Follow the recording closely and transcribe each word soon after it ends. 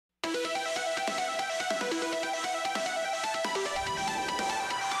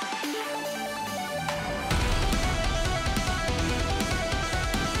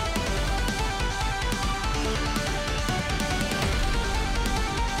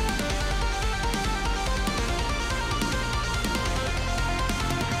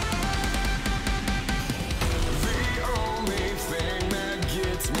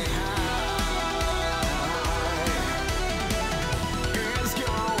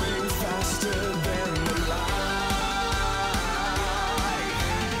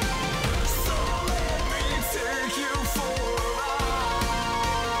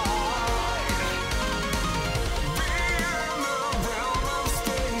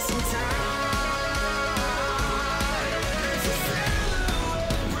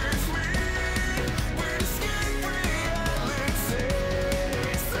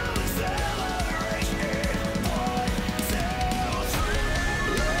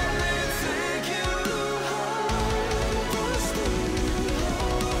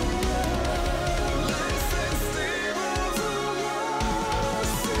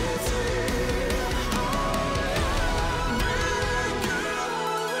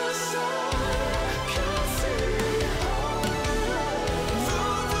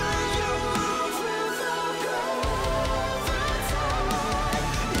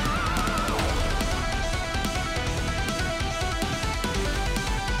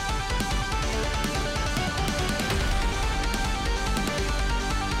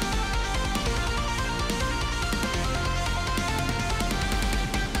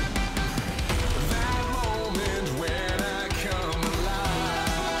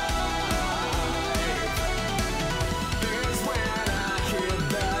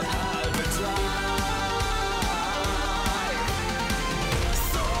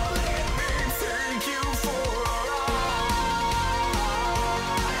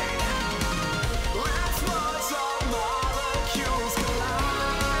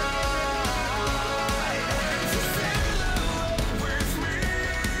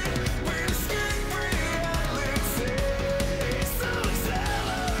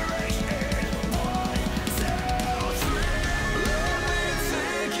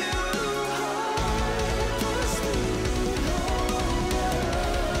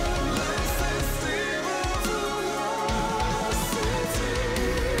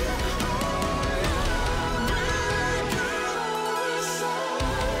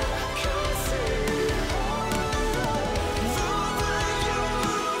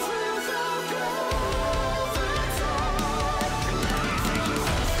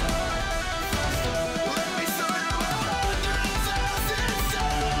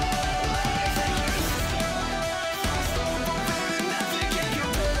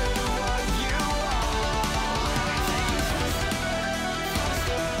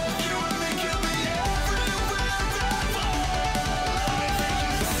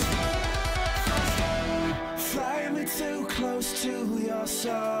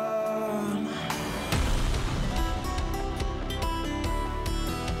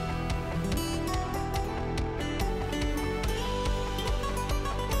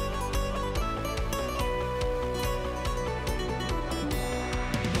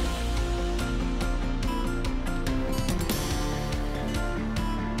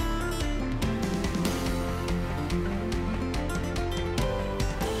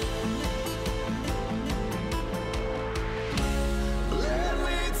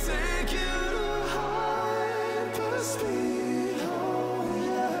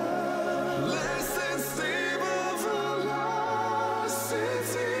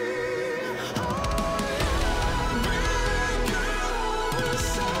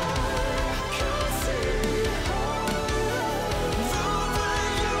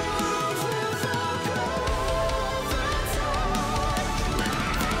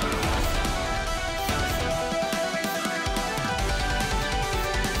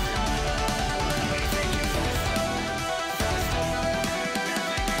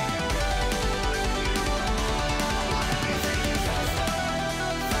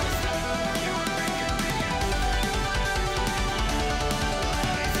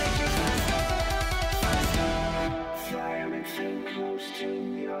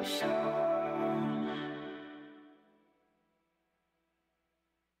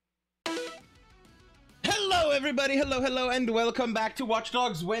everybody, hello, and welcome back to Watch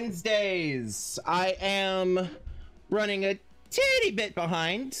Dogs Wednesdays. I am running a teeny bit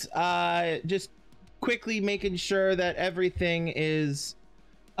behind, just quickly making sure that everything is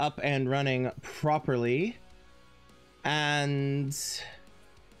up and running properly. And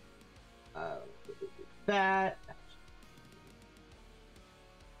that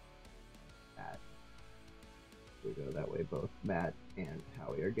we go that way. Both Matt and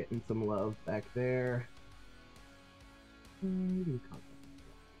Howie are getting some love back there.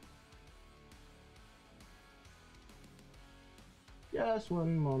 Just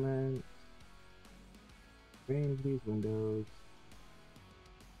one moment. Change these windows.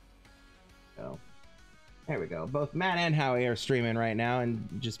 Go. There we go. Both Matt and Howie are streaming right now, and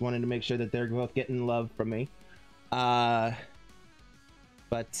just wanted to make sure that they're both getting love from me. Yeah.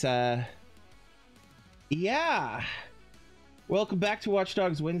 Welcome back to Watch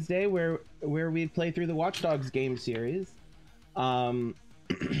Dogs Wednesday, where we play through the Watch Dogs game series. Spun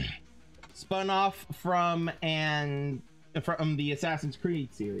off from the Assassin's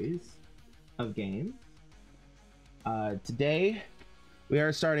Creed series of games. Today we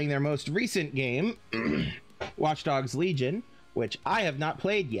are starting their most recent game, Watch Dogs Legion, which I have not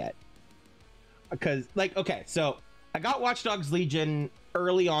played yet. Because, like, okay, so I got Watch Dogs Legion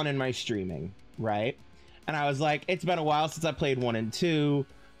early on in my streaming, right? And I was like, it's been a while since I played 1 and 2,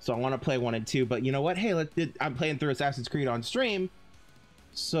 so I want to play 1 and 2. But you know what? Hey, I'm playing through Assassin's Creed on stream,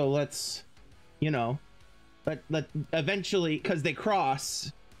 so let's, you know, but eventually, because they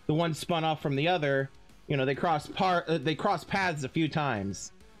cross, the one spun off from the other, you know, they cross paths a few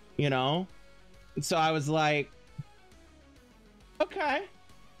times, you know. And so I was like, okay,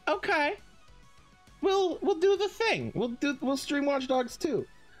 we'll do the thing. We'll stream Watch Dogs 2.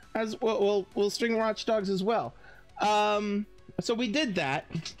 As well, we'll stream Watch Dogs as well. So we did that,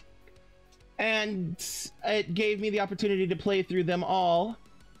 and it gave me the opportunity to play through them all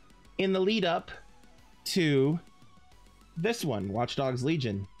in the lead up to this one, Watch Dogs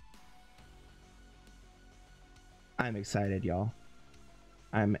Legion. I'm excited, y'all.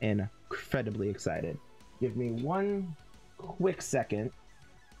 I'm incredibly excited. Give me one quick second.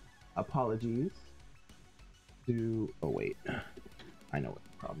 Apologies. Oh wait, I know what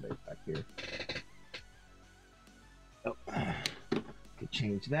the problem is back here. Oh, could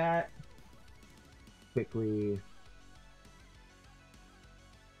change that quickly.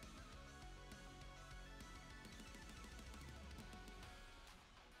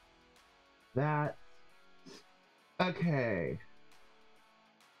 That. Okay.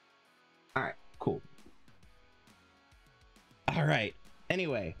 All right, cool. All right.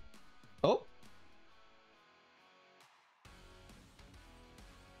 Anyway. Oh.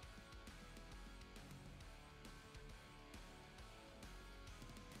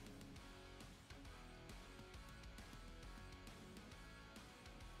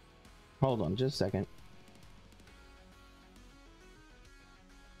 Hold on just a second.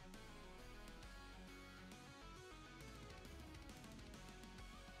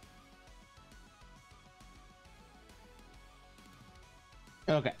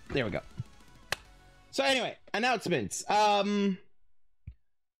 Okay, there we go. So anyway, announcements.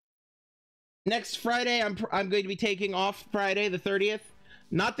 Next Friday, I'm going to be taking off Friday the 30th.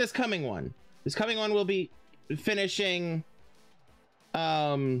 Not this coming one. This coming one will be finishing.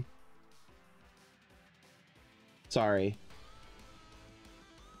 Sorry.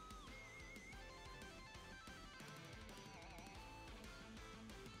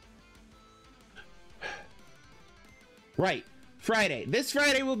 Right. Friday. This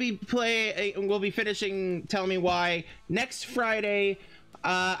Friday we'll be finishing Tell Me Why. Next Friday,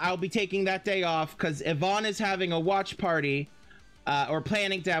 I'll be taking that day off because Yvonne is having a watch party, or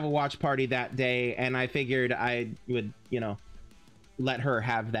planning to have a watch party that day, and I figured I would, you know, let her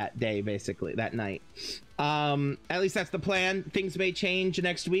have that day, basically, that night. At least that's the plan. Things may change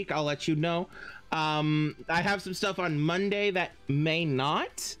next week. I'll let you know. I have some stuff on Monday that may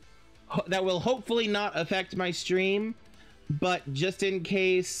not, that will hopefully not affect my stream. But just in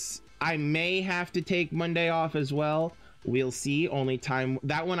case, I may have to take Monday off as well. We'll see. Only time,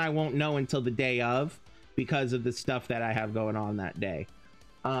 that one I won't know until the day of, because of the stuff that I have going on that day.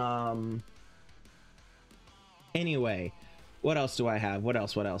 Anyway, what else do I have? What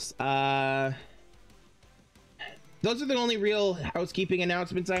else? Those are the only real housekeeping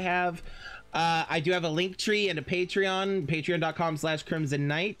announcements I have. I do have a link tree and a Patreon, patreon.com/Krimzon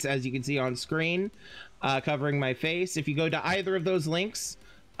Knight, as you can see on screen. Covering my face. If you go to either of those links,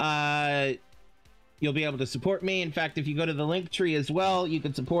 you'll be able to support me. In fact, if you go to the link tree as well, you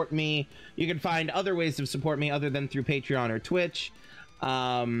can support me. You can find other ways to support me other than through Patreon or Twitch.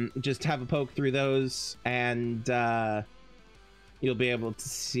 Just have a poke through those, and you'll be able to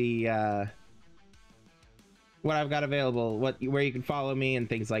see what I've got available, where you can follow me and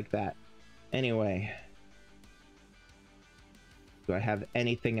things like that. Anyway, do I have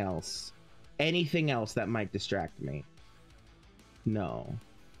anything else? Anything else that might distract me? No.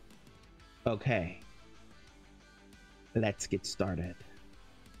 Okay. Let's get started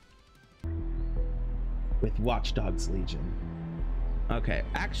with Watch Dogs Legion. Okay,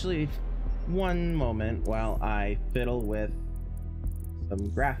 actually, one moment while I fiddle with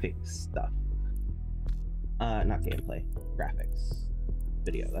some graphics stuff. Not gameplay, graphics.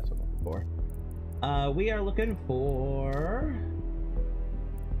 Video, that's what I'm looking for. We are looking for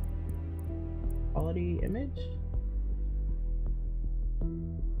quality image.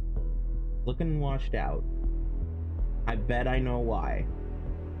 Looking washed out. I bet I know why.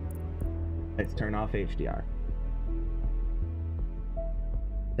 Let's turn off HDR.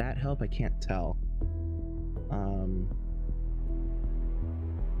 Did that help? I can't tell.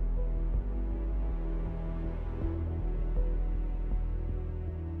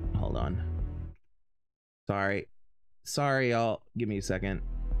 Hold on. Sorry, y'all. Give me a second.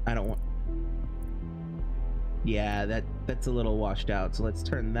 I don't want... Yeah, that's a little washed out. So let's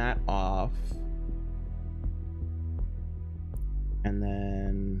turn that off. And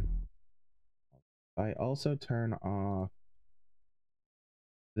then I also turn off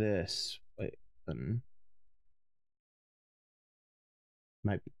this. Wait, then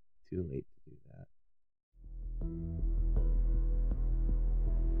might be too late to do that.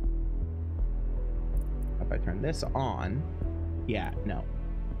 If I turn this on, yeah, no.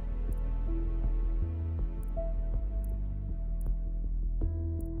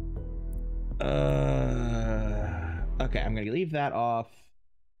 Okay, I'm gonna leave that off.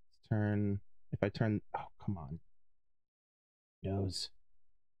 If I turn, oh, come on. Windows.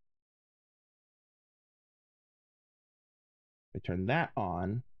 If I turn that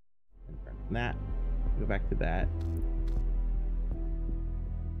on, and turn that, go back to that.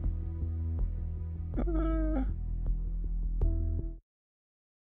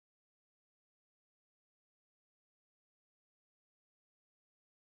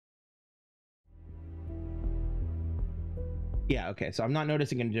 Yeah, okay, so I'm not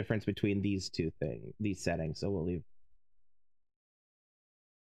noticing a difference between these these settings, so we'll leave.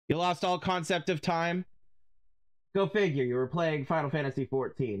 You lost all concept of time? Go figure, you were playing Final Fantasy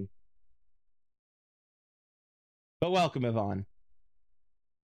XIV. But welcome, Yvonne.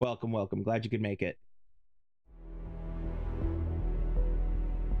 Welcome, welcome. Glad you could make it.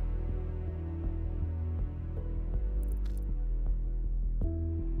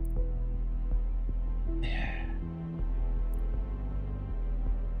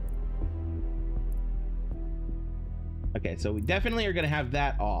 Okay, so we definitely are going to have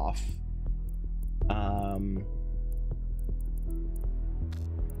that off.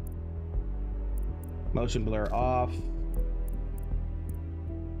 Motion blur off.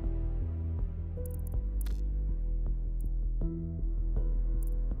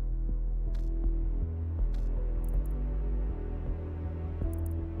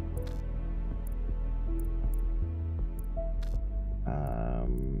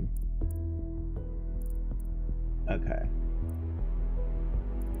 Okay.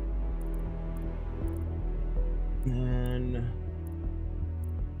 And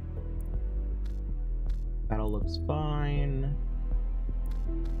that all looks fine.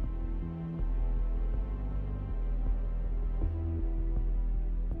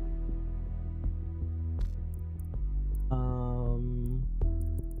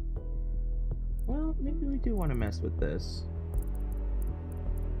 Well, maybe we do want to mess with this.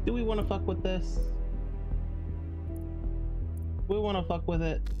 Do we want to fuck with this? We want to fuck with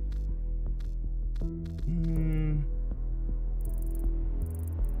it.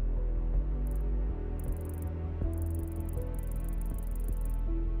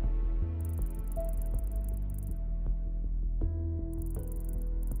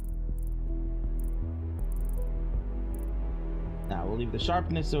 Now we'll leave the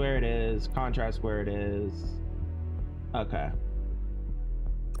sharpness where it is, contrast where it is. Okay.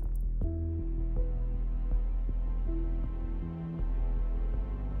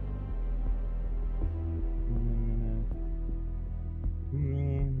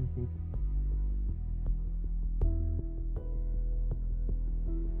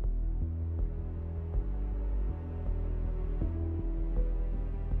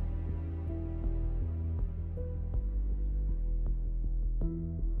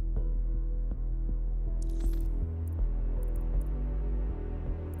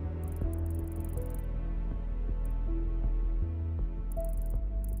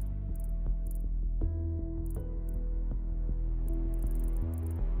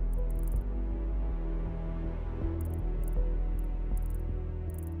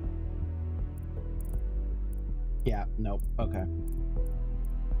 Yeah, nope. Okay.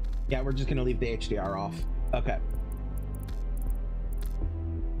 Yeah, we're just gonna leave the HDR off. Okay.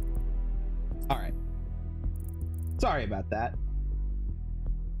 All right. Sorry about that.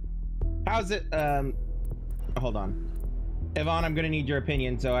 How's it? Hold on. Yvonne, I'm gonna need your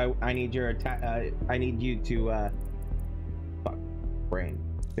opinion, so I need your I need you to fuck, brain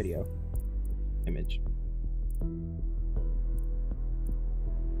video image.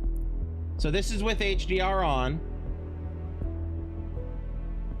 So this is with HDR on.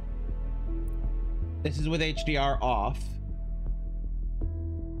 This is with HDR off.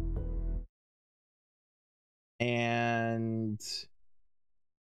 And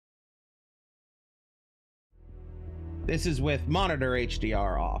this is with monitor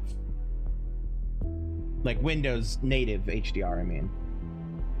HDR off. Like Windows native HDR, I mean.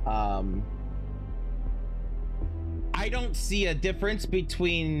 I don't see a difference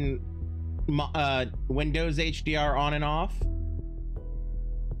between Windows HDR on and off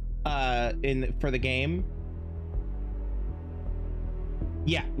for the game.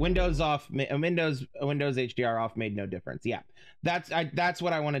 Yeah, Windows off, Windows HDR off made no difference. Yeah, that's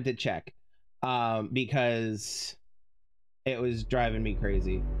what I wanted to check, because it was driving me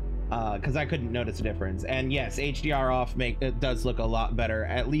crazy, because I couldn't notice a difference. And yes, HDR off it does look a lot better,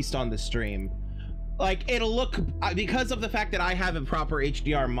 at least on the stream. Like, it'll look, because of the fact that I have a proper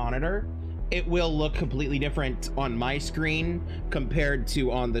HDR monitor, it will look completely different on my screen compared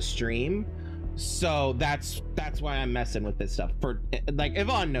to on the stream. So that's why I'm messing with this stuff. For, like,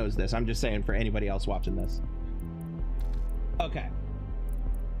 Yvonne knows this. I'm just saying for anybody else watching this. Okay.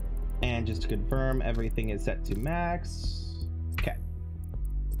 And just to confirm, everything is set to max. Okay.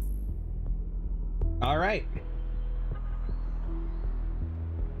 All right.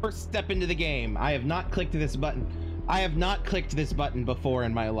 First step into the game. I have not clicked this button. I have not clicked this button before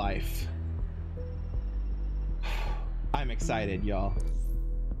in my life. I'm excited, y'all.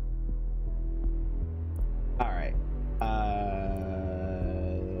 All right.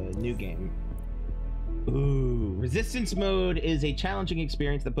 New game. Ooh, resistance mode is a challenging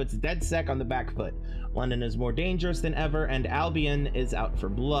experience that puts DedSec on the back foot. London is more dangerous than ever, and Albion is out for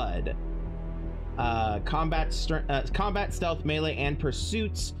blood. Combat, stealth, melee, and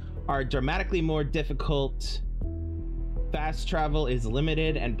pursuits are dramatically more difficult. Fast travel is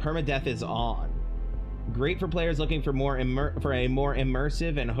limited, and permadeath is on. Great for players looking for a more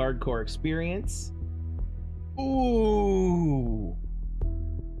immersive and hardcore experience. Ooh.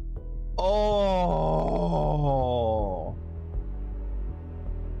 Oh.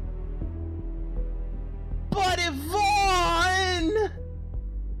 But Yvonne!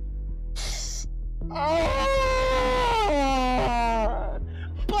 Oh!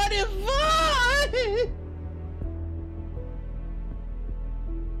 But Yvonne!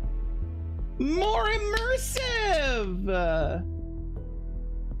 More immersive!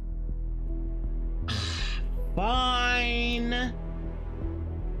 Fine.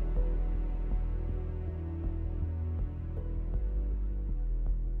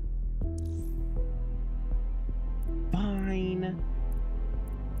 Fine.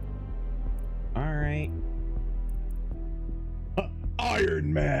 All right.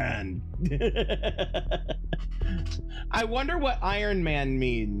 Iron Man. I wonder what Iron Man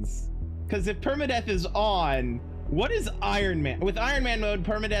means. Because if permadeath is on, what is Iron Man? With Iron Man mode,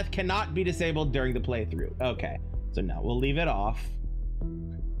 permadeath cannot be disabled during the playthrough. Okay, so now we'll leave it off.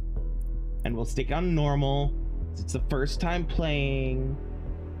 And we'll stick on normal. It's the first time playing.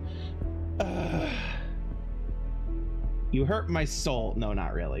 You hurt my soul. No,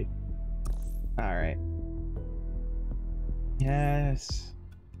 not really. All right. Yes.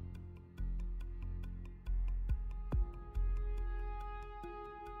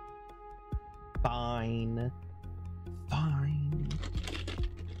 Fine. Fine.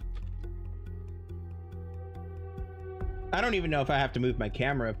 I don't even know if I have to move my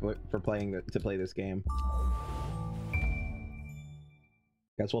camera for playing to play this game.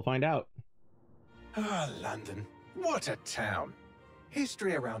 Guess we'll find out. Ah, London. What a town.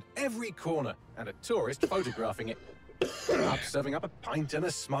 History around every corner and a tourist photographing it. Up serving up a pint and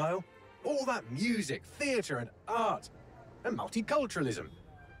a smile. All that music, theatre and art. And multiculturalism.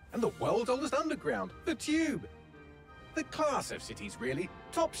 And the world's oldest underground, the Tube. The class of cities, really.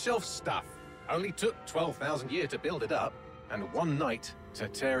 Top shelf stuff. Only took 12,000 years to build it up, and one night to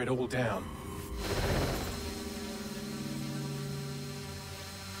tear it all down.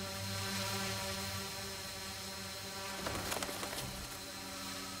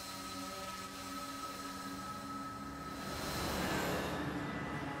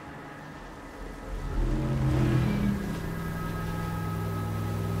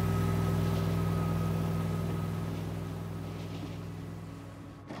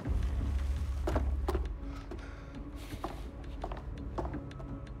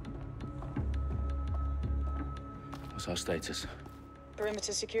 What's our status?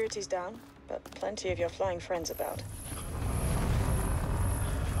 Perimeter security's down, but plenty of your flying friends about.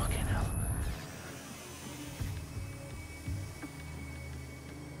 Fucking hell.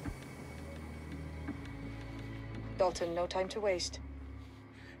 Dalton, no time to waste.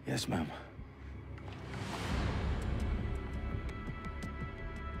 Yes, ma'am.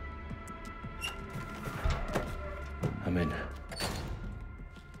 I'm in.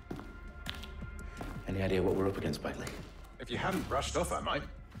 Any idea what we're up against, Bagley? If you haven't brushed off, I might.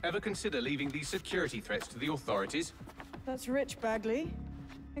 Ever consider leaving these security threats to the authorities? That's rich, Bagley.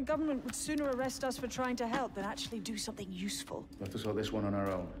 The government would sooner arrest us for trying to help than actually do something useful. We'll have to sort this one on our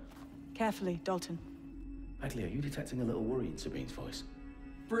own. Carefully, Dalton. Bagley, are you detecting a little worry in Sabine's voice?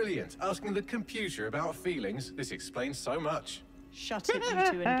 Brilliant. Asking the computer about feelings. This explains so much. Shut it, you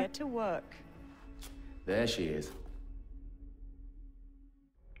two, and get to work. There she is.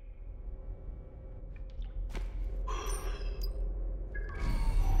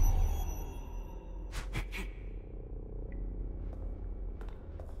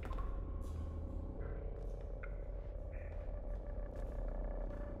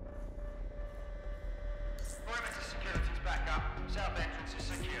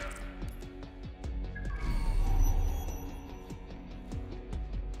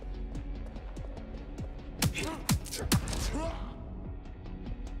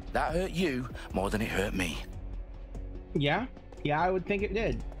 That hurt you more than it hurt me. Yeah, I would think it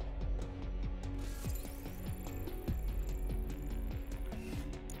did.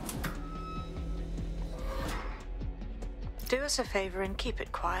 Do us a favor and keep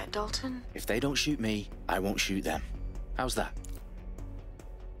it quiet, Dalton. If they don't shoot me, I won't shoot them. How's that?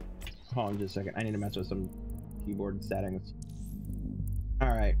 Hold on just a second. I need to mess with some keyboard settings.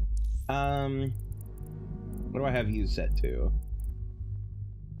 All right. What do I have you set to?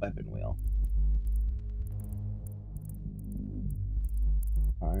 Weapon wheel.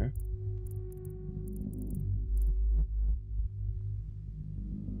 All right.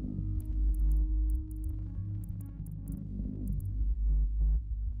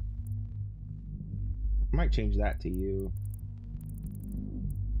 I might change that to you.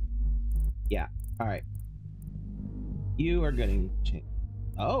 Yeah. All right. You are getting changed.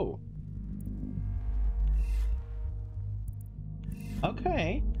 Oh.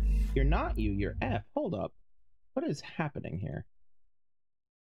 Okay. You're not you, you're F. Hold up. What is happening here?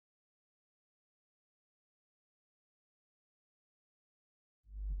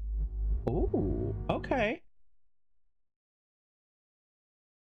 Ooh, okay.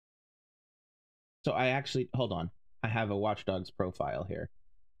 So I actually, hold on. I have a Watch Dogs profile here.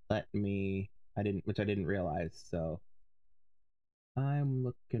 Let me, which I didn't realize, so. I'm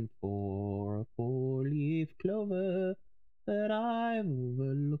looking for a four-leaf clover that I've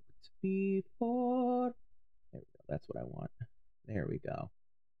overlooked before. There we go. That's what I want. There we go.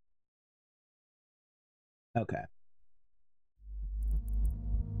 Okay.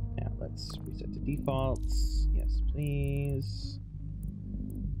 Now let's reset to defaults. Yes, please.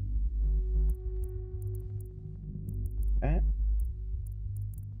 Okay.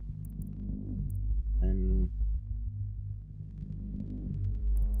 And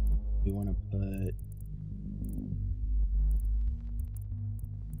we want to put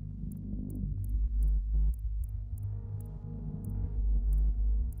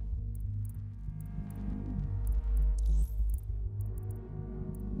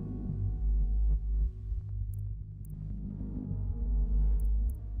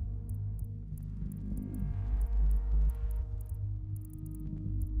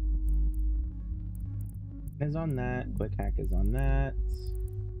is on that. Quick hack is on that.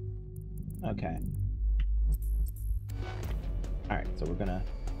 Okay. All right, so we're gonna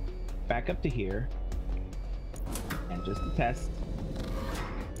back up to here and just to test.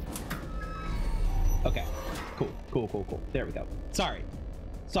 Okay, cool. There we go. Sorry.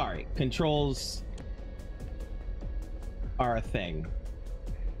 Controls are a thing.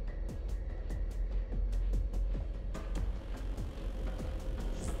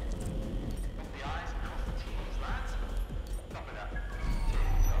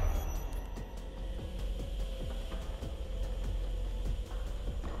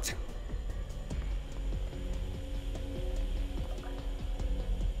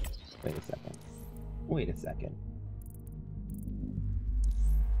 Wait a second.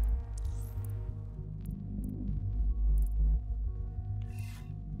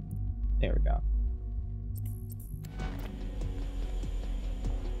 There we go.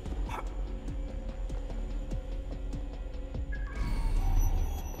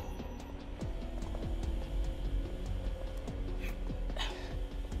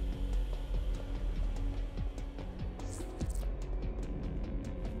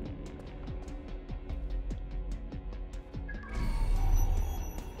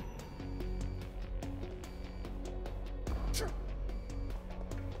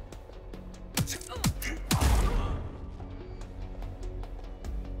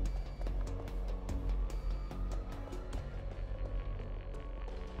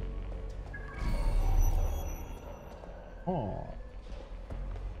 Oh.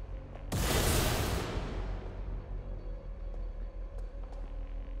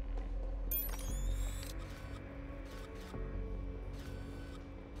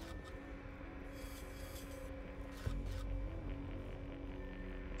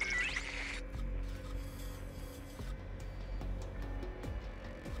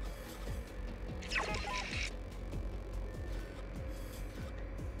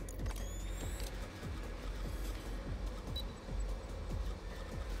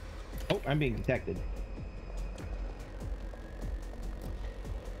 Oh, I'm being detected.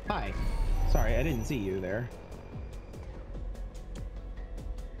 Hi. Sorry, I didn't see you there.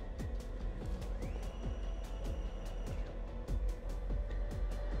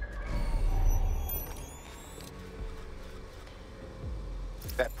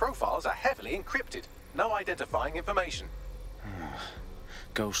 Their profiles are heavily encrypted. No identifying information.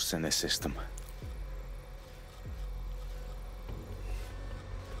 Ghosts in this system.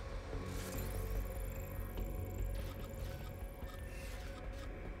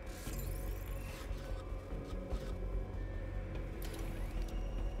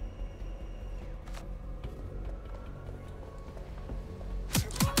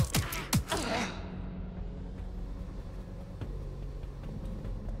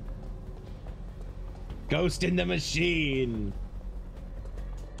 Ghost in the machine.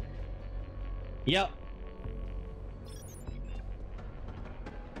 Yep.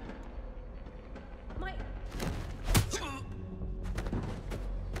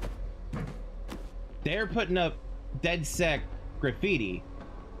 They're putting up DedSec graffiti.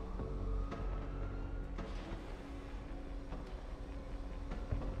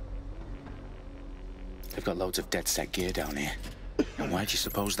 They've got loads of DedSec gear down here. And why do you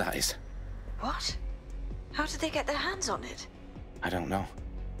suppose that is? What? How did they get their hands on it? I don't know.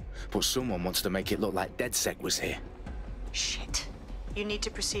 But someone wants to make it look like DedSec was here. Shit. You need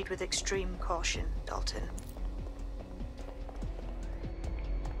to proceed with extreme caution, Dalton.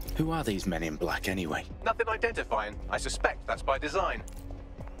 Who are these men in black anyway? Nothing identifying. I suspect that's by design.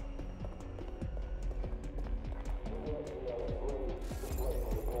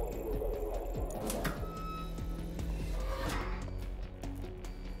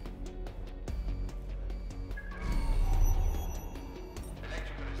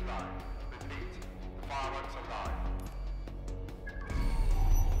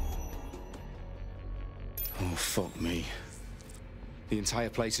 Oh, fuck me. The entire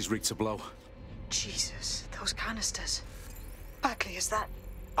place is rigged to blow. Jesus, those canisters. Bagley, is that...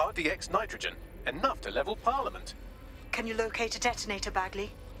 RDX nitrogen. Enough to level Parliament. Can you locate a detonator,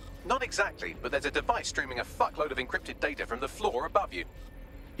 Bagley? Not exactly, but there's a device streaming a fuckload of encrypted data from the floor above you.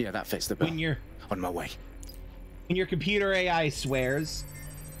 Yeah, that fits the bill. When you're on my way. When your computer AI swears.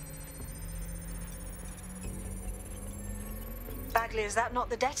 Bagley, is that not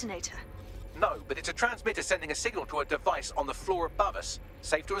the detonator? No, but it's a transmitter sending a signal to a device on the floor above us.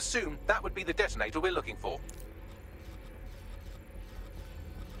 Safe to assume that would be the detonator we're looking for.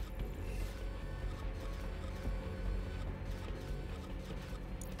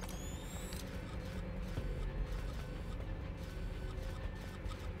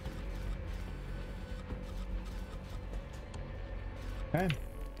 Okay.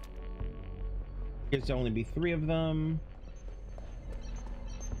 Appears to only be 3 of them.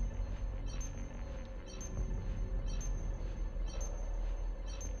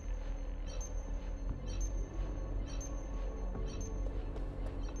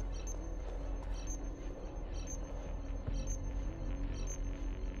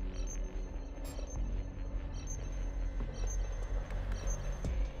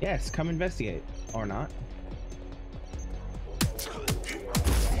 Yes, come investigate. Or not.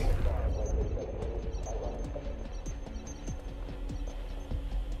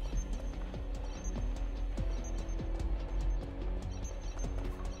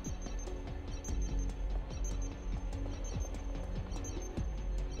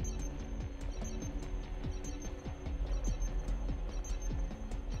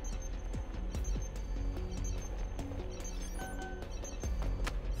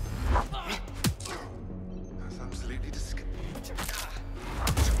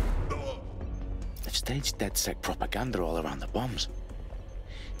 Staged DedSec propaganda all around the bombs.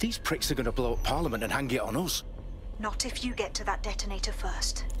 These pricks are going to blow up Parliament and hang it on us. Not if you get to that detonator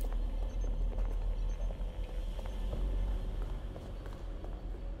first.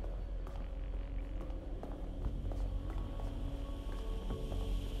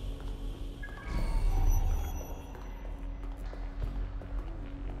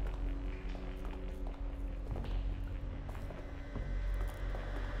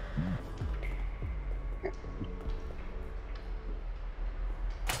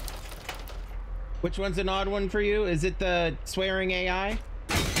 Which one's an odd one for you? Is it the swearing AI?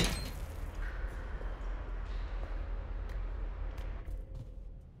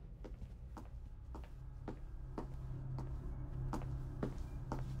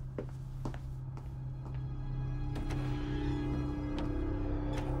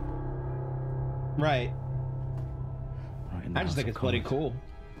 Right. I just think it's bloody cool.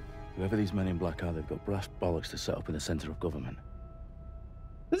 Whoever these men in black are, they've got brass bollocks to set up in the center of government.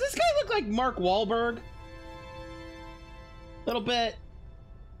 Does this guy look like Mark Wahlberg? Little bit.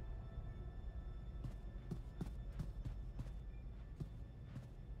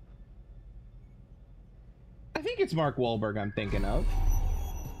 I think it's Mark Wahlberg I'm thinking of.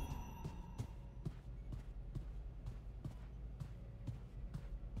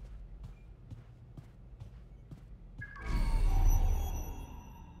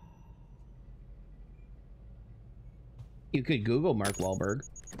 You could Google Mark Wahlberg.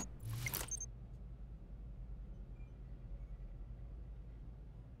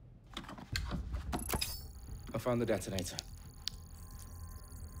 I found the detonator.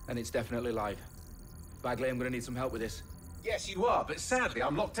 And it's definitely live. Bagley, I'm gonna need some help with this. Yes, you are, but sadly,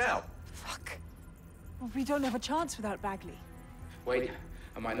 I'm locked out. Fuck. Well, we don't have a chance without Bagley. Wait,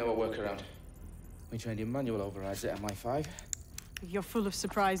 I might know a workaround. We trained in manual overrides at MI5. You're full of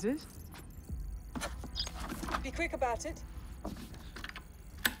surprises. Be quick about it.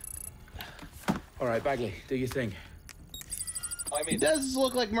 All right, Bagley, do your thing. I'm He in. does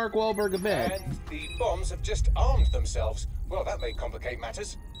look like Mark Wahlberg a bit. And the bombs have just armed themselves. Well, that may complicate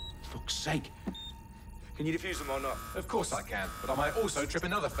matters. Fuck's sake. Can you defuse them or not? Of course I can, but I might also trip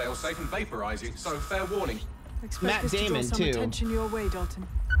another failsafe and vaporize you, so fair warning. Expect Matt this Damon, to draw some too. attention your way, Dalton.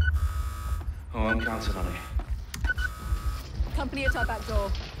 Oh, I'm counting on it. Company at our back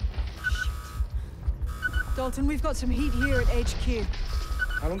door. Shit. Dalton, we've got some heat here at HQ.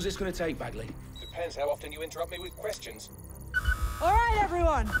 How long is this gonna take, Bagley? Depends how often you interrupt me with questions. All right,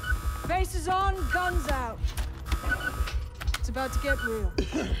 everyone. Faces on, guns out. It's about to get real.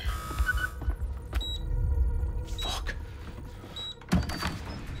 Fuck.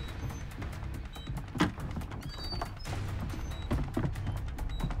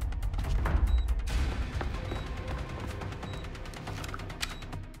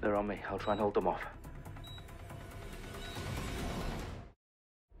 They're on me. I'll try and hold them off.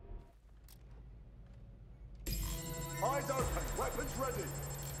 Eyes open, weapons ready.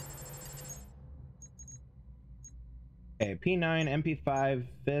 Okay, P9, MP5,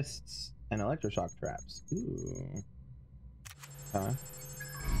 fists, and electroshock traps. Ooh. Huh?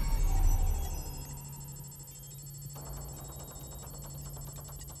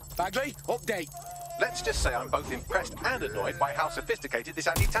 Bagley, update. Let's just say I'm both impressed and annoyed by how sophisticated this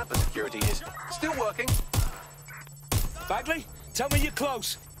anti-tamper security is. Still working. Bagley, tell me you're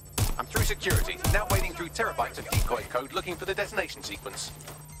close. I'm through security, now wading through terabytes of decoy code looking for the detonation sequence.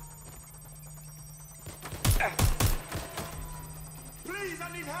 Please,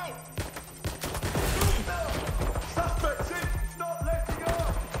 I need help. Suspects in, not letting up.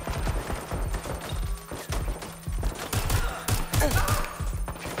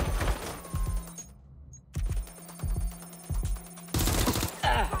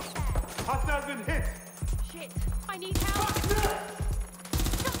 Hostiles been hit. Shit, I need help.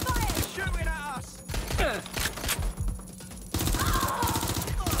 Just fire! Shooting at us.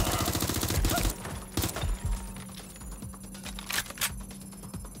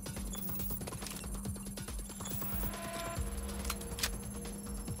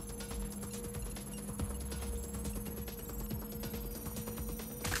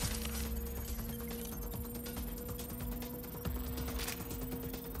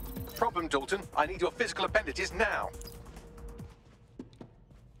 Problem, Dalton. I need your physical appendages now.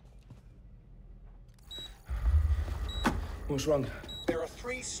 What's wrong? There are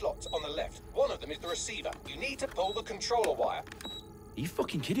 3 slots on the left. One of them is the receiver. You need to pull the controller wire. Are you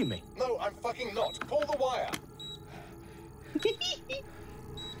fucking kidding me? No, I'm fucking not. Pull the wire.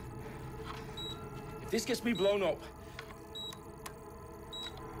 If this gets me blown up...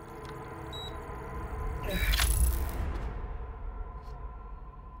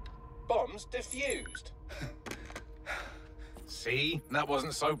 Bombs defused. See? That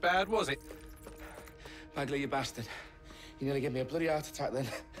wasn't so bad, was it? Bagley, you bastard. You nearly gave me a bloody heart attack then.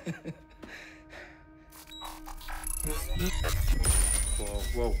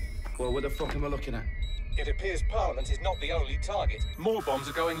 Whoa. What the fuck am I looking at? It appears Parliament is not the only target. More bombs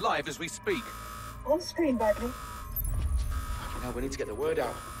are going live as we speak. On screen, Bagley. Fucking hell, we need to get the word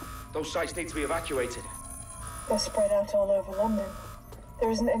out. Those sites need to be evacuated. They're spread out all over London. There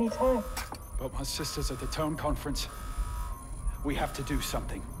isn't any time. But my sister's at the town conference. We have to do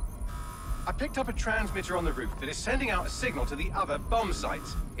something. I picked up a transmitter on the roof that is sending out a signal to the other bomb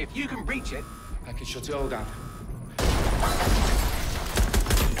sites. If you can reach it... I can shut it all down.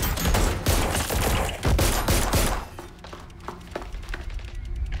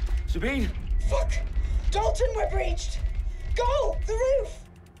 Sabine? Fuck! Dalton, we're breached! Go! The roof!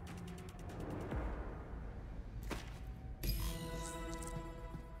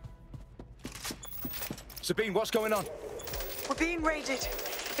 Sabine, what's going on? We're being raided.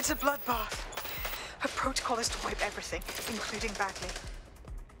 It's a bloodbath. Her protocol is to wipe everything, including Bagley.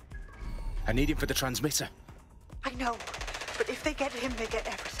 I need him for the transmitter. I know, but if they get him, they get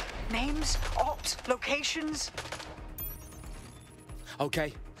everything. Names, ops, locations.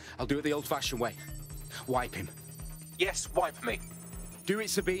 Okay, I'll do it the old-fashioned way. Wipe him. Yes, wipe me. Do it,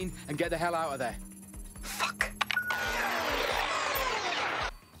 Sabine, and get the hell out of there. Fuck.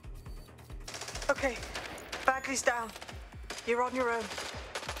 Okay, Bagley's down. You're on your own.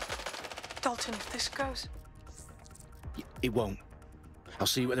 Dalton, if this goes... It won't. I'll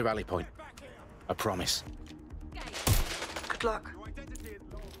see you at the rally point. I promise. Good luck.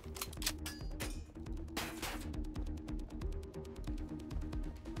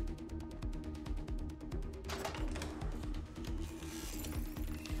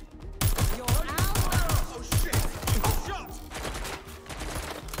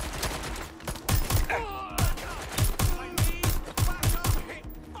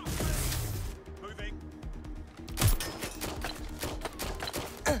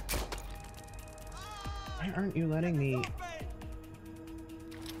 Why aren't you letting me? Oh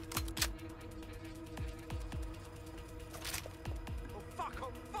fuck!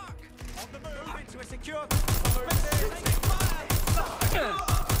 Oh fuck! On the move into a secure.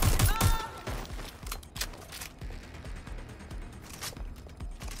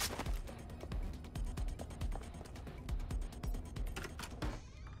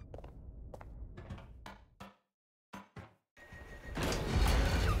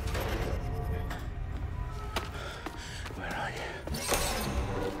 Where are you?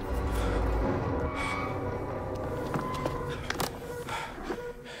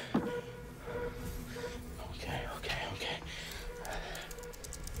 Okay.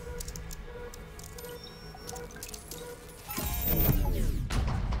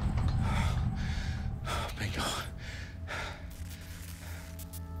 Bingo.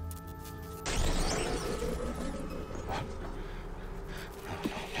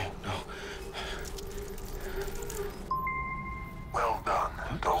 No. Well done,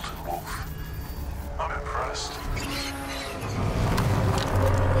 Dalton Wolf. I'm impressed.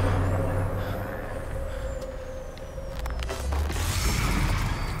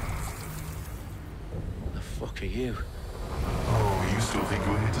 The fuck are you? Oh, you still think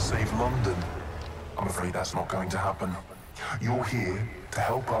you're here to save London? I'm afraid that's not going to happen. You're here to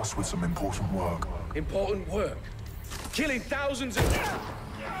help us with some important work. Important work. Killing thousands of...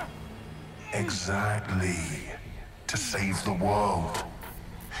 Exactly. To save the world.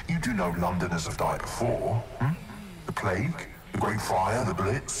 You do know Londoners have died before, hmm? The plague, the Great Fire, the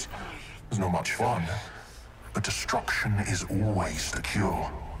Blitz. It's not much fun. But destruction is always the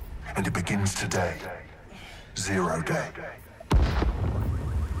cure. And it begins today. 0 day.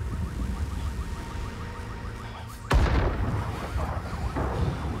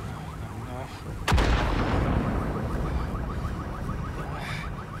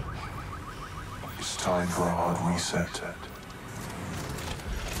 It's time for a hard reset.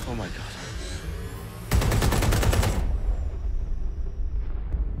 Oh my God.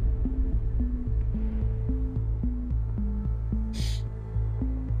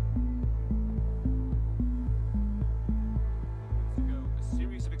 A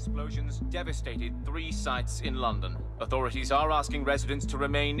series of explosions devastated 3 sites in London. Authorities are asking residents to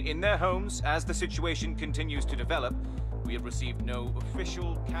remain in their homes as the situation continues to develop. We have received no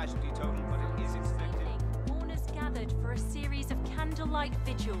official casualty total, but it is expected. Mourners gathered for a series of candlelight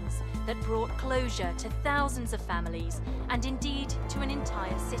vigils that brought closure to thousands of families and indeed to an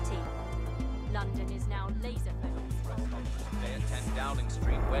entire city. London is now laser-focused. Today at 10 Downing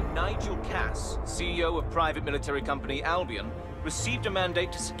Street, where Nigel Cass, CEO of private military company Albion, received a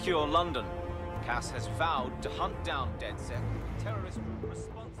mandate to secure London. Cass has vowed to hunt down DedSec. Terrorist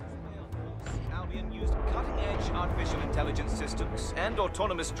responses failed. Albion used cutting-edge artificial intelligence systems and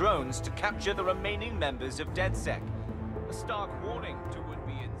autonomous drones to capture the remaining members of DedSec. A stark warning to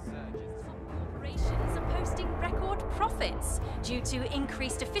would-be insurgents. Corporations are posting record profits due to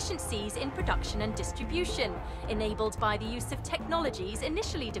increased efficiencies in production and distribution, enabled by the use of technologies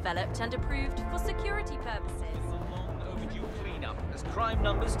initially developed and approved for security purposes. Overdue cleanup as crime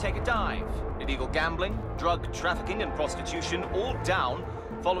numbers take a dive. Illegal gambling, drug trafficking and prostitution all down,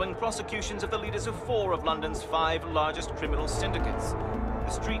 following prosecutions of the leaders of 4 of London's 5 largest criminal syndicates. The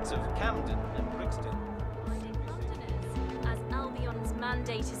streets of Camden and Brixton. As Albion's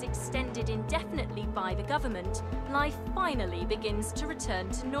mandate is extended indefinitely by the government, life finally begins to return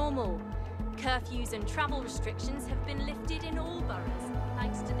to normal. Curfews and travel restrictions have been lifted in all boroughs,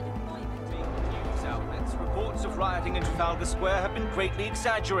 thanks to the deployment. News outlets, reports of rioting in Trafalgar Square have been greatly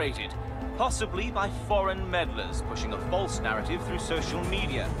exaggerated, possibly by foreign meddlers pushing a false narrative through social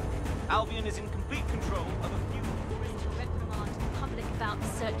media. Albion is in complete control of a few... To reprimand the public about the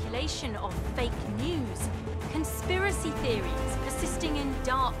circulation of fake news, conspiracy theories persisting in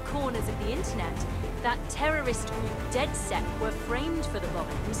dark corners of the internet that terrorist group DedSec were framed for the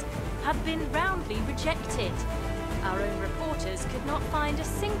bombings have been roundly rejected. Our own reporters could not find a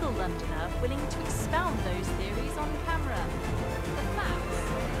single Londoner willing to expound those theories on camera. The facts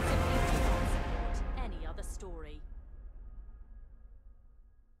simply do not support any other story.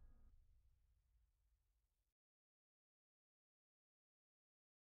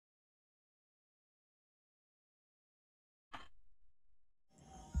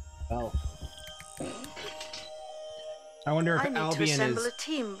 Well, I wonder if I need to Albion assemble is... a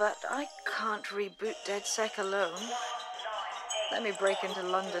team, but I can't reboot DedSec alone. Let me break into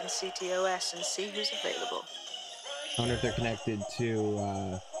London CTOS and see who's available. I wonder if they're connected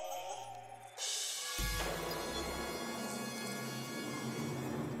to,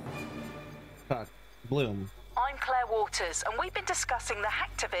 Bloom. I'm Claire Waters, and we've been discussing the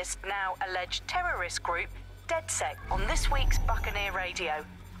hacktivist, now alleged terrorist group, DedSec, on this week's Buccaneer Radio.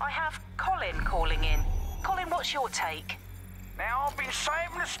 I have Colin calling in. Colin, what's your take? Now, I've been saying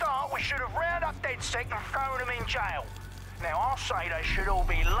from the start we should have rounded up DedSec and thrown them in jail. Now, I'll say they should all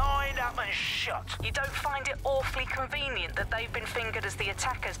be lined up and shot. You don't find it awfully convenient that they've been fingered as the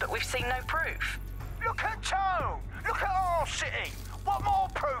attackers, but we've seen no proof? Look at Tone! Look at our city! What more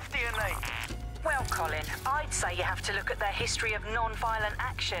proof do you need? Well, Colin, I'd say you have to look at their history of non-violent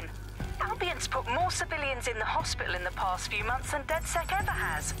action. Albion's put more civilians in the hospital in the past few months than DedSec ever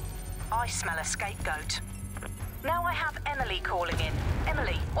has. I smell a scapegoat. Now I have Emily calling in.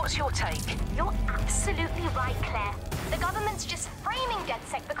 Emily, what's your take? You're absolutely right, Claire. The government's just framing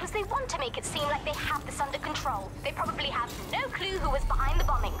DedSec because they want to make it seem like they have this under control. They probably have no clue who was behind the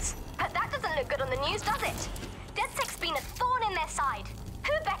bombings. But that doesn't look good on the news, does it? DedSec's been a thorn in their side.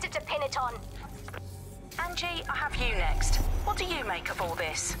 Who better to pin it on? Angie, I have you next. What do you make of all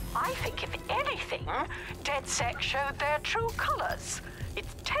this? I think, if anything, DedSec showed their true colors.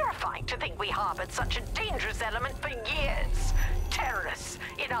 It's terrifying to think we harbored such a dangerous element for years. Terrorists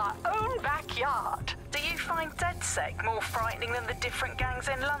in our own backyard. Do you find DedSec more frightening than the different gangs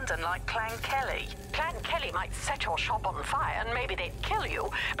in London, like Clan Kelly? Clan Kelly might set your shop on fire and maybe they'd kill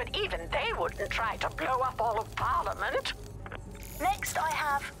you, but even they wouldn't try to blow up all of Parliament. Next, I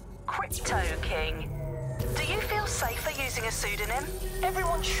have Crypto King. Do you feel safer using a pseudonym?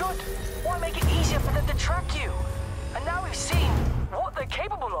 Everyone should. Why make it easier for them to track you? And now we've seen what they're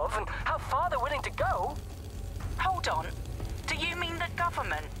capable of and how far they're willing to go. Hold on. Do you mean the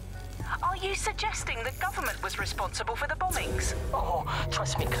government? Are you suggesting the government was responsible for the bombings? Oh,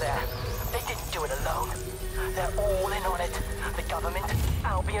 trust me, Claire. They didn't do it alone. They're all in on it. The government,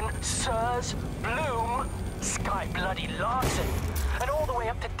 Albion, Sirs, Bloom, Sky Bloody Larson, and all the way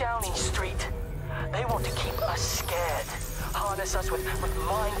up to Downing Street. They want to keep us scared, harness us with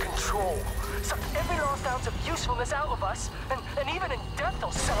mind control, suck every last ounce of usefulness out of us, and even in death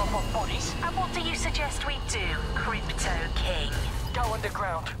they'll sell off our bodies. And what do you suggest we do, Crypto King? Go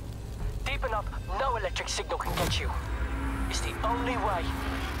underground. Deep enough, no electric signal can get you. It's the only way.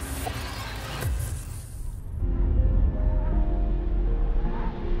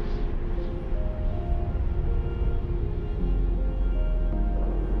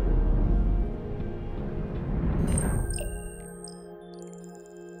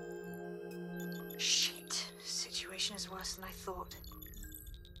 Shit. Situation is worse than I thought.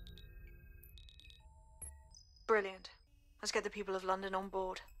 Brilliant. Let's get the people of London on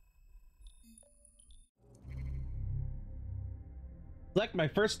board. Select my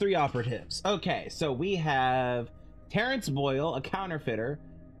first 3 operatives. Okay, so we have Terrence Boyle, a counterfeiter,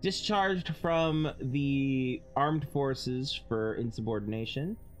 discharged from the armed forces for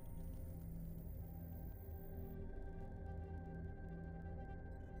insubordination.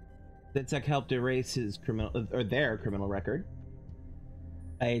 DedSec helped erase his their criminal record.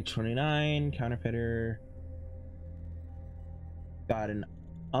 Age 29, counterfeiter.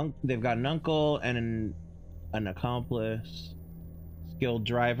 They've got an uncle and an accomplice. Skilled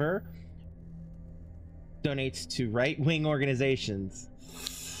driver. Donates to right-wing organizations.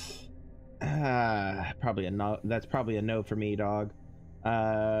 Probably a no. That's probably a no for me, dog.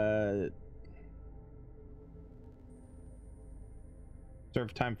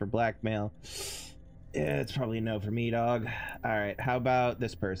 Serve time for blackmail. Yeah, it's probably a no for me, dog. All right, how about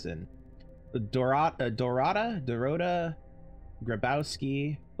this person? Dorota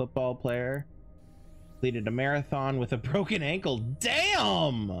Grabowski, football player, completed a marathon with a broken ankle.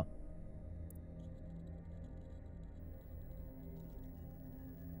 Damn!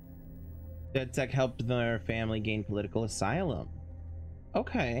 DedSec helped their family gain political asylum.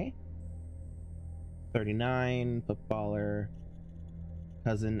 Okay. 39, footballer,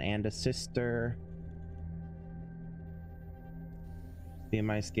 cousin and a sister.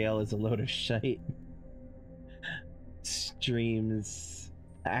 BMI scale is a load of shite. Streams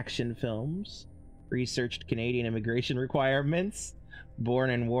action films. Researched Canadian immigration requirements.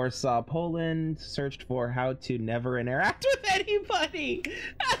 Born in Warsaw, Poland. Searched for how to never interact with anybody.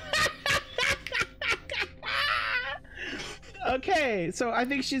 Okay, so I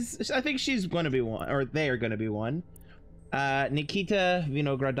think she's going to be one, or they are going to be one. Nikita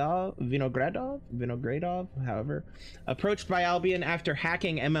Vinogradov, however, approached by Albion after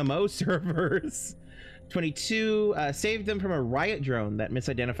hacking MMO servers. 22, saved them from a riot drone that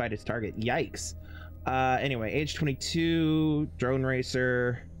misidentified his target. Yikes. Anyway, age 22, drone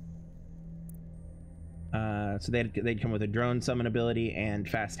racer. So they'd come with a drone summon ability and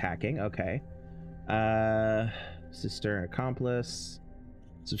fast hacking. Okay. Sister accomplice.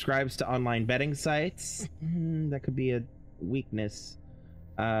 Subscribes to online betting sites. That could be a weakness.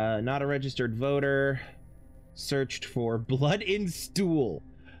 Not a registered voter. Searched for blood in stool.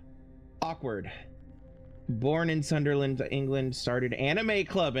 Awkward. Born in Sunderland, England. Started anime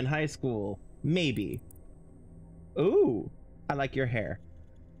club in high school. Maybe. Ooh, I like your hair.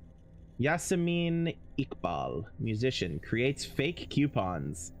 Yasemin Iqbal, musician, creates fake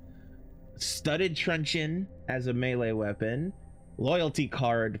coupons. Studded truncheon as a melee weapon. Loyalty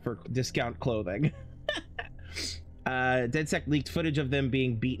card for discount clothing. DedSec leaked footage of them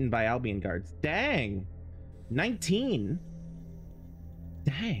being beaten by Albion guards. Dang. 19.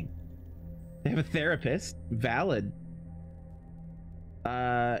 Dang. They have a therapist. Valid.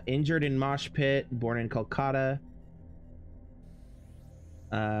 Injured in mosh pit. Born in Kolkata.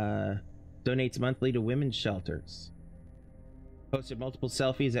 Donates monthly to women's shelters. Posted multiple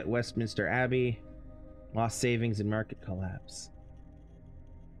selfies at Westminster Abbey. Lost savings in market collapse.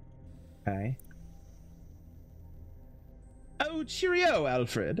 Okay. Oh, cheerio,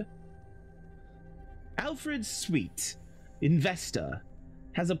 Alfred. Alfred Sweet, investor,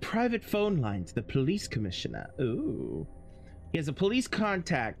 has a private phone line to the police commissioner. Ooh. He has a police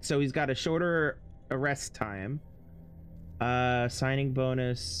contact, so he's got a shorter arrest time. Signing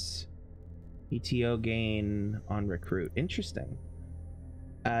bonus. ETO gain on recruit. Interesting.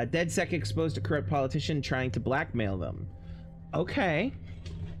 DedSec exposed a corrupt politician trying to blackmail them. Okay.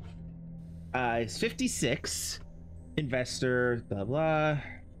 He's 56. Investor, blah, blah.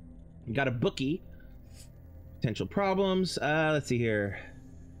 Got a bookie. Potential problems. Let's see here.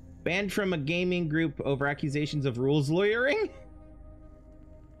 Banned from a gaming group over accusations of rules lawyering.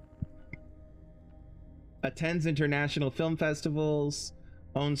 Attends international film festivals.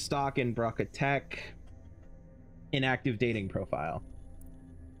 Owns stock in Broca Tech. Inactive dating profile.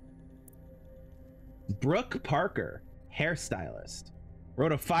 Brooke Parker, hairstylist.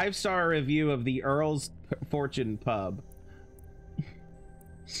 Wrote a 5-star review of the Earl's Fortune pub.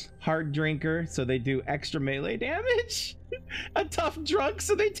 Hard drinker, so they do extra melee damage. A tough drunk,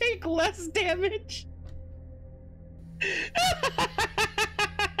 so they take less damage.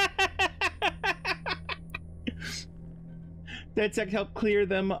 DedSec helped clear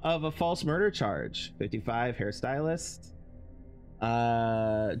them of a false murder charge. 55, hairstylist.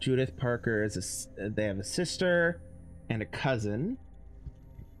 Judith Parker is they have a sister and a cousin.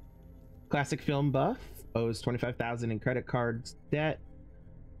 Classic film buff. Owes $25,000 in credit cards debt.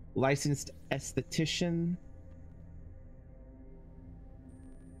 Licensed esthetician.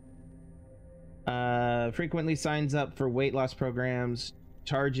 Frequently signs up for weight loss programs.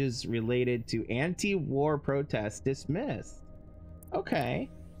 Charges related to anti-war protests dismissed. Okay.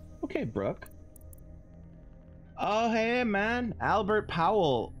 Okay, Brooke. Oh, hey, man. Albert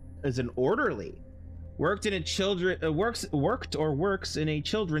Powell is an orderly. Worked in a works in a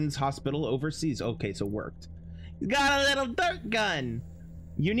children's hospital overseas. Okay, so worked. He's got a little dirt gun.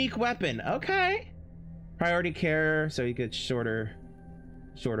 Unique weapon. Okay. Priority care, so he gets shorter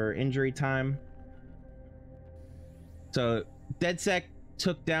injury time. So DedSec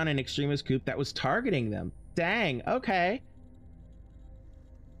took down an extremist group that was targeting them. Dang. Okay.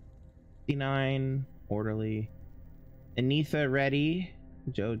 59 orderly. Anitha Reddy,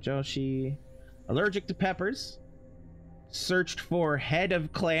 Joe Joshi, allergic to peppers, Searched for head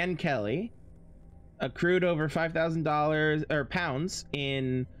of Clan Kelly. Accrued over $5,000 or pounds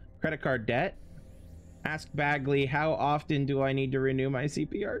in credit card debt. Asked Bagley, how often do I need to renew my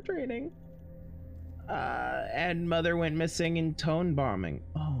CPR training? And mother went missing in tone bombing.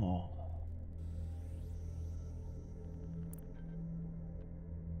 Oh.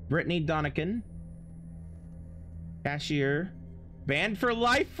 Brittany Donican. Cashier. Banned for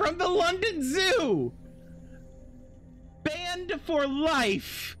life from the London Zoo! Banned for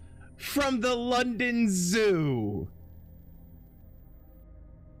life from the London Zoo!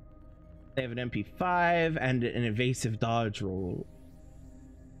 They have an MP5 and an evasive dodge roll.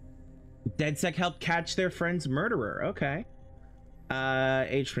 DedSec helped catch their friend's murderer. Okay.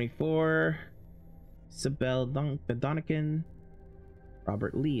 Age 24. Sibel Donican.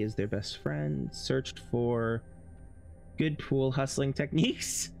 Robert Lee is their best friend. Searched for good pool hustling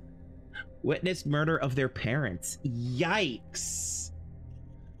techniques. Witnessed murder of their parents. Yikes.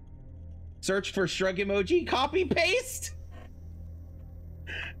 Searched for shrug emoji. Copy paste.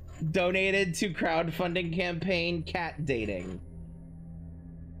 Donated to crowdfunding campaign cat dating.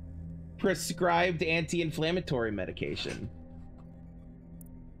 Prescribed anti-inflammatory medication.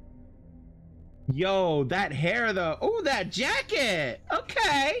 Yo, that hair though. Oh, that jacket.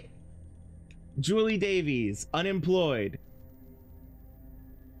 Okay. Julie Davies, unemployed.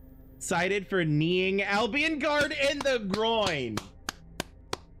 Cited for kneeing Albion guard in the groin.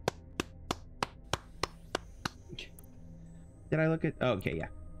 Did I look at? Oh, okay, yeah.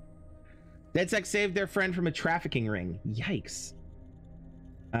 DedSec saved their friend from a trafficking ring. Yikes.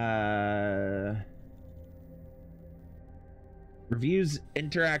 Reviews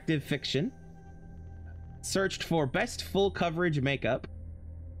interactive fiction. Searched for best full coverage makeup.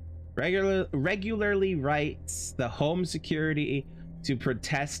 Regularly writes the home security to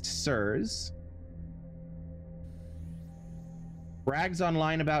protest SIRS. Brags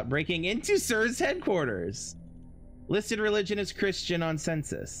online about breaking into SIRS headquarters. Listed religion is Christian on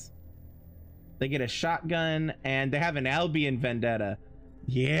census. They get a shotgun and they have an Albion vendetta.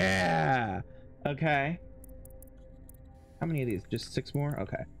 Yeah. Okay. How many of these? Just 6 more?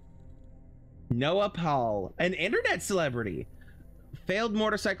 Okay. Noah Paul, an internet celebrity. Failed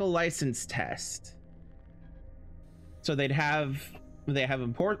motorcycle license test. So they have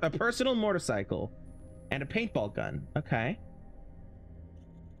a personal motorcycle and a paintball gun. Okay.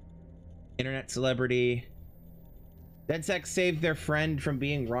 Internet celebrity. DedSec saved their friend from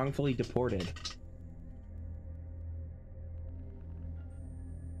being wrongfully deported.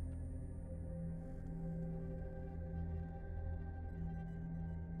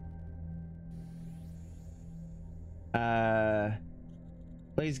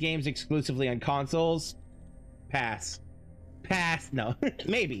 Plays games exclusively on consoles. Pass. No.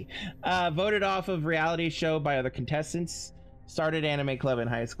 Maybe. Voted off of reality show by other contestants. Started anime club in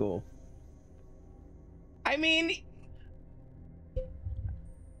high school. I mean,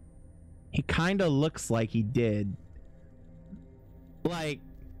 he kind of looks like he did. Like,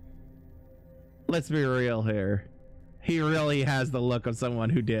 let's be real here. He really has the look of someone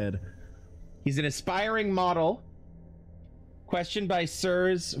who did. He's an aspiring model. Questioned by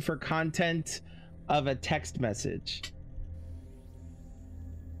SIRS for content of a text message.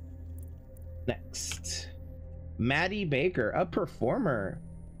 Next. Maddie Baker, a performer.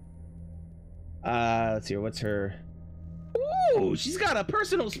 Let's see, what's her... Ooh, she's got a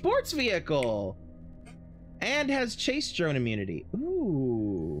personal sports vehicle. And has chase drone immunity.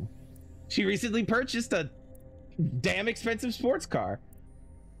 Ooh. She recently purchased a damn expensive sports car.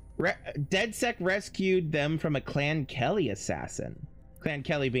 DedSec rescued them from a Clan Kelly assassin. Clan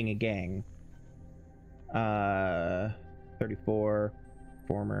Kelly being a gang. 34.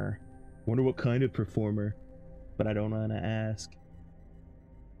 Performer. Wonder what kind of performer. But I don't want to ask.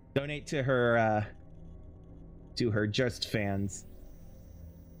 Donate to her Just fans.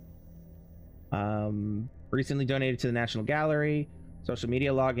 Recently donated to the National Gallery. Social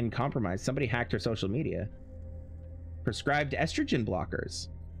media login compromised. Somebody hacked her social media. Prescribed estrogen blockers.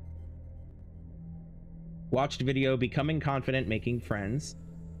 Watched video Becoming Confident Making Friends.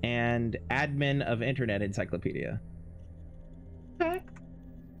 And admin of Internet Encyclopedia. Okay.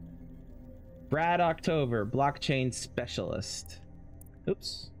 Brad October, blockchain specialist.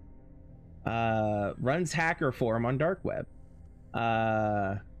 Oops. Runs hacker forum on dark web.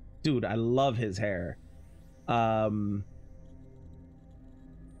 Dude, I love his hair. Has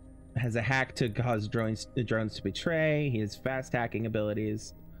a hack to cause drones to betray. He has fast hacking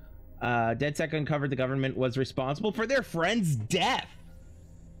abilities. DedSec uncovered the government was responsible for their friend's death.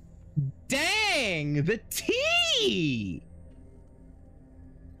 Dang, the tea.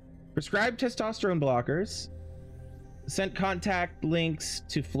 Prescribed testosterone blockers. Sent contact links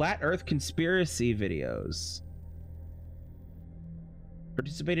to flat earth conspiracy videos.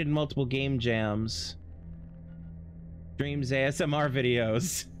 Participated in multiple game jams. Streams ASMR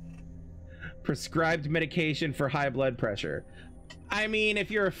videos. Prescribed medication for high blood pressure. I mean, if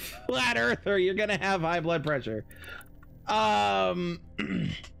you're a flat earther, you're gonna have high blood pressure.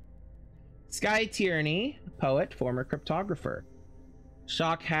 Sky Tierney, poet, former cryptographer.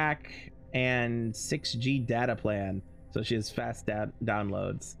 Shock hack and 6G data plan. So she has fast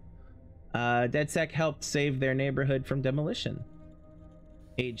downloads. DedSec helped save their neighborhood from demolition.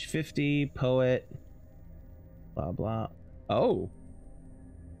 Age 50, poet. Blah, blah. Oh.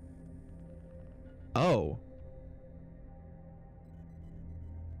 Oh.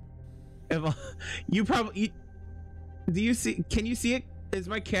 You probably... do you see... Can you see it? Is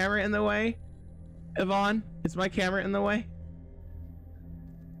my camera in the way? Yvonne? Is my camera in the way?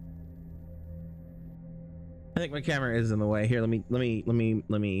 I think my camera is in the way. Here, let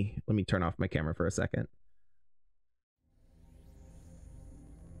me turn off my camera for a second.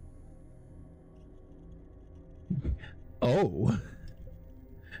 Oh.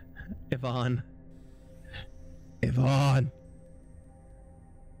 Yvonne. Yvonne.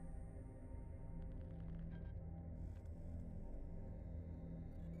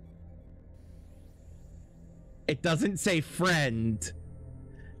 It doesn't say friend.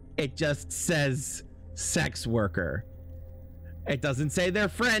 It just says sex worker. It doesn't say their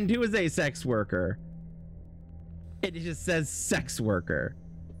friend who is a sex worker. It just says sex worker.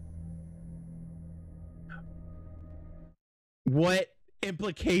 What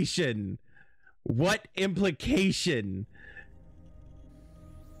implication? What implication?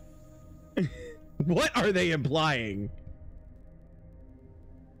 What are they implying?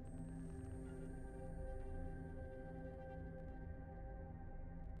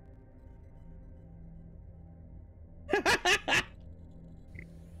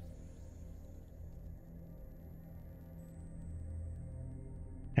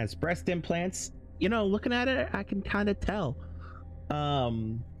 Has breast implants. You know, looking at it, I can kind of tell.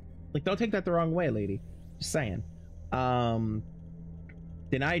 Like, don't take that the wrong way, lady. Just saying. Denied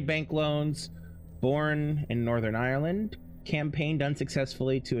bank loans. Born in Northern Ireland. Campaigned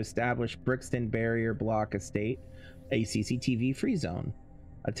unsuccessfully to establish Brixton Barrier Block Estate a CCTV free zone.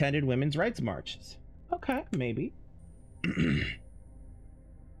 Attended women's rights marches. Okay, maybe.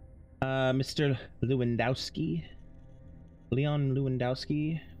 Mr. Lewandowski. Leon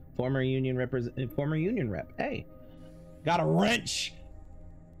Lewandowski, former union rep. Hey, got a wrench.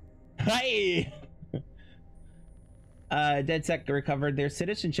 Hey. DedSec recovered their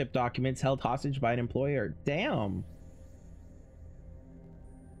citizenship documents held hostage by an employer. Damn.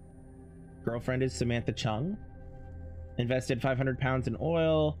 Girlfriend is Samantha Chung. Invested 500 pounds in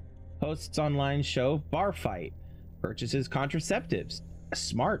oil. Hosts online show bar fight. Purchases contraceptives.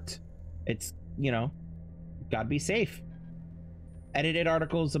 Smart. It's, you know, gotta be safe. Edited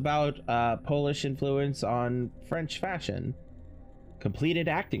articles about Polish influence on French fashion. Completed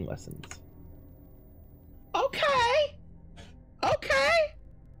acting lessons. Okay. Okay.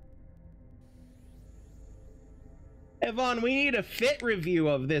 Yvonne, we need a fit review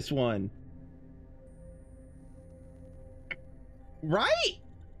of this one. Right?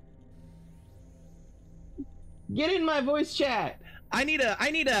 Get in my voice chat. I need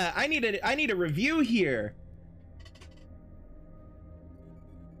a review here.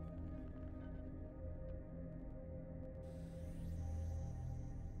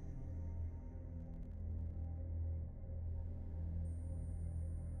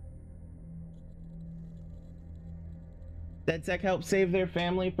 DedSec helped save their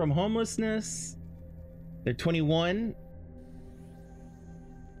family from homelessness. They're 21.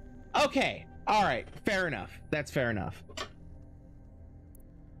 Okay. All right. Fair enough. That's fair enough.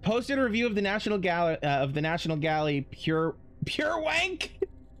 Posted a review of the National Galley Pure Wank.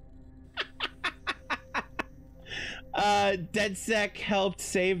 DedSec helped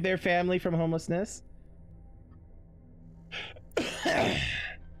save their family from homelessness.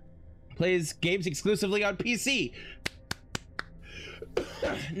 Plays games exclusively on PC.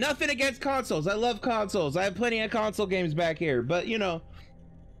 Nothing against consoles. I love consoles. I have plenty of console games back here, but you know,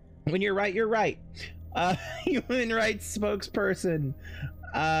 when you're right, you're right. Human rights spokesperson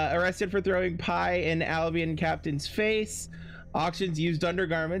arrested for throwing pie in Albion captain's face. Auctions used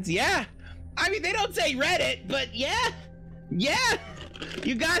undergarments. Yeah, I mean, they don't say Reddit, but yeah,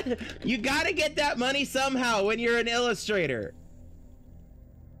 you gotta get that money somehow when you're an illustrator.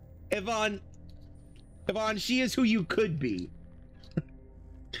 Yvonne, she is who you could be.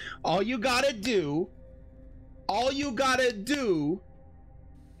 All you gotta do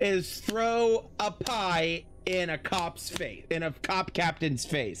is throw a pie in a cop's face, in a cop captain's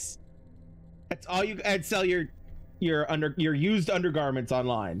face. That's all you, and sell your used undergarments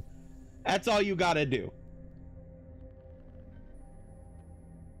online. That's all you gotta do.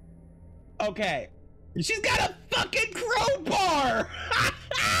 Okay. She's got a fucking crowbar!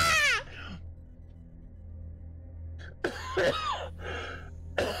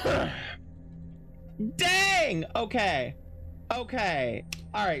 Dang! Okay. Okay.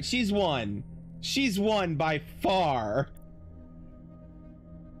 Alright, she's won. She's won by far.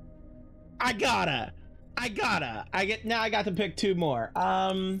 I got to pick two more.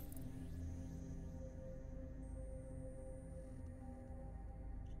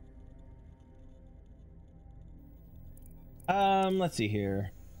 Let's see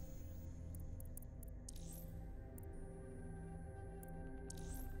here.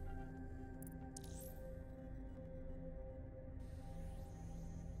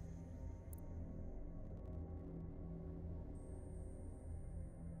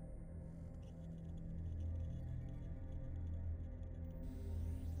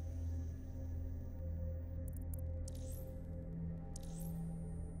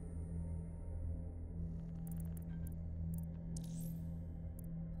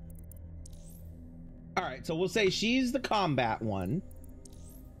 All right, so we'll say she's the combat one.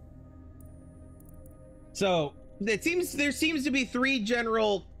 So there seems to be three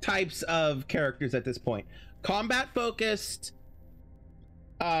general types of characters at this point: combat focused,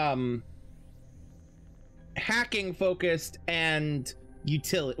 hacking focused, and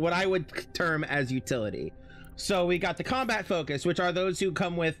utility, what I would term as utility. So we got the combat focus, which are those who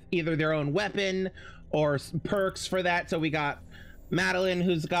come with either their own weapon or perks for that. So we got Madeline,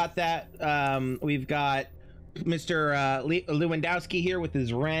 who's got that. We've got Mr. Lewandowski here with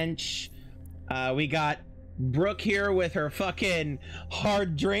his wrench. We got Brooke here with her fucking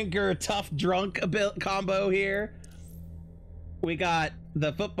hard drinker, tough drunk combo here. We got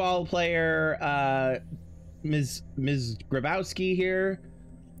the football player, Ms. Grabowski here.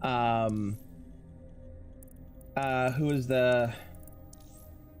 Who is the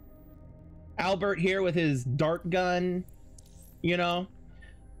Albert here with his dart gun, you know?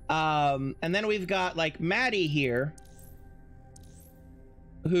 And then we've got like Maddie here,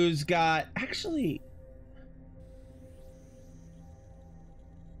 who's got actually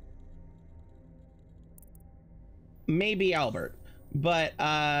maybe Albert, but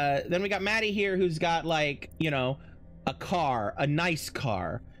then we got Maddie here, who's got like, you know, a car, a nice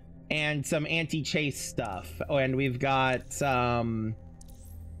car, and some anti-chase stuff. Oh, and we've got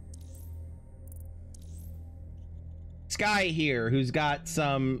Sky here, who's got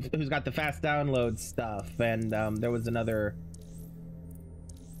the fast download stuff, and there was another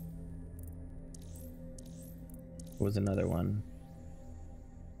one.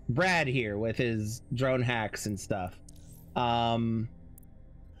 Brad here with his drone hacks and stuff. I'm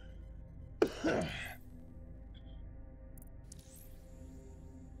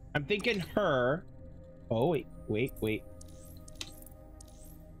thinking her. Oh, wait.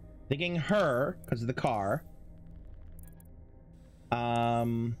 Thinking her because of the car.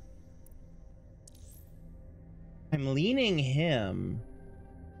 I'm leaning him.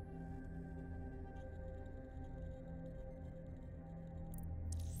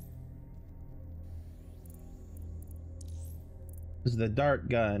 This is the dart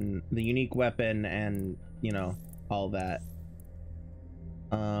gun, the unique weapon, and, you know, all that.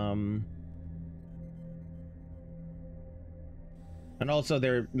 And also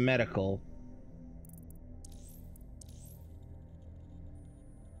they're medical.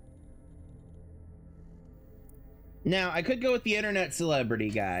 Now, I could go with the internet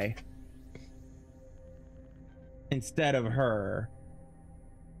celebrity guy instead of her.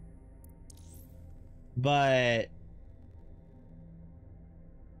 But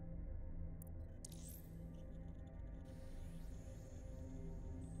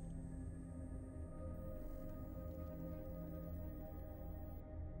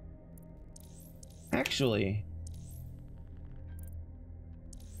actually,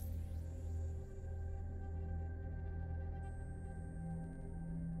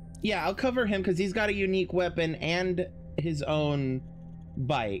 yeah, I'll cover him because he's got a unique weapon and his own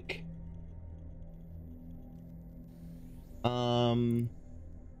bike.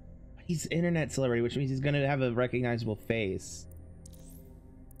 He's internet celebrity, which means he's gonna have a recognizable face.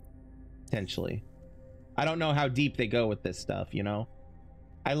 Potentially. I don't know how deep they go with this stuff, you know?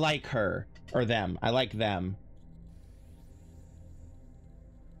 I like her. Or them. I like them.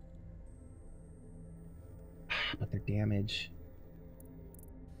 But their damage.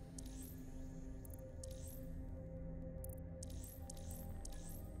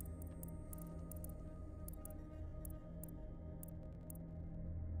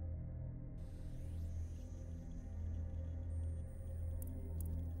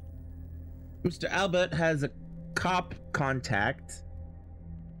 Mr. Albert has a cop contact.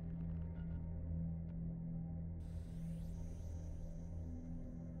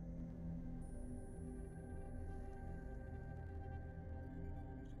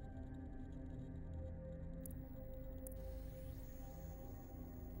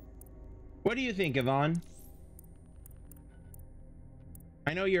 What do you think, Yvonne?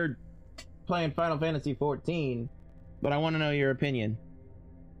 I know you're playing Final Fantasy 14, but I want to know your opinion.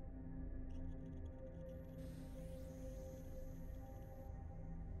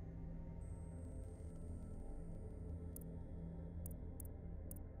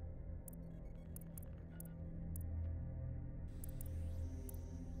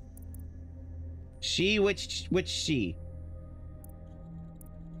 She, which she?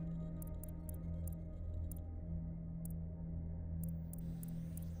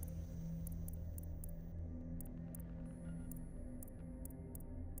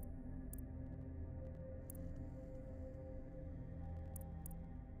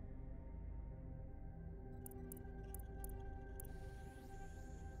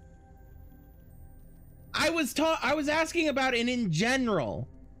 I was asking about it in general.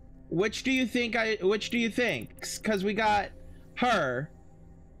 Which do you think Because we got her.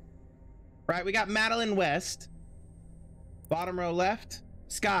 Right, we got Madeline West. Bottom row left.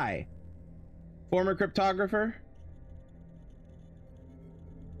 Sky. Former cryptographer.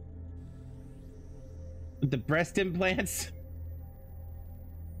 The breast implants.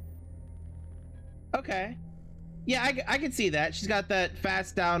 Okay. Yeah, I can see that. She's got that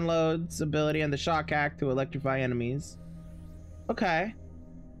fast downloads ability and the shock hack to electrify enemies. Okay.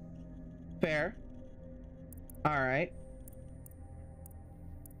 Fair. All right.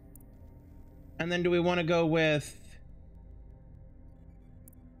 And then do we want to go with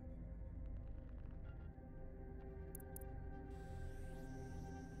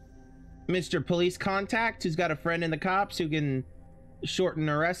Mr. Police Contact, who's got a friend in the cops who can shorten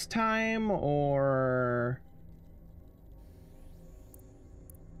arrest time, or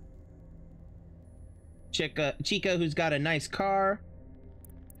Chica, who's got a nice car?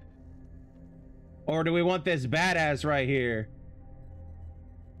 Or do we want this badass right here?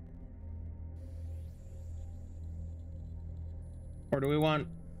 Or do we want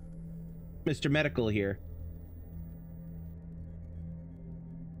Mr. Medical here?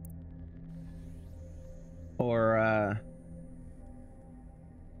 Or,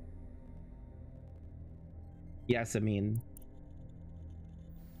 Yasemin.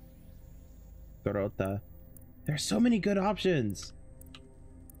 Dorota. There's so many good options.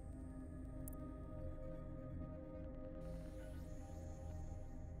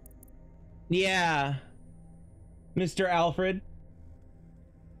 Yeah. Mr. Alfred.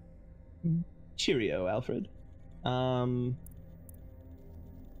 Cheerio, Alfred. But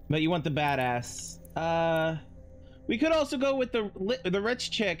you want the badass. We could also go with the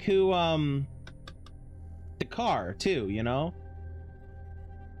rich chick who, the car too, you know?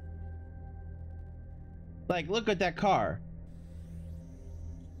 Like, look at that car.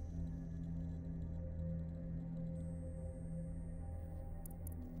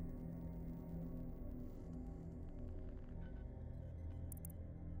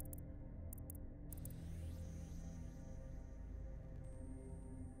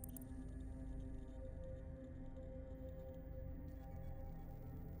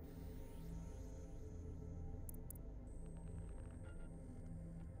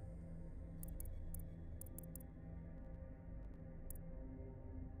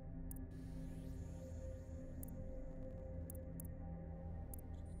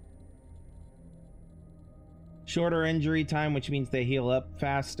 Shorter injury time, which means they heal up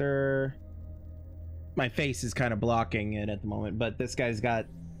faster. My face is kind of blocking it at the moment, but this guy's got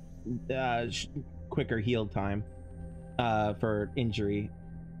quicker heal time for injury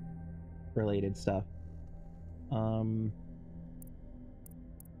related stuff.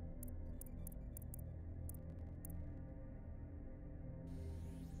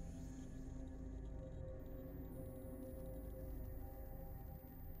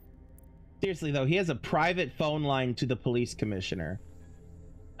 Seriously though, he has a private phone line to the police commissioner.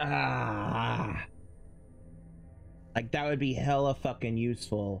 Ah. Like, that would be hella fucking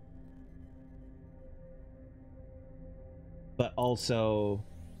useful. But also,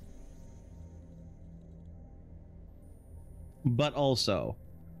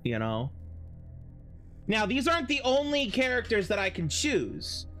 you know? Now, these aren't the only characters that I can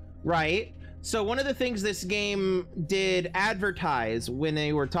choose, right? So one of the things this game did advertise when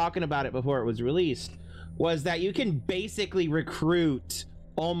they were talking about it before it was released was that you can basically recruit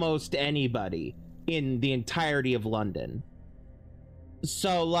almost anybody in the entirety of London.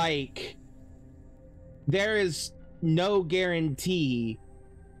 So, like, there is no guarantee.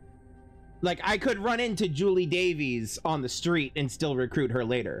 Like, I could run into Julie Davies on the street and still recruit her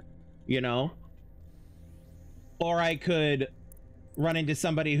later, you know? Or I could run into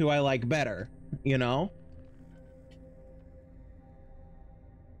somebody who I like better, you know?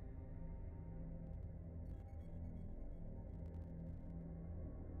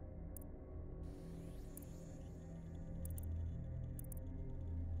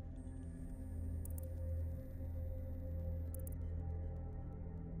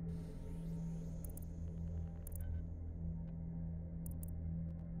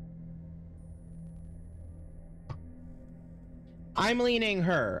 I'm leaning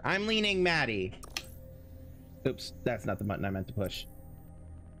her. I'm leaning Maddie. Oops, that's not the button I meant to push.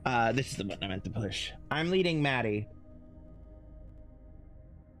 This is the button I meant to push. I'm leading Maddie.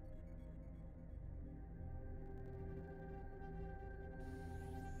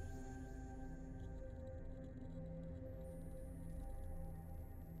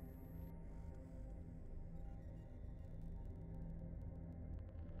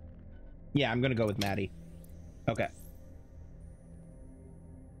 Yeah, I'm gonna go with Maddie. Okay.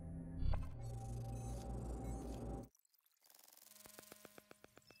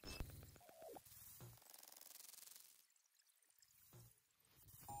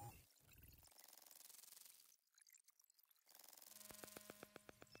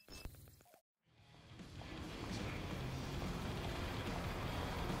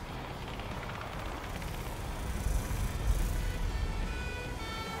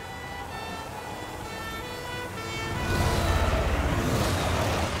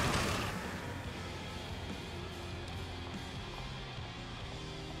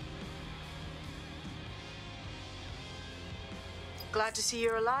 Glad to see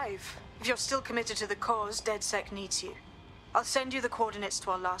you're alive. If you're still committed to the cause, DedSec needs you. I'll send you the coordinates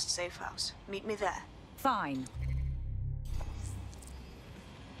to our last safe house. Meet me there. Fine.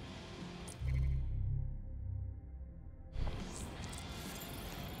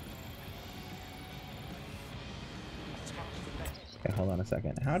 Okay, hold on a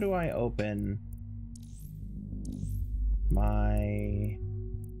second. How do I open my...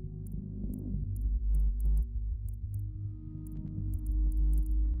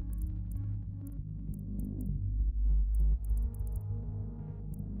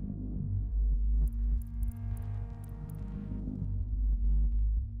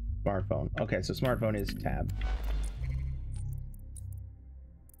 Smartphone. Okay, so smartphone is tab.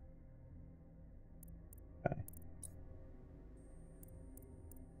 Okay.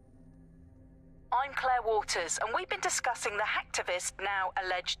 I'm Claire Waters, and we've been discussing the hacktivist, now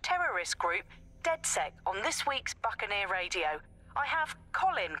alleged terrorist group, DedSec, on this week's Buccaneer Radio. I have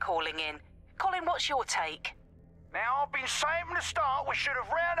Colin calling in. Colin, what's your take? Now, I've been saying from the start we should have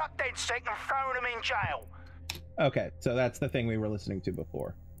rounded up DedSec and thrown them in jail. Okay, so that's the thing we were listening to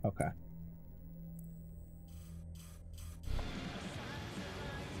before. Okay.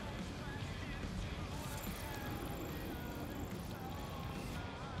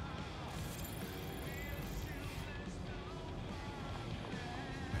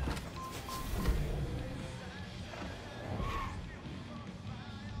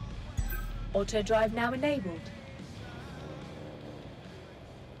 Auto drive now enabled.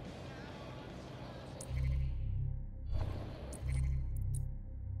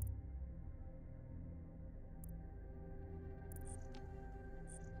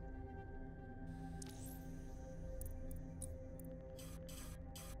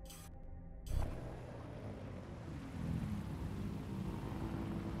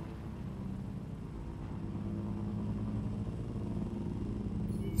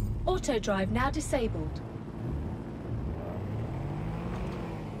 Auto drive now disabled.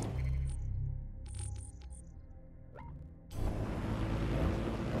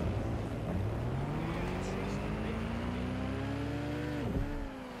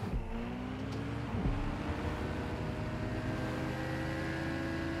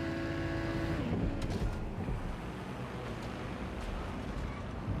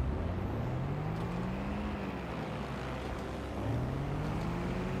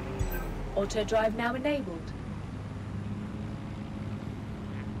 Auto drive now enabled.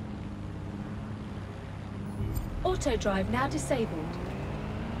 Auto drive now disabled.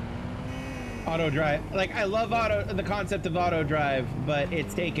 Auto drive. Like, I love the concept of auto drive, but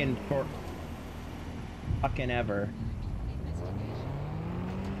it's taken for fucking ever.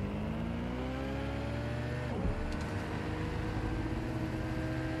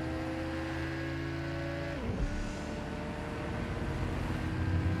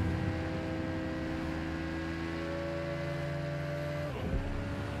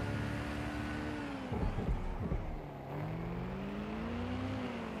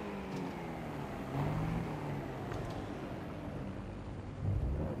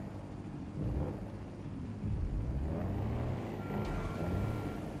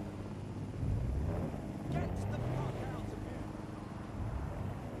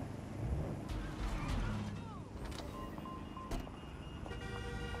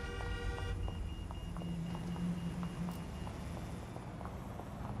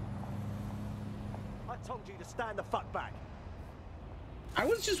 I told you to stand the fuck back. I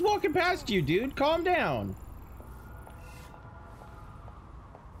was just walking past you, dude. Calm down.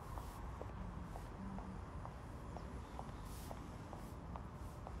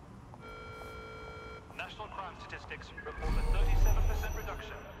 National crime statistics report a 37%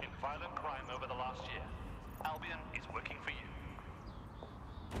 reduction in violent crime over the last year. Albion is working for you.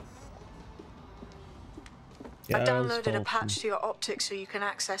 I downloaded a patch to your optics so you can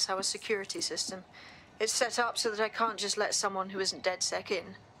access our security system. It's set up so that I can't just let someone who isn't DedSec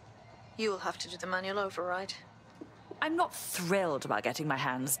in. You'll have to do the manual override. I'm not thrilled about getting my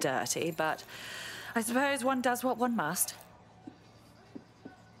hands dirty, but I suppose one does what one must.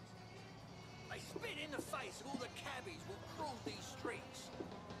 They spit in the face of all the cabbies who crawled these streets.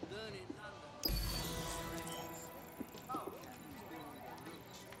 Learning London. Oh,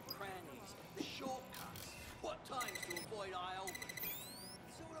 crannies, the shortcuts. What times to avoid eye open.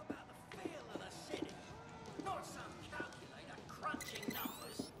 It's all about the feel of the city. Not some calculator crunching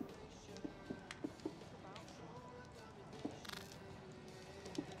numbers.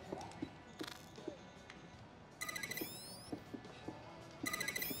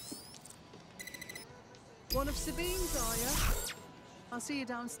 One of Sabine's, are you? I'll see you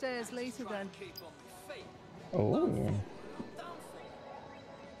downstairs later then. Oh.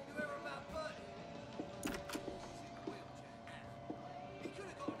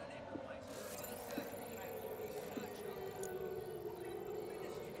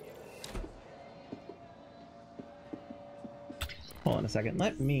 Hold on a second.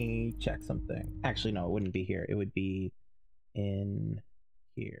 Let me check something. Actually, no, it wouldn't be here. It would be in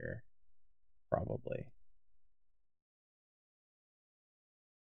here, probably.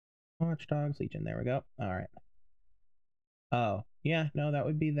 Watchdogs Legion. There we go. All right. Oh, yeah. No, that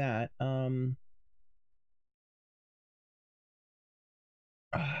would be that. No,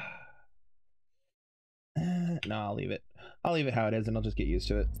 I'll leave it. I'll leave it how it is, and I'll just get used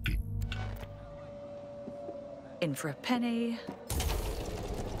to it. In for a penny.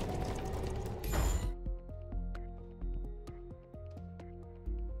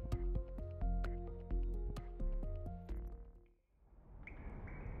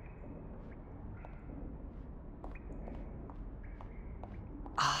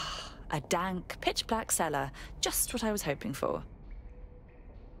 Ah, a dank, pitch-black cellar. Just what I was hoping for.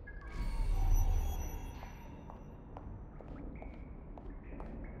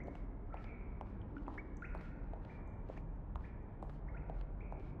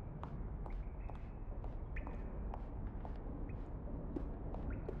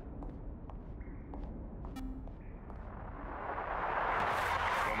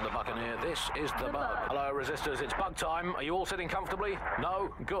 This is the bug. Hello, resistors. It's bug time. Are you all sitting comfortably?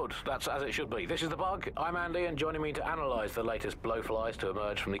 No? Good. That's as it should be. This is the bug. I'm Andy, and joining me to analyse the latest blowflies to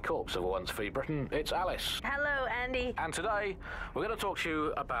emerge from the corpse of a once free Britain, it's Alice. Hello, Andy. And today, we're going to talk to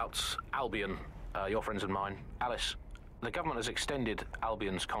you about Albion, your friends and mine. Alice, the government has extended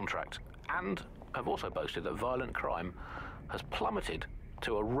Albion's contract and have also boasted that violent crime has plummeted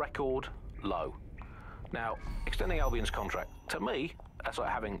to a record low. Now, extending Albion's contract, to me, that's like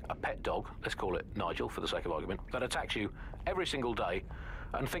having a pet dog, let's call it Nigel for the sake of argument, that attacks you every single day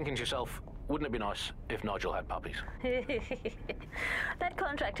and thinking to yourself, wouldn't it be nice if Nigel had puppies? That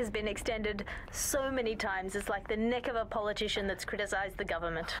contract has been extended so many times, it's like the neck of a politician that's criticised the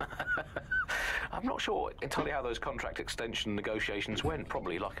government. I'm not sure entirely how those contract extension negotiations went,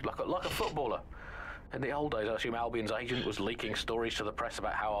 probably like a footballer. In the old days, I assume Albion's agent was leaking stories to the press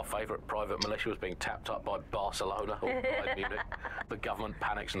about how our favourite private militia was being tapped up by Barcelona or Bayern Munich. The government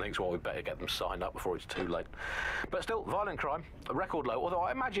panics and thinks, well, we better get them signed up before it's too late. But still, violent crime, a record low, although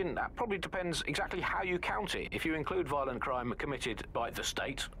I imagine that probably depends exactly how you count it. If you include violent crime committed by the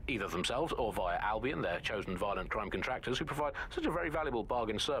state, either themselves or via Albion, their chosen violent crime contractors who provide such a very valuable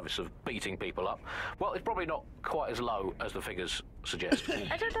bargain service of beating people up, well, it's probably not quite as low as the figures suggest?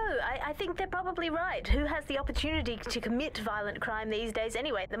 I don't know. I think they're probably right. Who has the opportunity to commit violent crime these days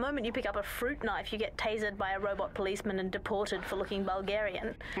anyway? The moment you pick up a fruit knife, you get tasered by a robot policeman and deported for looking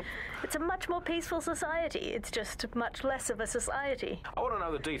Bulgarian. It's a much more peaceful society. It's just much less of a society. I want to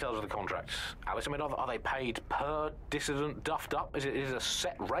know the details of the contracts, Alice. I mean, are they paid per dissident duffed up? Is it a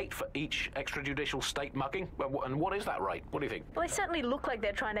set rate for each extrajudicial state mugging? And what is that rate? What do you think? Well, they certainly look like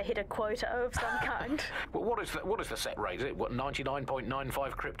they're trying to hit a quota of some kind. Well, what is the set rate? Is it,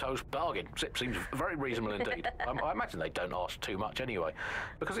 99.95 cryptos bargain? It seems very reasonable indeed. I imagine they don't ask too much anyway,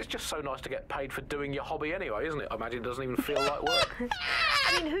 because it's just so nice to get paid for doing your hobby anyway, isn't it? I imagine it doesn't even feel like work.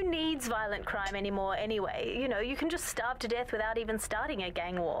 I mean, who needs violent crime anymore anyway? You know, you can just starve to death without even starting a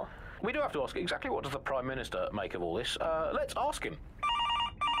gang war. We do have to ask exactly what does the Prime Minister make of all this. Let's ask him.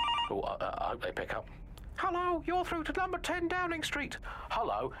 Oh, I hope they pick up. Hello, you're through to number 10 Downing Street.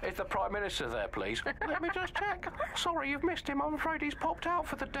 Hello, is the Prime Minister there, please? Let me just check. Sorry, you've missed him. I'm afraid he's popped out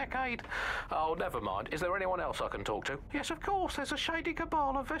for the decade. Oh, never mind. Is there anyone else I can talk to? Yes, of course. There's a shady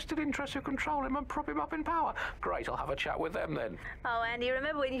cabal of vested interests who control him and prop him up in power. Great, I'll have a chat with them then. Oh, Andy,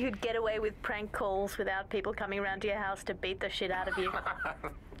 remember when you could get away with prank calls without people coming around to your house to beat the shit out of you?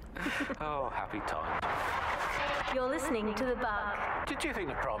 Oh, happy times. You're listening to The Bug. Did you think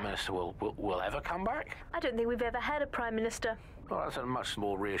the Prime Minister will ever come back? I don't think we've ever had a Prime Minister. Well, that's a much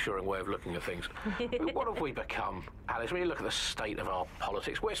more reassuring way of looking at things. What have we become, Alice? When you look at the state of our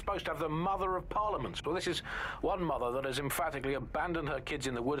politics, we're supposed to have the mother of parliaments. Well, this is one mother that has emphatically abandoned her kids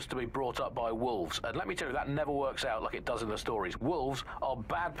in the woods to be brought up by wolves. And let me tell you, that never works out like it does in the stories. Wolves are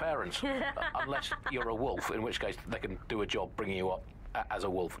bad parents, unless you're a wolf, in which case they can do a job bringing you up as a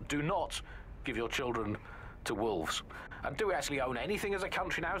wolf. Do not give your children to wolves. And do we actually own anything as a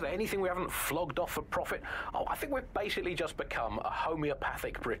country now? Is there anything we haven't flogged off for profit? Oh, I think we've basically just become a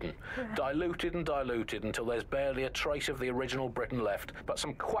homeopathic Britain. Diluted and diluted until there's barely a trace of the original Britain left. But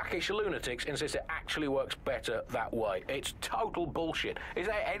some quackish lunatics insist it actually works better that way. It's total bullshit. Is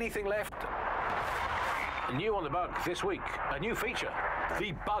there anything left? New on The Bug this week, a new feature,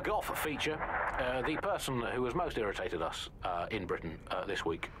 the Bug Off feature. The person who has most irritated us in Britain this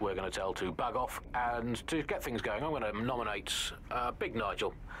week, we're going to tell to bug off. And to get things going, I'm going to nominate Big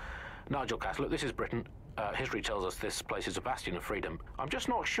Nigel Cass. Look, this is Britain. History tells us this place is a bastion of freedom. I'm just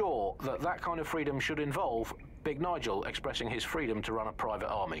not sure that kind of freedom should involve Big Nigel expressing his freedom to run a private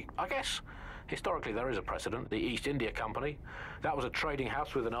army. I guess historically there is a precedent, the East India Company. That was a trading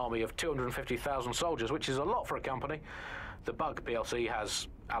house with an army of 250,000 soldiers, which is a lot for a company. The Bug PLC has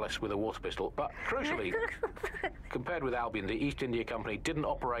Alice with a water pistol, but crucially, compared with Albion, the East India Company didn't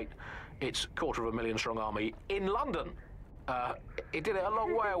operate its 250,000 strong army in London. It did it a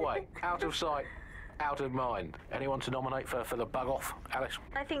long way away, out of sight, out of mind. Anyone to nominate for the Bug Off, Alice?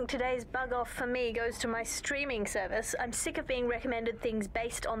 I think today's Bug Off for me goes to my streaming service. I'm sick of being recommended things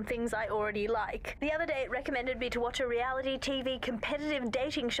based on things I already like. The other day it recommended me to watch a reality TV competitive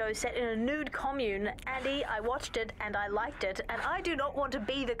dating show set in a nude commune. Andy, I watched it and I liked it, and I do not want to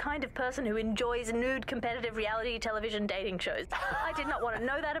be the kind of person who enjoys nude competitive reality television dating shows. I did not want to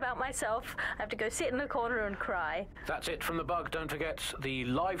know that about myself. I have to go sit in a corner and cry. That's it from The Bug. Don't forget the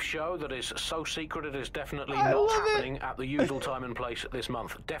live show that is so secret it is definitely not happening at the usual time and place this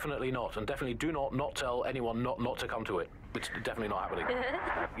month. Definitely not. And definitely do not tell anyone not to come to it. It's definitely not happening.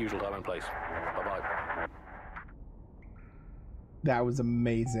 Usual time and place. Bye-bye. That was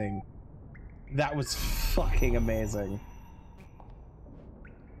amazing. That was fucking amazing.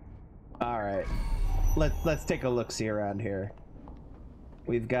 All right. Let's take a look-see around here.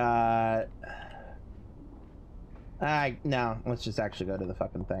 We've got... no, let's just actually go to the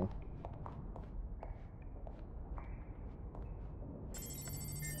fucking thing.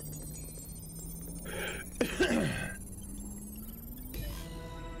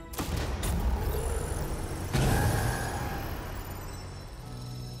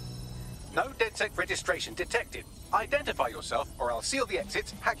 No DedSec registration detected. Identify yourself, or I'll seal the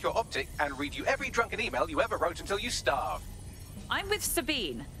exits, hack your optic, and read you every drunken email you ever wrote until you starve. I'm with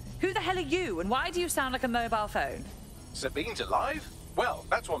Sabine. Who the hell are you, and why do you sound like a mobile phone? Sabine's alive? Well,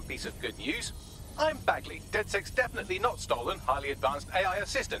 that's one piece of good news. I'm Bagley, DedSec's definitely not stolen, highly advanced AI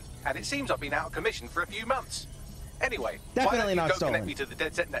assistant, and it seems I've been out of commission for a few months. Anyway, why don't you go connect me to the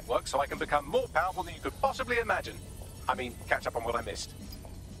DedSec network so I can become more powerful than you could possibly imagine? I mean, catch up on what I missed.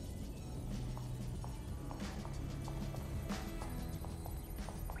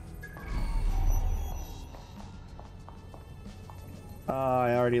 Oh,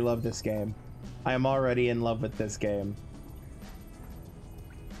 I already love this game. I am already in love with this game.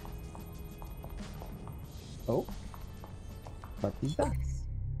 Oh. What is that?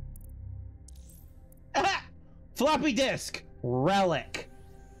 Floppy disk! Relic.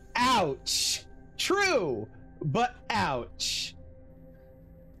 Ouch. True, but ouch.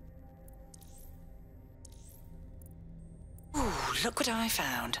 Ooh, look what I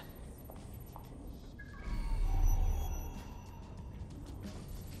found.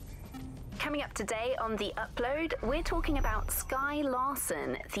 Coming up today on The Upload, we're talking about Skye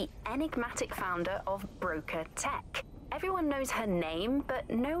Larson, the enigmatic founder of Broker Tech. Everyone knows her name, but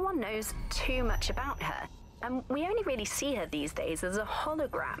no one knows too much about her. And we only really see her these days as a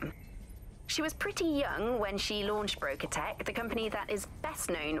hologram. She was pretty young when she launched Broker Tech, the company that is best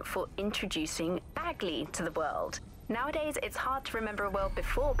known for introducing Bagley to the world. Nowadays, it's hard to remember a world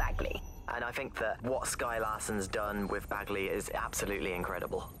before Bagley. And I think that what Skye Larson's done with Bagley is absolutely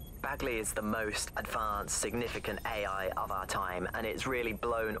incredible. Bagley is the most advanced, significant AI of our time, and it's really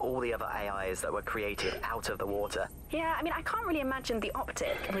blown all the other AIs that were created out of the water. Yeah, I mean, I can't really imagine the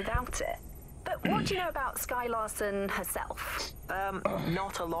optic without it. But what do you know about Skye Larson herself?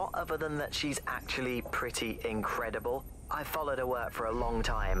 Not a lot, other than that she's actually pretty incredible. I've followed her work for a long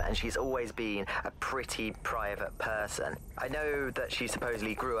time, and she's always been a pretty private person. I know that she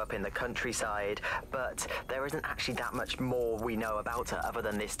supposedly grew up in the countryside, but there isn't actually that much more we know about her other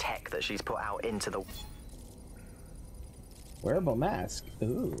than this tech that she's put out into the... Wearable mask.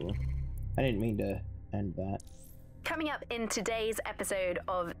 Ooh. I didn't mean to end that. Coming up in today's episode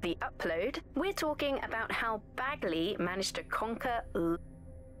of The Upload, we're talking about how Bagley managed to conquer...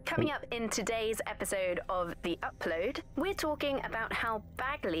 Coming up in today's episode of The Upload, we're talking about how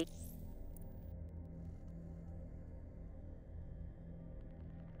Bagley...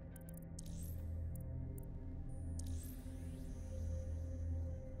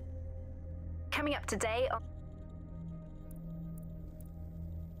 Coming up today on...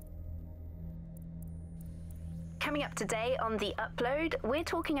 Coming up today on The Upload, we're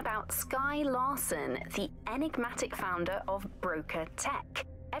talking about Skye Larson, the enigmatic founder of Broker Tech.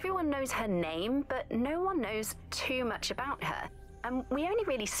 Everyone knows her name, but no one knows too much about her. And we only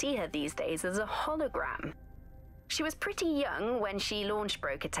really see her these days as a hologram. She was pretty young when she launched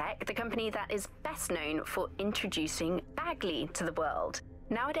Broker Tech, the company that is best known for introducing Bagley to the world.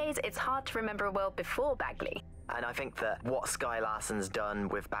 Nowadays, it's hard to remember a world before Bagley. And I think that what Skye Larson's done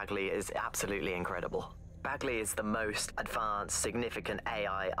with Bagley is absolutely incredible. Bagley is the most advanced, significant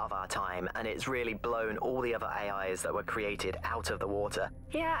AI of our time, and it's really blown all the other AIs that were created out of the water.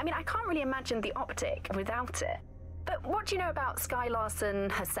 Yeah, I mean, I can't really imagine the optic without it. But what do you know about Skye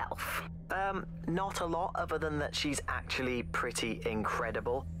Larson herself? Not a lot, other than that she's actually pretty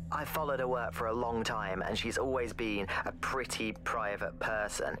incredible. I've followed her work for a long time, and she's always been a pretty private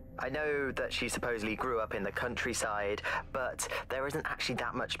person. I know that she supposedly grew up in the countryside, but there isn't actually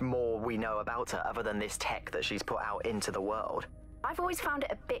that much more we know about her other than this tech that she's put out into the world. I've always found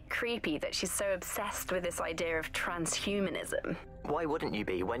it a bit creepy that she's so obsessed with this idea of transhumanism. Why wouldn't you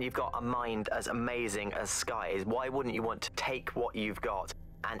be? When you've got a mind as amazing as Skye's, why wouldn't you want to take what you've got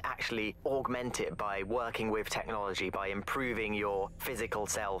and actually augment it by working with technology, by improving your physical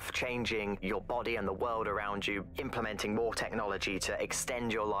self, changing your body and the world around you, implementing more technology to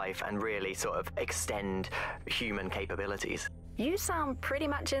extend your life and really sort of extend human capabilities? You sound pretty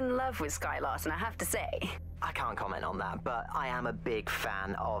much in love with Skye Larson, I have to say. I can't comment on that, but I am a big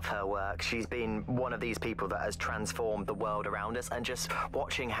fan of her work. She's been one of these people that has transformed the world around us, and just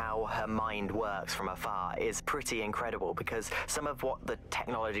watching how her mind works from afar is pretty incredible, because some of what the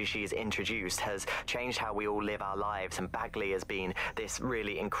technology she's introduced has changed how we all live our lives, and Bagley has been this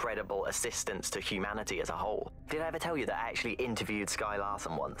really incredible assistance to humanity as a whole. Did I ever tell you that I actually interviewed Skye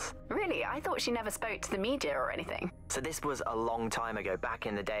Larson once? Really? I thought she never spoke to the media or anything. So this was a long time ago, back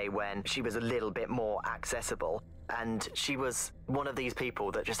in the day when she was a little bit more accessible, and she was one of these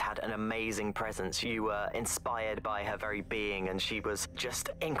people that just had an amazing presence. You were inspired by her very being, and she was just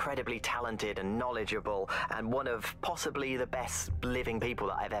incredibly talented and knowledgeable, and one of possibly the best living people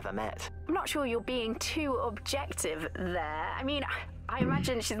that I've ever met. I'm not sure you're being too objective there. I mean, I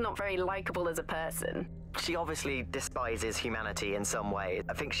imagine she's not very likable as a person. She obviously despises humanity in some way.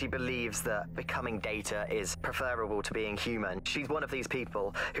 I think she believes that becoming data is preferable to being human. She's one of these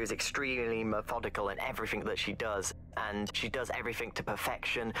people who's extremely methodical in everything that she does, and she does everything to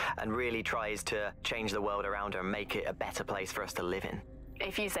perfection and really tries to change the world around her and make it a better place for us to live in.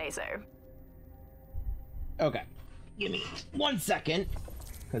 If you say so. Okay, give me 1 second,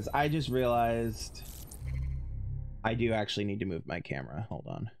 because I just realized I do actually need to move my camera. Hold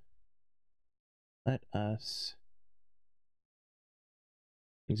on. Let us...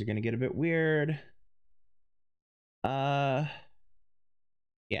 Things are gonna get a bit weird. Yeah,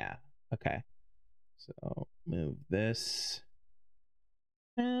 okay. So move this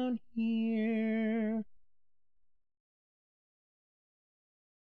down here.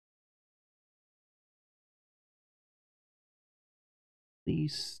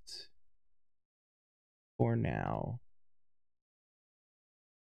 least for now.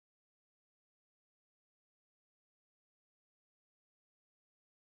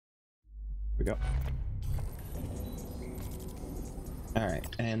 Here we go. All right,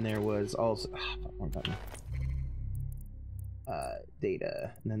 and there was also one button.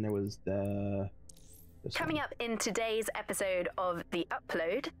 Data, and then there was Coming up in today's episode of The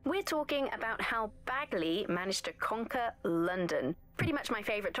Upload, we're talking about how Bagley managed to conquer London. Pretty much my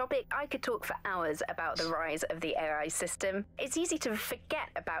favourite topic. I could talk for hours about the rise of the AI system. It's easy to forget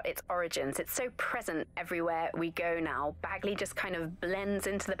about its origins. It's so present everywhere we go now. Bagley just kind of blends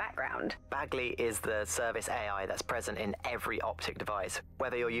into the background. Bagley is the service AI that's present in every Optic device.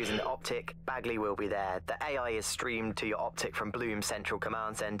 Whether you're using the Optic, Bagley will be there. The AI is streamed to your Optic from Bloom's central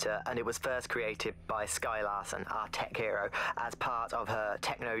command center, and it was first created by Sky Larson, our tech hero, as part of her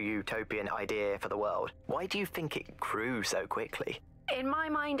techno-utopian idea for the world. Why do you think it grew so quickly? In my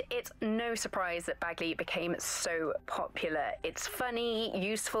mind, it's no surprise that Bagley became so popular. It's funny,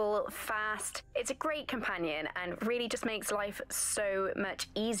 useful, fast. It's a great companion and really just makes life so much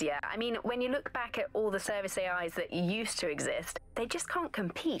easier. I mean, when you look back at all the service AIs that used to exist, they just can't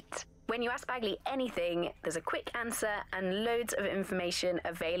compete. When you ask Bagley anything, there's a quick answer and loads of information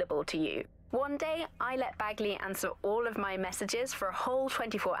available to you. One day, I let Bagley answer all of my messages for a whole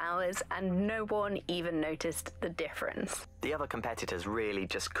 24 hours, and no one even noticed the difference. The other competitors really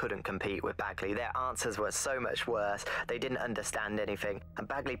just couldn't compete with Bagley. Their answers were so much worse, they didn't understand anything, and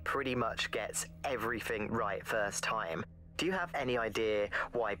Bagley pretty much gets everything right first time. Do you have any idea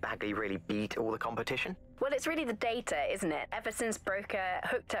why Bagley really beat all the competition? Well, it's really the data, isn't it? Ever since Broker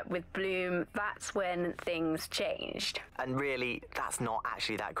hooked up with Bloom, that's when things changed. And really, that's not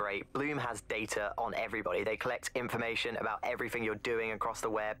actually that great. Bloom has data on everybody. They collect information about everything you're doing across the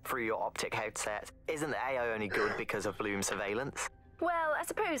web through your Optic headset. Isn't the AI only good because of Bloom's surveillance? Well, I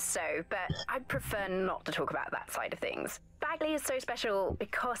suppose so, but I'd prefer not to talk about that side of things. Bagley is so special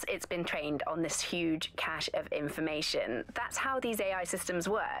because it's been trained on this huge cache of information. That's how these AI systems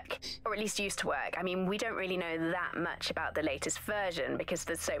work, or at least used to work. I mean, we don't really know that much about the latest version because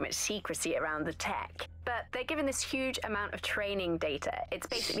there's so much secrecy around the tech. But they're given this huge amount of training data. It's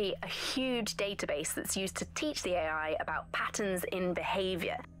basically a huge database that's used to teach the AI about patterns in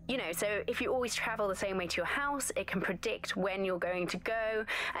behavior. You know, so if you always travel the same way to your house, it can predict when you're going to go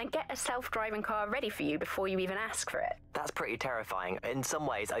and get a self-driving car ready for you before you even ask for it. That's pretty terrifying. In some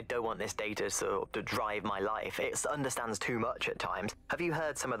ways, I don't want this data to drive my life. It understands too much at times. Have you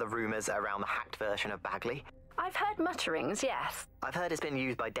heard some of the rumors around the hacked version of Bagley? I've heard mutterings, yes. I've heard it's been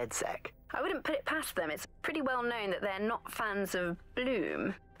used by DedSec. I wouldn't put it past them. It's pretty well known that they're not fans of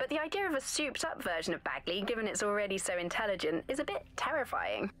Bloom. But the idea of a souped-up version of Bagley, given it's already so intelligent, is a bit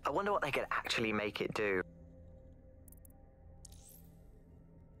terrifying. I wonder what they could actually make it do.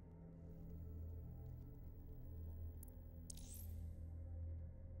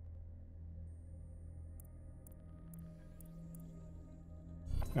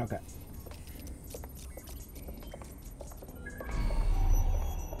 Okay.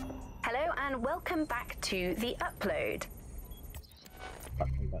 Hello and welcome back to The Upload.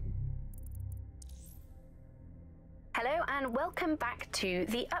 Hello and welcome back to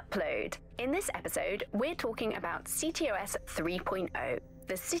The Upload. In this episode, we're talking about CTOS 3.0,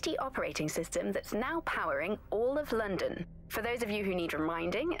 the city operating system that's now powering all of London. For those of you who need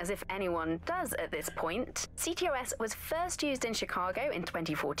reminding, as if anyone does at this point, CTOS was first used in Chicago in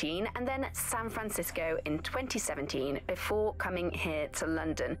 2014 and then San Francisco in 2017 before coming here to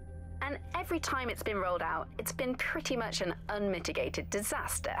London. And every time it's been rolled out, it's been pretty much an unmitigated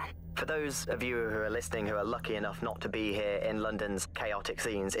disaster. For those of you who are listening who are lucky enough not to be here in London's chaotic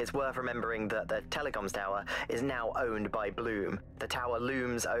scenes, it's worth remembering that the telecoms tower is now owned by Bloom. The tower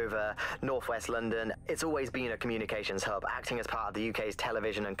looms over northwest London. It's always been a communications hub, acting as part of the UK's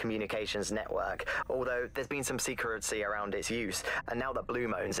television and communications network, although there's been some secrecy around its use, and now that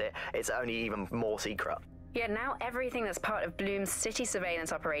Bloom owns it, it's only even more secret. Yeah, now everything that's part of Bloom's city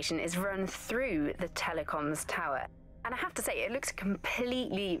surveillance operation is run through the telecoms tower. And I have to say, it looks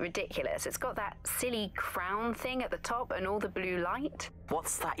completely ridiculous. It's got that silly crown thing at the top and all the blue light.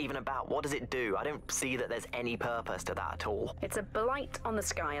 What's that even about? What does it do? I don't see that there's any purpose to that at all. It's a blight on the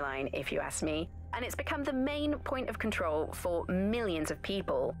skyline, if you ask me. And it's become the main point of control for millions of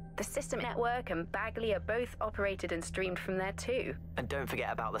people. The system network and Bagley are both operated and streamed from there too. And don't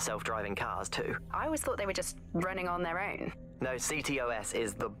forget about the self-driving cars too. I always thought they were just running on their own. No, CTOS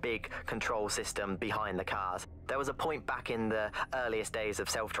is the big control system behind the cars. There was a point back in the earliest days of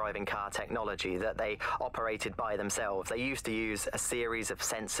self-driving car technology that they operated by themselves. They used to use a series of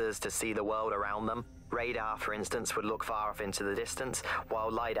sensors to see the world around them. Radar, for instance, would look far off into the distance, while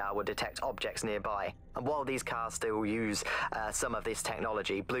LiDAR would detect objects nearby. And while these cars still use some of this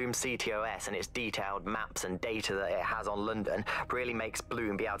technology, Bloom's CTOS and its detailed maps and data that it has on London really makes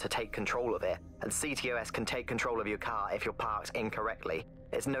Bloom be able to take control of it. And CTOS can take control of your car if you're parked incorrectly.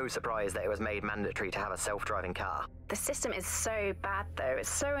 It's no surprise that it was made mandatory to have a self-driving car. The system is so bad, though. It's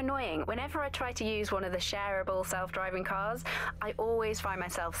so annoying. Whenever I try to use one of the shareable self-driving cars, I always find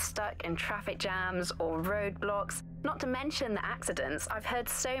myself stuck in traffic jams or roadblocks. Not to mention the accidents. I've heard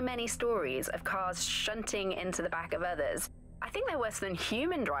so many stories of cars shunting into the back of others. I think they're worse than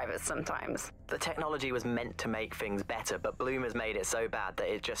human drivers sometimes. The technology was meant to make things better, but Bloom has made it so bad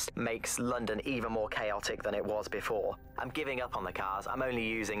that it just makes London even more chaotic than it was before. I'm giving up on the cars. I'm only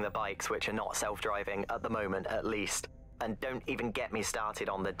using the bikes, which are not self-driving at the moment, at least. And don't even get me started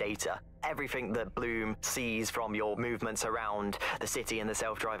on the data. Everything that Bloom sees from your movements around the city and the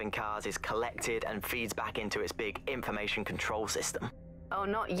self-driving cars is collected and feeds back into its big information control system. Oh,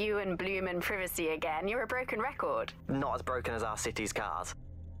 not you and Bloom and privacy again. You're a broken record. Not as broken as our city's cars.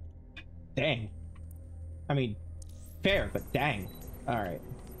 Dang. I mean, fair, but dang. Alright.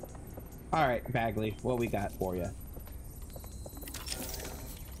 Alright, Bagley, what we got for you?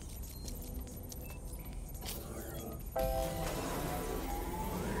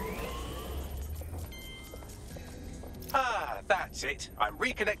 Ah, that's it. I'm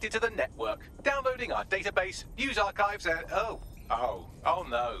reconnected to the network, downloading our database, news archives, and... Oh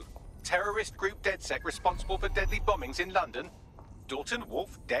no. Terrorist group DedSec responsible for deadly bombings in London? Dalton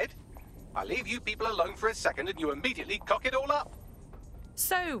Wolf dead? I leave you people alone for a second and you immediately cock it all up.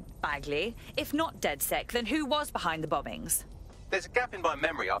 So, Bagley, if not DedSec, then who was behind the bombings? There's a gap in my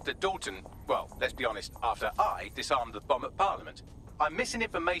memory after Dalton, well, let's be honest, after I disarmed the bomb at Parliament. I'm missing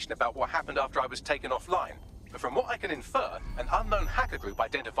information about what happened after I was taken offline. But from what I can infer, an unknown hacker group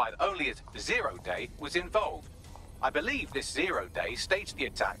identified only as Zero Day was involved. I believe this 0 Day staged the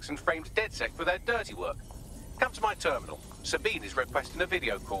attacks and framed DedSec for their dirty work. Come to my terminal. Sabine is requesting a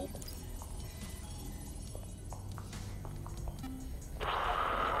video call.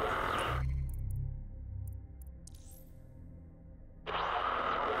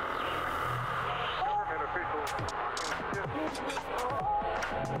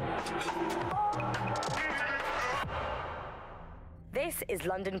 This is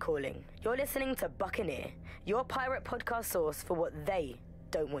London Calling. You're listening to Buccaneer, your pirate podcast source for what they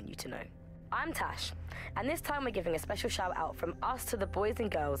don't want you to know. I'm Tash, and this time we're giving a special shout out from us to the boys and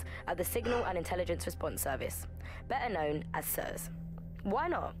girls at the Signal and Intelligence Response Service, better known as SIRS. Why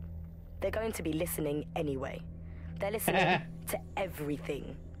not? They're going to be listening anyway. They're listening to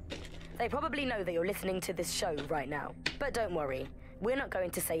everything. They probably know that you're listening to this show right now, but don't worry. We're not going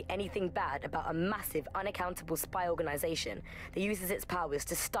to say anything bad about a massive, unaccountable spy organization that uses its powers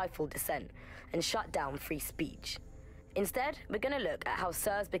to stifle dissent and shut down free speech. Instead, we're going to look at how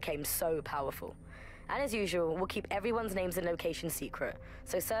SIRS became so powerful. And as usual, we'll keep everyone's names and location secret,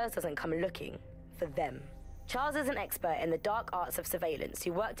 so SIRS doesn't come looking for them. Charles is an expert in the dark arts of surveillance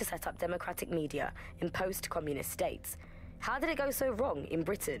who worked to set up democratic media in post-communist states. How did it go so wrong in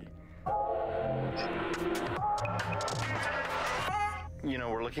Britain? You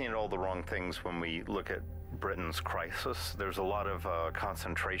know, we're looking at all the wrong things when we look at Britain's crisis. There's a lot of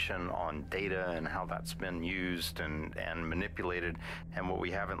concentration on data and how that's been used and manipulated, and what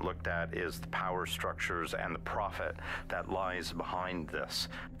we haven't looked at is the power structures and the profit that lies behind this.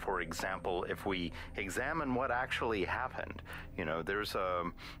 For example, if we examine what actually happened, you know, there's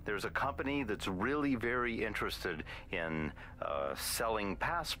a company that's really very interested in selling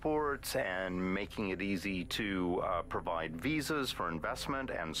passports and making it easy to provide visas for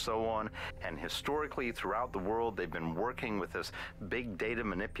investment and so on, and historically throughout the world they've been working with this big data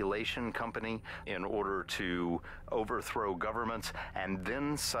manipulation company in order to overthrow governments, and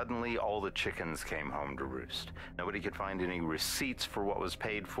then suddenly all the chickens came home to roost. Nobody could find any receipts for what was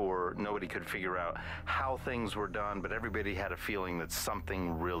paid for, nobody could figure out how things were done, but everybody had a feeling that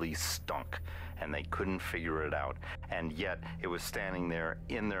something really stunk and they couldn't figure it out, and yet it was standing there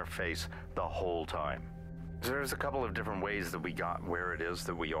in their face the whole time. There's a couple of different ways that we got where it is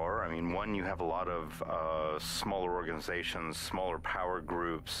that we are. I mean, one, you have a lot of smaller organizations, smaller power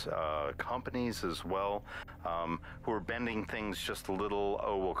groups, companies as well, who are bending things just a little.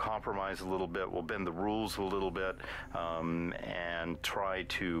 Oh, we'll compromise a little bit, we'll bend the rules a little bit, and try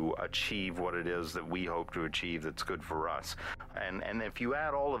to achieve what it is that we hope to achieve that's good for us. And if you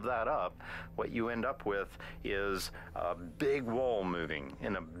add all of that up, what you end up with is a big wall moving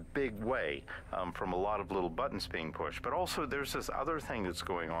in a big way from a lot of little buttons being pushed. But also there's this other thing that's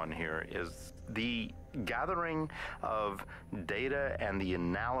going on here, is the gathering of data and the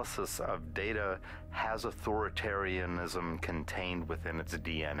analysis of data has authoritarianism contained within its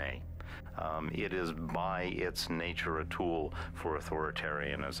DNA. It is by its nature a tool for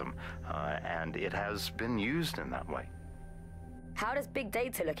authoritarianism, and it has been used in that way. How does big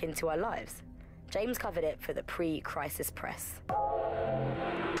data look into our lives? James covered it for the pre-crisis press.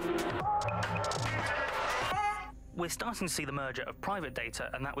 We're starting to see the merger of private data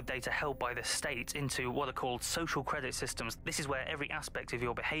and that with data held by the state into what are called social credit systems. This is where every aspect of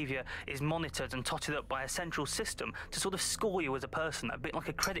your behaviour is monitored and totted up by a central system to sort of score you as a person, a bit like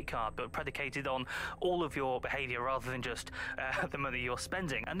a credit card, but predicated on all of your behaviour rather than just the money you're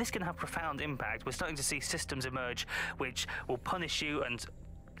spending. And this can have profound impact. We're starting to see systems emerge which will punish you and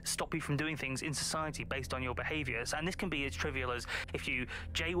stop you from doing things in society based on your behaviours. And this can be as trivial as if you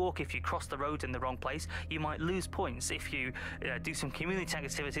jaywalk, if you cross the road in the wrong place, you might lose points. If you do some community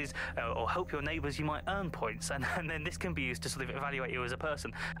activities or help your neighbours, you might earn points. And then this can be used to sort of evaluate you as a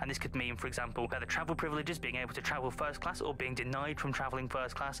person. And this could mean, for example, the travel privileges, being able to travel first class, or being denied from travelling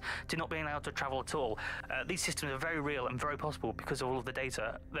first class to not being allowed to travel at all. These systems are very real and very possible because of all of the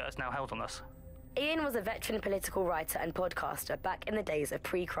data that is now held on us. Ian was a veteran political writer and podcaster back in the days of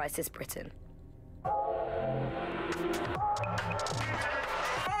pre-crisis Britain.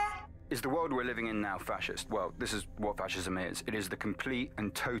 Is the world we're living in now fascist? Well, this is what fascism is. It is the complete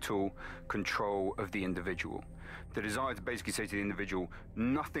and total control of the individual. The desire to basically say to the individual,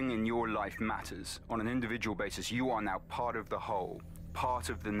 nothing in your life matters. On an individual basis, you are now part of the whole, part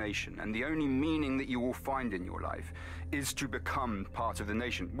of the nation, and the only meaning that you will find in your life is to become part of the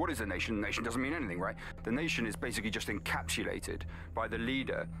nation. What is a nation? The nation doesn't mean anything, right? The nation is basically just encapsulated by the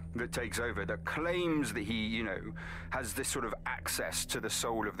leader that takes over, that claims that he, you know, has this sort of access to the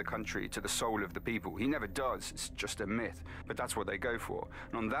soul of the country, to the soul of the people. He never does. It's just a myth, but that's what they go for.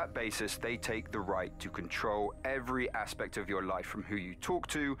 And on that basis, they take the right to control every aspect of your life, from who you talk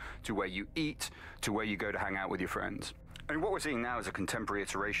to where you eat, to where you go to hang out with your friends. And what we're seeing now is a contemporary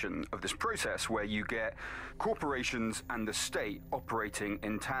iteration of this process where you get corporations and the state operating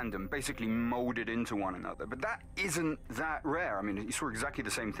in tandem, basically molded into one another. But that isn't that rare. I mean, you saw exactly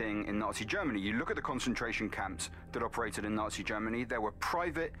the same thing in Nazi Germany. You look at the concentration camps that operated in Nazi Germany, there were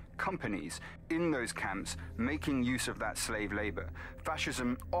private companies in those camps making use of that slave labor.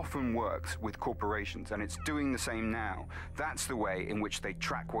 Fascism often works with corporations, and it's doing the same now. That's the way in which they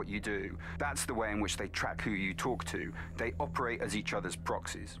track what you do. That's the way in which they track who you talk to. They operate as each other's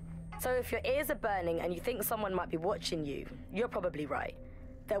proxies. So if your ears are burning and you think someone might be watching you, you're probably right.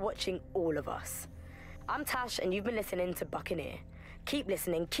 They're watching all of us. I'm Tash, and you've been listening to Buccaneer. Keep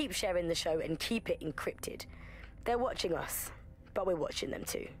listening, keep sharing the show, and keep it encrypted. They're watching us, but we're watching them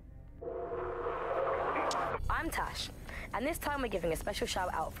too. I'm Tash, and this time we're giving a special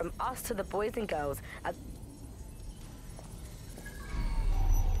shout out from us to the boys and girls at...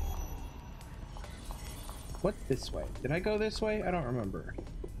 What this way? Did I go this way? I don't remember.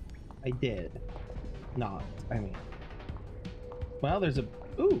 I did. Not. I mean. Well, there's a...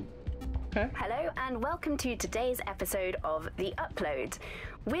 Ooh. Okay. Hello and welcome to today's episode of The Upload.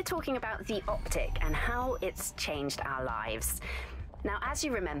 We're talking about the optic and how it's changed our lives. Now, as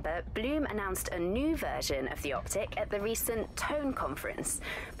you remember, Bloom announced a new version of the optic at the recent Tone conference,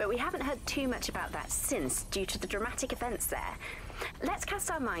 but we haven't heard too much about that since due to the dramatic events there. Let's cast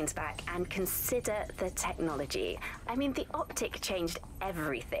our minds back and consider the technology. I mean, the optic changed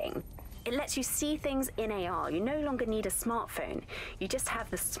everything. It lets you see things in AR. You no longer need a smartphone. You just have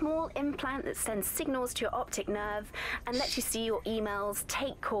the small implant that sends signals to your optic nerve and lets you see your emails,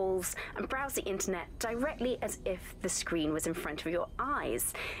 take calls, and browse the internet directly as if the screen was in front of your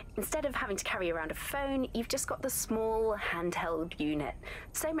eyes. Instead of having to carry around a phone, you've just got the small handheld unit.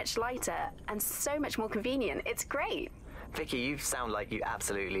 So much lighter and so much more convenient. It's great. Vicky, you sound like you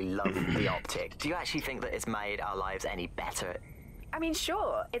absolutely love the optic. Do you actually think that it's made our lives any better? I mean,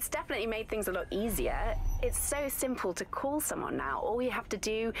 sure, it's definitely made things a lot easier. It's so simple to call someone now. All you have to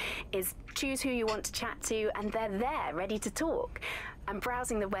do is choose who you want to chat to, and they're there, ready to talk. And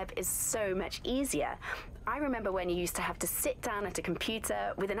browsing the web is so much easier. I remember when you used to have to sit down at a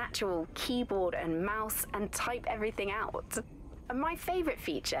computer with an actual keyboard and mouse and type everything out. And my favourite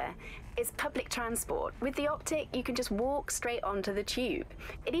feature is public transport. With the optic, you can just walk straight onto the tube.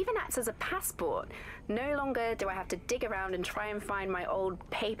 It even acts as a passport. No longer do I have to dig around and try and find my old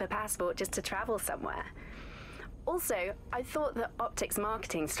paper passport just to travel somewhere. Also, I thought that optic's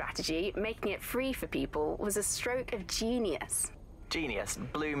marketing strategy, making it free for people, was a stroke of genius. Genius.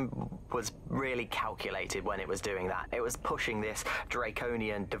 Bloom was really calculated when it was doing that. It was pushing this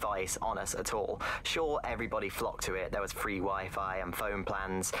draconian device on us at all. Sure, everybody flocked to it. There was free Wi-Fi and phone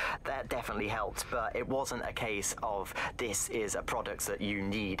plans. That definitely helped, but it wasn't a case of this is a product that you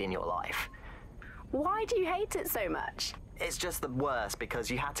need in your life. Why do you hate it so much? It's just the worst because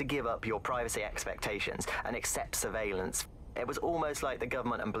you had to give up your privacy expectations and accept surveillance. It was almost like the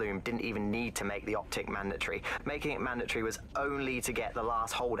government and Bloom didn't even need to make the optic mandatory. Making it mandatory was only to get the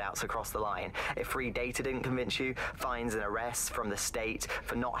last holdouts across the line. If free data didn't convince you, fines and arrests from the state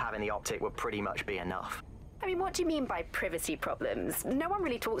for not having the optic would pretty much be enough. I mean, what do you mean by privacy problems? No one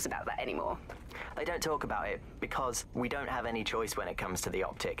really talks about that anymore. They don't talk about it because we don't have any choice when it comes to the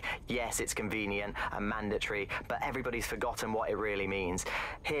optic. Yes, it's convenient and mandatory, but everybody's forgotten what it really means.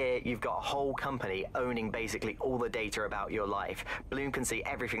 Here, you've got a whole company owning basically all the data about your life. Bloom can see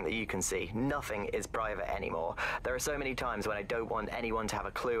everything that you can see. Nothing is private anymore. There are so many times when I don't want anyone to have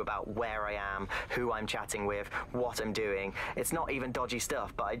a clue about where I am, who I'm chatting with, what I'm doing. It's not even dodgy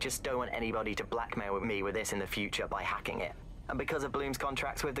stuff, but I just don't want anybody to blackmail me with this in the future by hacking it. And because of Bloom's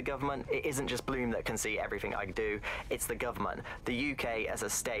contracts with the government, it isn't just Bloom that can see everything I do, it's the government. The UK as a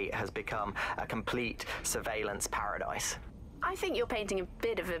state has become a complete surveillance paradise. I think you're painting a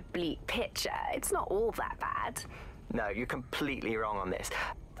bit of a bleak picture. It's not all that bad. No, you're completely wrong on this.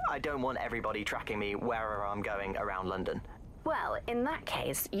 I don't want everybody tracking me wherever I'm going around London. Well, in that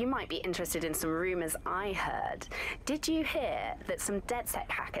case, you might be interested in some rumours I heard. Did you hear that some DedSec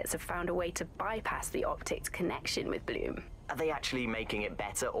hackers have found a way to bypass the optic's connection with Bloom? Are they actually making it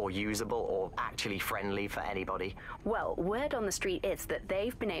better or usable or actually friendly for anybody? Well, word on the street is that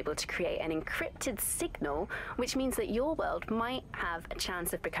they've been able to create an encrypted signal, which means that your world might have a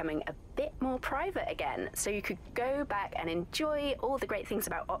chance of becoming a bit more private again, so you could go back and enjoy all the great things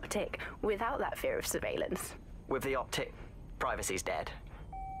about Optic without that fear of surveillance. With the Optic, privacy's dead.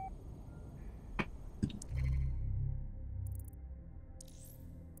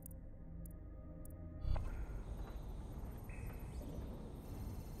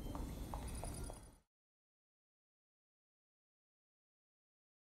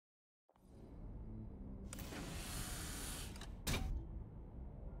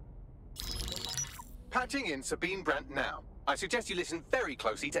 Patching in Sabine Brandt now. I suggest you listen very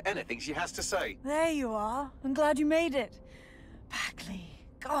closely to anything she has to say. There you are. I'm glad you made it. Bagley,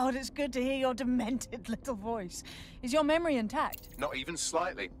 God, it's good to hear your demented little voice. Is your memory intact? Not even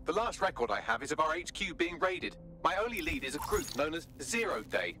slightly. The last record I have is of our HQ being raided. My only lead is a group known as Zero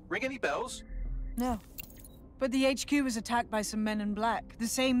Day. Ring any bells? No. But the HQ was attacked by some men in black, the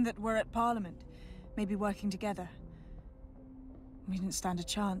same that were at Parliament. Maybe working together. We didn't stand a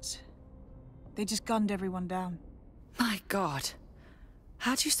chance. They just gunned everyone down. My God.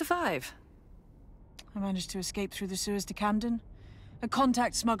 How'd you survive? I managed to escape through the sewers to Camden. A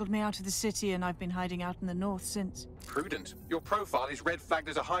contact smuggled me out of the city, and I've been hiding out in the north since. Prudent. Your profile is red flagged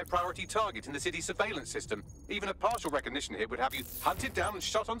as a high-priority target in the city's surveillance system. Even a partial recognition hit would have you hunted down and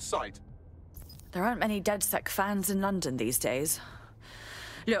shot on sight. There aren't many DedSec fans in London these days.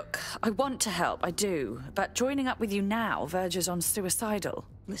 Look, I want to help, I do, but joining up with you now verges on suicidal.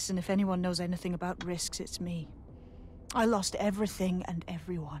 Listen, if anyone knows anything about risks, it's me. I lost everything and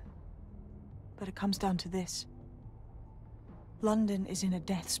everyone. But it comes down to this. London is in a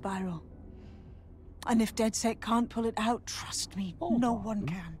death spiral. And if DedSec can't pull it out, trust me, no one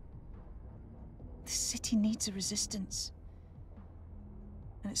can. The city needs a resistance.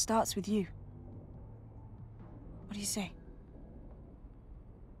 And it starts with you. What do you say?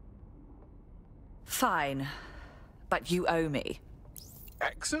 Fine, but you owe me.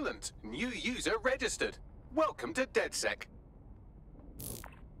 Excellent. New user registered. Welcome to DedSec.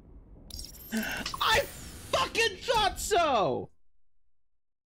 I fucking thought so!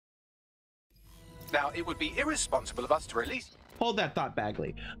 Now, it would be irresponsible of us to release... Hold that thought,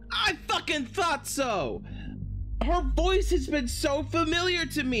 Bagley. I fucking thought so! Her voice has been so familiar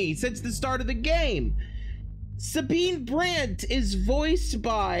to me since the start of the game. Sabine Brandt is voiced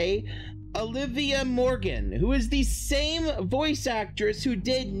by Olivia Morgan, who is the same voice actress who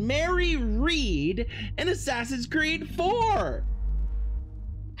did Mary Reed in Assassin's Creed 4.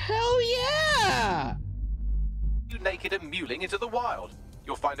 Hell yeah! You naked and mewling into the wild.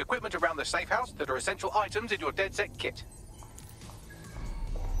 You'll find equipment around the safe house that are essential items in your DedSec kit.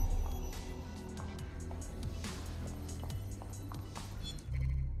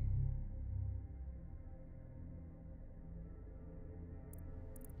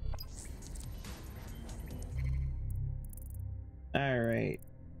 All right.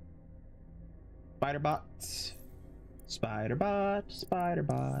 Spiderbot. Spiderbot.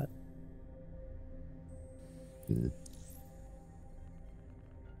 Spiderbot.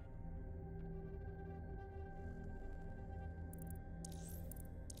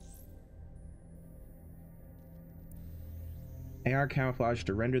 AR camouflage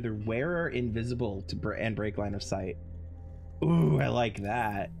to render the wearer invisible to and break line of sight. Ooh, I like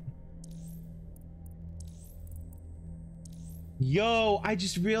that. Yo, I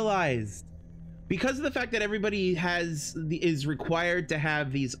just realized, because of the fact that everybody is required to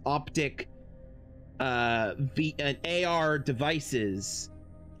have these optic AR devices,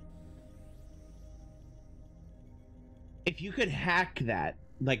 if you could hack that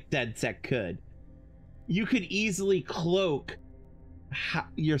like DedSec could, you could easily cloak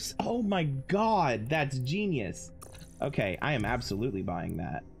your... Oh my god, that's genius. Okay, I am absolutely buying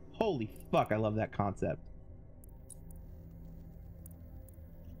that. Holy fuck, I love that concept.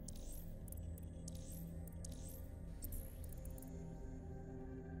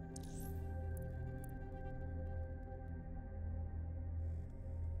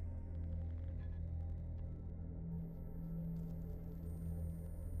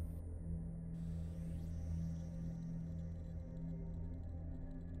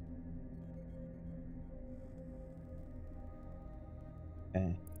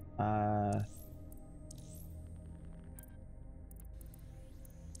 Okay.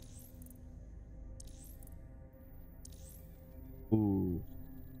 Ooh.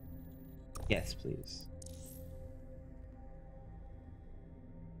 Yes, please.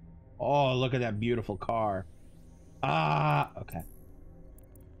 Oh, look at that beautiful car. Ah, okay.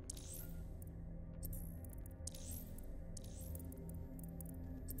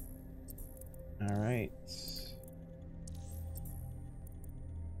 All right.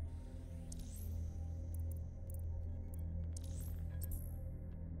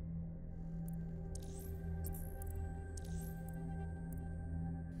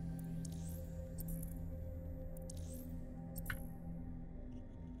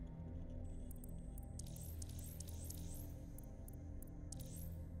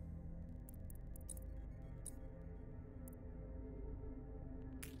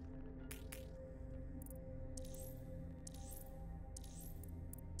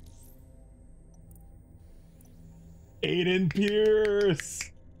 Aiden Pierce.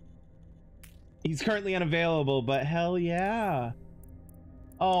 He's currently unavailable, but hell yeah.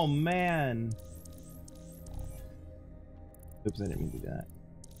 Oh man. Oops, I didn't mean to do that.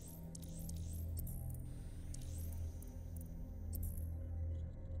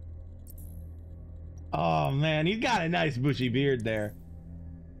 Oh man, he's got a nice bushy beard there.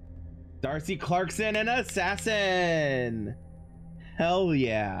 Darcy Clarkson, an assassin. Hell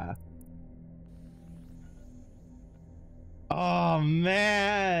yeah. Oh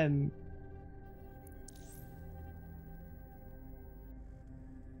man.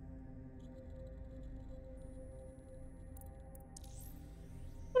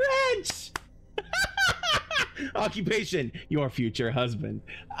 Wrench. Occupation, your future husband.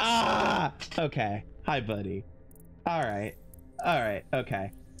 Ah, okay. Hi, buddy. All right. All right.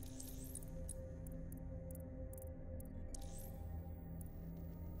 Okay.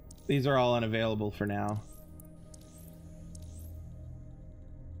 These are all unavailable for now.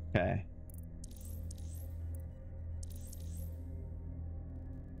 Okay.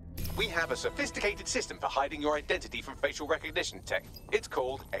 We have a sophisticated system for hiding your identity from facial recognition tech. It's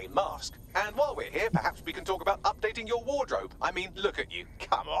called a mask. And while we're here, perhaps we can talk about updating your wardrobe. I mean, look at you.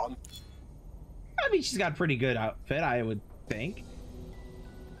 Come on. I mean, she's got a pretty good outfit, I would think.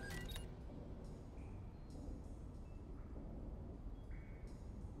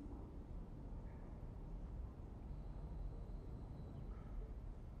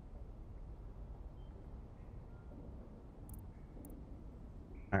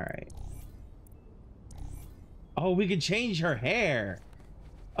 All right. Oh, we could change her hair.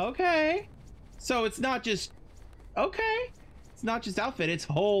 Okay. So it's not just... Okay. It's not just outfit, it's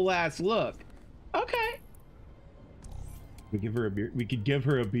whole ass look. Okay. We give her a beard. We could give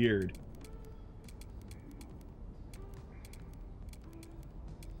her a beard.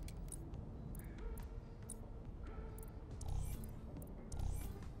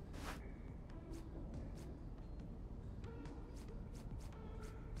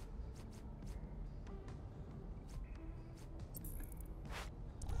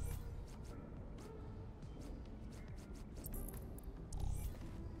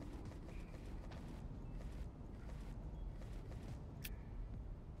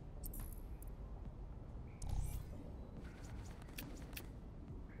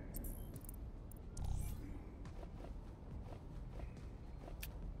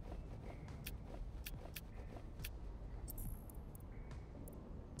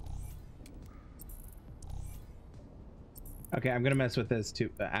 Okay, I'm gonna mess with this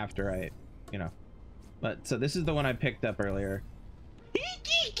too after I, you know. But so this is the one I picked up earlier.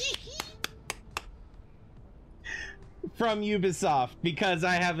 from Ubisoft because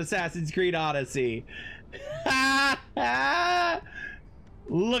I have Assassin's Creed Odyssey.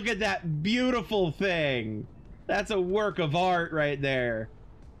 Look at that beautiful thing. That's a work of art right there.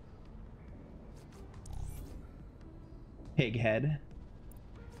 Pighead.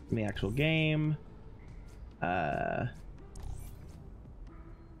 In the actual game. From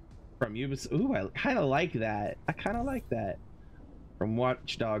Ubisoft. Ooh, I kind of like that. I kind of like that. From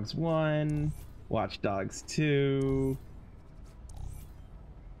Watch Dogs 1, Watch Dogs 2.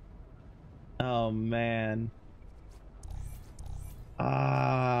 Oh, man.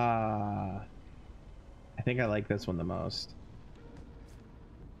 I think I like this one the most.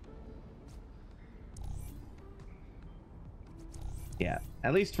 Yeah,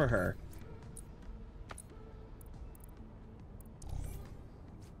 at least for her.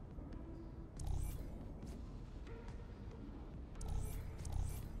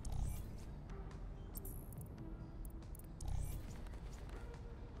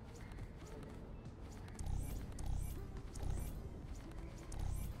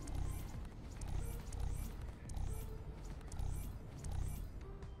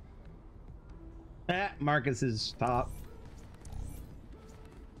 Marcus is top.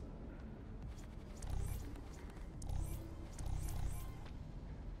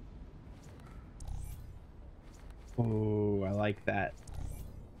 Oh, I like that.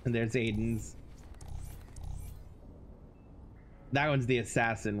 And there's Aiden's. That one's the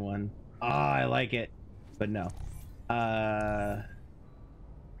assassin one. Oh, I like it. But no. I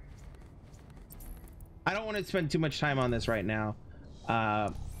don't want to spend too much time on this right now.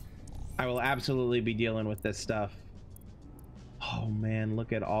 I will absolutely be dealing with this stuff. Oh man,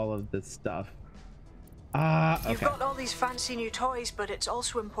 look at all of this stuff. Okay. You've got all these fancy new toys, but it's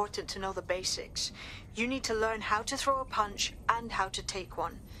also important to know the basics. You need to learn how to throw a punch and how to take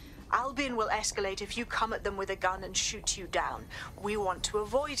one. Albion will escalate if you come at them with a gun and shoot you down. We want to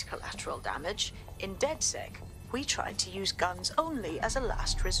avoid collateral damage. In DedSec, we tried to use guns only as a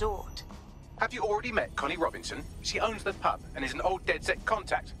last resort. Have you already met Connie Robinson? She owns the pub and is an old DedSec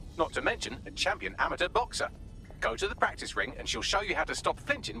contact, not to mention a champion amateur boxer. Go to the practice ring and she'll show you how to stop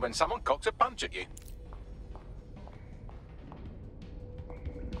flinching when someone cocks a punch at you.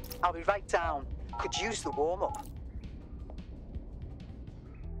 I'll be right down. Could use the warm-up.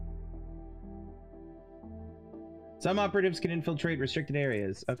 Some operatives can infiltrate restricted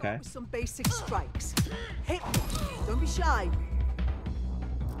areas. Okay. Some basic strikes. Hit me. Don't be shy.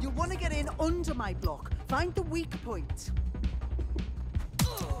 You'll want to get in under my block. Find the weak point.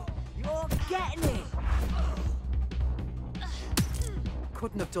 You're getting it.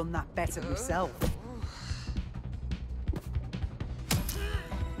 Couldn't have done that better myself.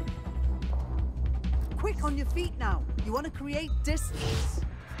 Quick on your feet now. You want to create distance.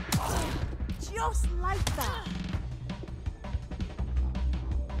 Just like that.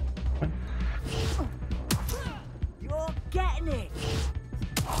 You're getting it.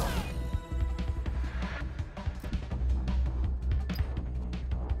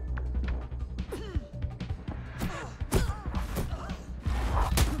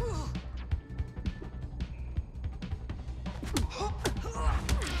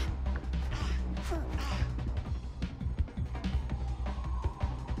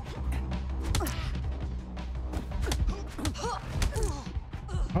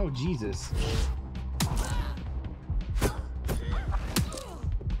 Oh, Jesus.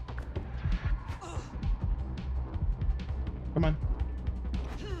 Come on.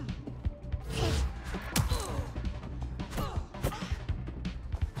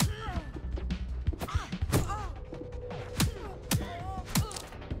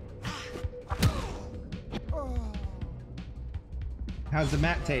 How's the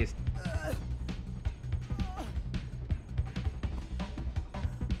mat taste?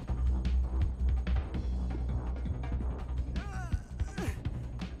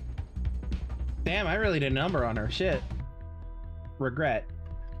 Damn, I really did a number on her. Shit. Regret.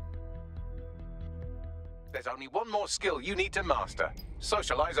 There's only one more skill you need to master.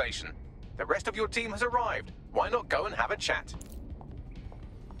 Socialization. The rest of your team has arrived. Why not go and have a chat?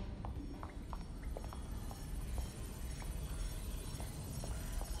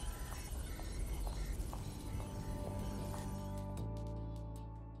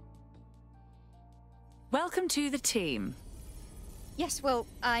 Welcome to the team. Yes, well,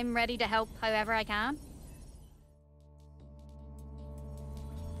 I'm ready to help however I can.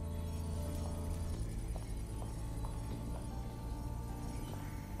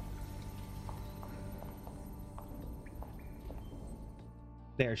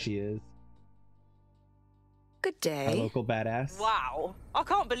 There she is. Good day. Our local badass. Wow, I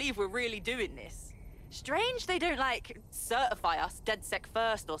can't believe we're really doing this. Strange they don't, like, certify us DedSec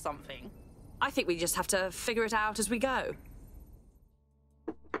first or something. I think we just have to figure it out as we go.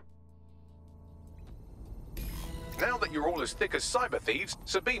 Now that you're all as thick as cyber thieves,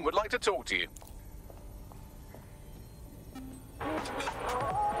 Sabine would like to talk to you.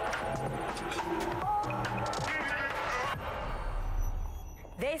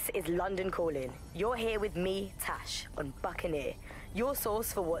 This is London Calling. You're here with me, Tash, on Buccaneer, your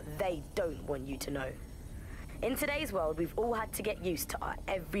source for what they don't want you to know. In today's world, we've all had to get used to our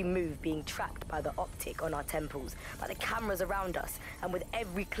every move being tracked by the optic on our temples, by the cameras around us, and with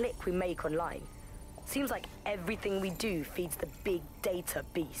every click we make online. Seems like everything we do feeds the big data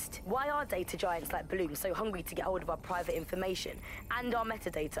beast. Why are data giants like Bloom so hungry to get hold of our private information and our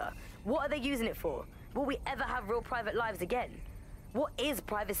metadata? What are they using it for? Will we ever have real private lives again? What is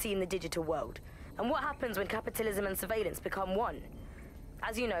privacy in the digital world? And what happens when capitalism and surveillance become one?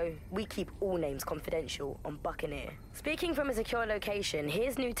 As you know, we keep all names confidential on Buccaneer. Speaking from a secure location,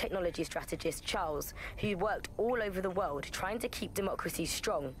 here's new technology strategist Charles, who worked all over the world trying to keep democracy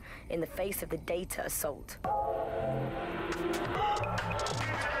strong in the face of the data assault.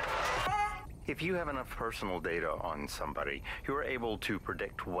 If you have enough personal data on somebody, you're able to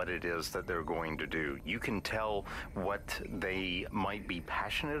predict what it is that they're going to do. You can tell what they might be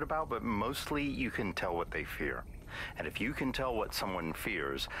passionate about, but mostly you can tell what they fear. And if you can tell what someone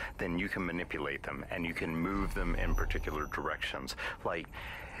fears, then you can manipulate them and you can move them in particular directions. Like,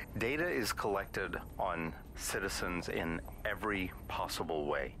 data is collected on citizens in every possible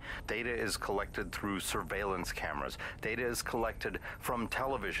way. Data is collected through surveillance cameras. Data is collected from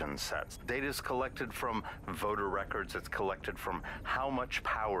television sets. Data is collected from voter records. It's collected from how much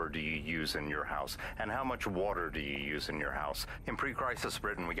power do you use in your house and how much water do you use in your house. In pre-crisis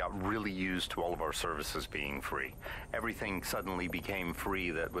Britain, we got really used to all of our services being free. Everything suddenly became free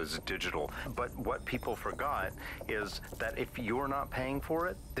that was digital. But what people forgot is that if you're not paying for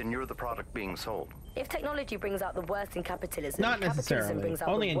it, then you're the product being sold. If technology brings out the worst in capitalism, Not capitalism necessarily. brings out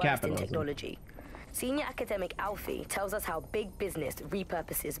Only the in worst capitalism. in technology. Senior academic Alfie tells us how big business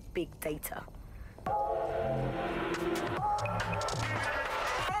repurposes big data.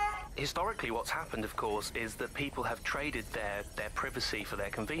 Historically, what's happened, of course, is that people have traded their privacy for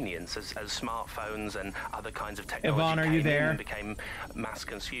their convenience as smartphones and other kinds of technology Yvonne, are you there? and became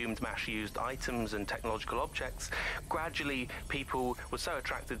mass-consumed, mass-used items and technological objects. Gradually, people were so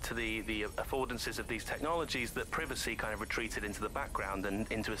attracted to the affordances of these technologies that privacy kind of retreated into the background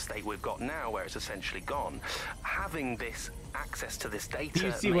and into a state we've got now where it's essentially gone. Having this access to this data Do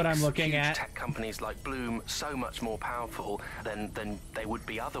you see what I'm looking huge at? tech companies like Bloom so much more powerful than they would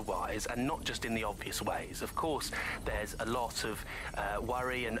be otherwise, and not just in the obvious ways. Of course, there's a lot of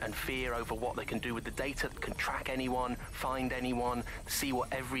worry and fear over what they can do with the data. They can track anyone, find anyone, see what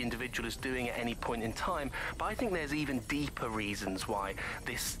every individual is doing at any point in time. But I think there's even deeper reasons why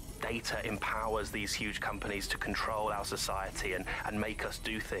this data empowers these huge companies to control our society and make us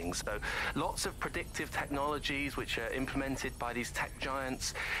do things. So lots of predictive technologies which are implemented by these tech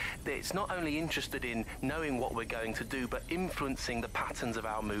giants. It's not only interested in knowing what we're going to do, but influencing the patterns of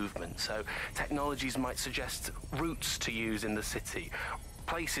our movement. So technologies might suggest routes to use in the city,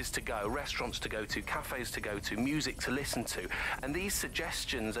 places to go, restaurants to go to, cafes to go to, music to listen to. And these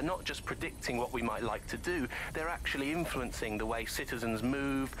suggestions are not just predicting what we might like to do, they're actually influencing the way citizens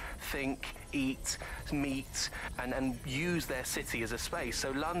move, think, eat, meet, and use their city as a space.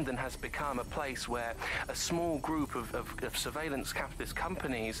 So London has become a place where a small group of surveillance capitalist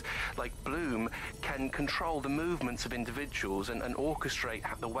companies like Bloom can control the movements of individuals and orchestrate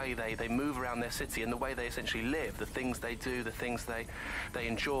the way they move around their city and the way they essentially live, the things they do, the things they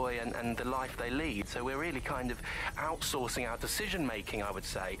enjoy and the life they lead. So we're really kind of outsourcing our decision making, I would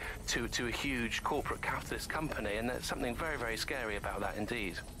say, to a huge corporate capitalist company, and there's something very, very scary about that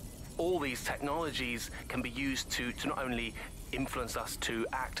indeed. All these technologies can be used to not only influence us to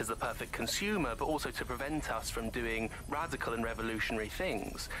act as the perfect consumer, but also to prevent us from doing radical and revolutionary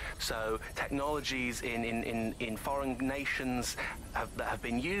things. So technologies in foreign nations that have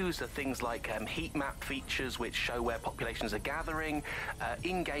been used are things like heat map features which show where populations are gathering.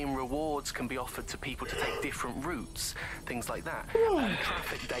 In-game rewards can be offered to people to take different routes, things like that.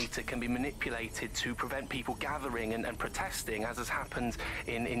 Traffic data can be manipulated to prevent people gathering and protesting, as has happened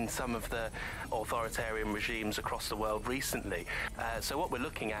in some of the authoritarian regimes across the world recently. So what we're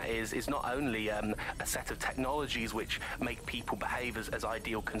looking at is not only a set of technologies which make people behave as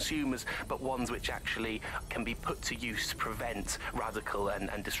ideal consumers, but ones which actually can be put to use to prevent radical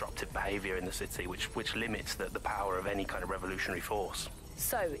and disruptive behavior in the city, which limits the power of any kind of revolutionary force.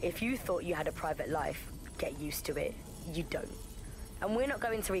 So, if you thought you had a private life, get used to it. You don't. and we're not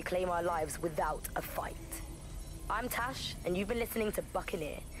going to reclaim our lives without a fight. I'm Tash, and you've been listening to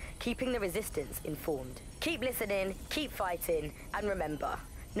Buccaneer, keeping the Resistance informed. Keep listening, keep fighting, and remember,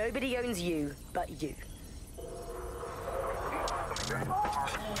 nobody owns you but you.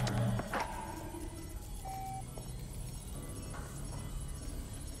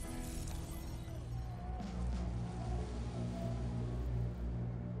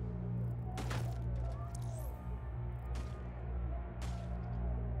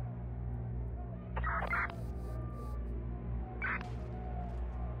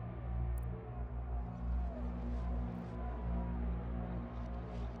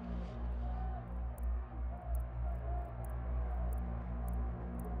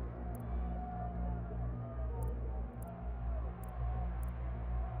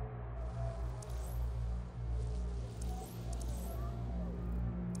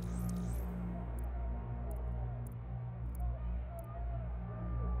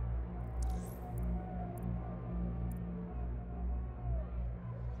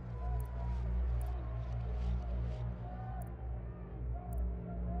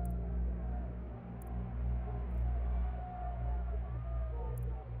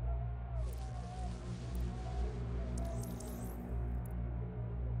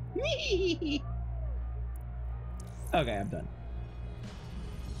 Okay, I'm done.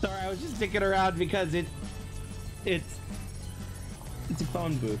 Sorry, I was just sticking around because it's a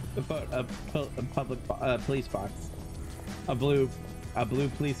phone booth, a public police box, a blue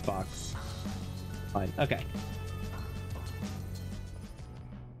police box. Fine. Okay.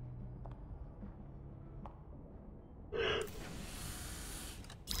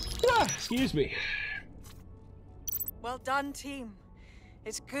 Excuse me. Well done, team.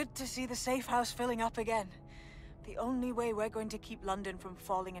 It's good to see the safe house filling up again. The only way we're going to keep London from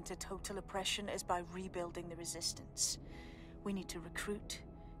falling into total oppression is by rebuilding the Resistance. We need to recruit,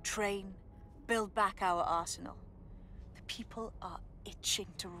 train, build back our arsenal. The people are itching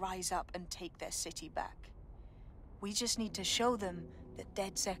to rise up and take their city back. We just need to show them that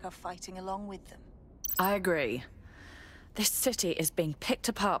DedSec are fighting along with them. I agree. This city is being picked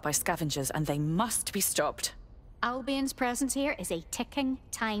apart by scavengers, and they must be stopped. Albion's presence here is a ticking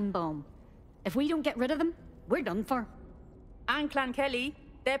time bomb. If we don't get rid of them, we're done for. And Clan Kelly,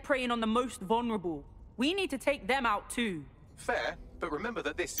 they're preying on the most vulnerable. We need to take them out too. Fair, but remember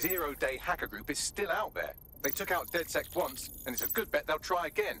that this zero-day hacker group is still out there. They took out DedSec once, and it's a good bet they'll try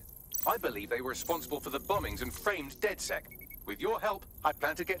again. I believe they were responsible for the bombings and framed DedSec. With your help, I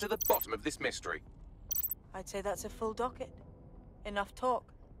plan to get to the bottom of this mystery. I'd say that's a full docket. Enough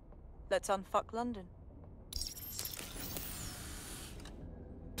talk. Let's unfuck London.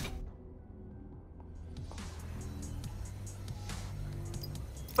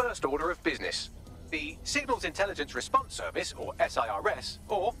 First order of business. The Signals Intelligence Response Service, or SIRS,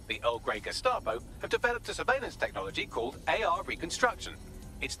 or the Earl Grey Gestapo, have developed a surveillance technology called AR Reconstruction.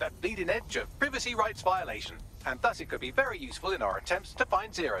 It's the bleeding edge of privacy rights violation, and thus it could be very useful in our attempts to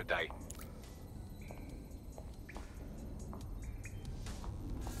find Zero Day.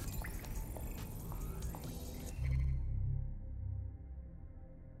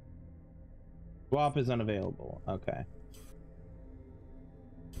 Swap is unavailable. Okay.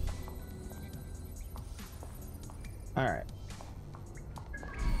 All right.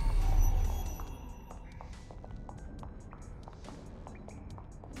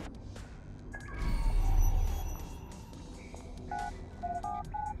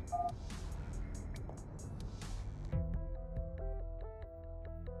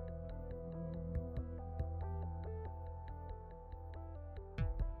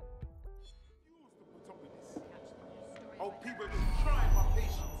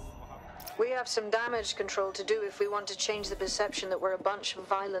 We have some damage control to do if we want to change the perception that we're a bunch of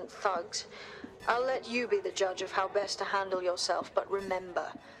violent thugs. I'll let you be the judge of how best to handle yourself, but remember,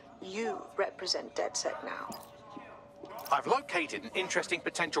 you represent DedSec now. I've located an interesting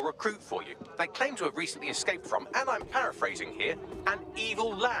potential recruit for you. They claim to have recently escaped from, and I'm paraphrasing here, an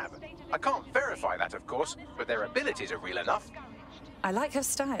evil lab. I can't verify that, of course, but their abilities are real enough. I like her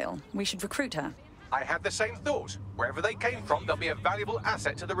style. We should recruit her. I had the same thought. Wherever they came from, they'll be a valuable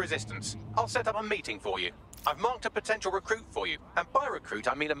asset to the Resistance. I'll set up a meeting for you. I've marked a potential recruit for you, and by recruit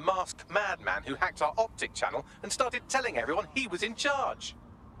I mean a masked madman who hacked our optic channel and started telling everyone he was in charge.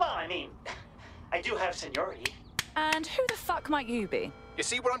 Well, I mean, I do have seniority. And who the fuck might you be? You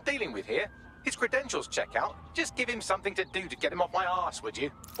see what I'm dealing with here? His credentials check out. Just give him something to do to get him off my arse, would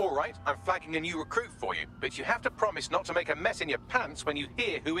you? All right, I'm flagging a new recruit for you, but you have to promise not to make a mess in your pants when you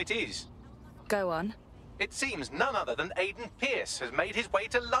hear who it is. Go on. It seems none other than Aidan Pierce has made his way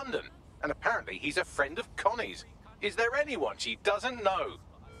to London, and apparently he's a friend of Connie's. Is there anyone she doesn't know?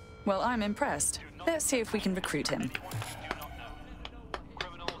 Well, I'm impressed. Let's see if we can recruit him.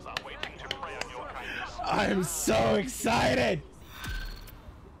 I'm so excited!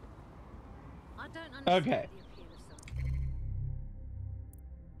 Okay.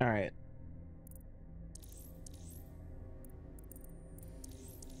 Alright.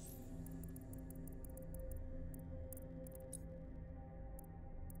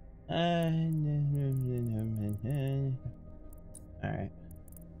 Alright.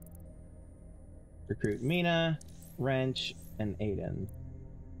 Recruit Mina, Wrench, and Aiden.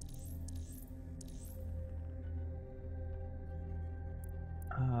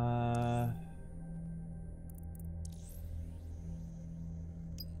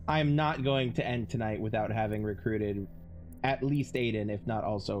 I'm not going to end tonight without having recruited at least Aiden, if not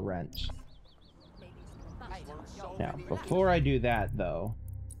also Wrench. Now, before I do that, though,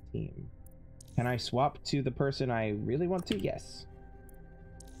 team, can I swap to the person I really want to? Yes.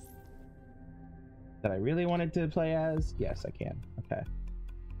 That I really wanted to play as? Yes, I can. Okay.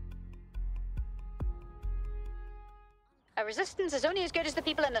 A resistance is only as good as the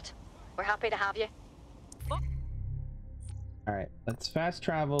people in it. We're happy to have you. Alright, let's fast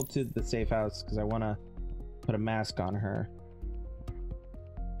travel to the safe house because I want to put a mask on her.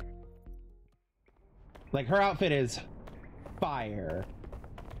 Like, her outfit is fire.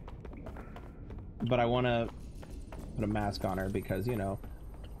 But I want to put a mask on her because, you know,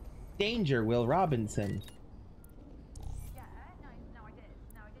 danger, Will Robinson.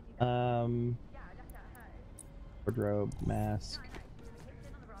 Wardrobe, mask.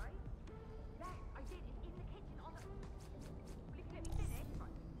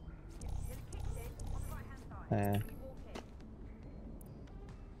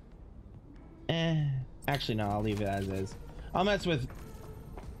 Actually, no, I'll leave it as is. I'll mess with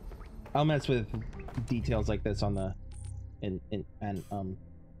details like this on the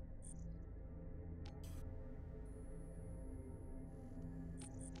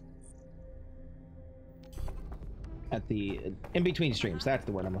at the in between streams. That's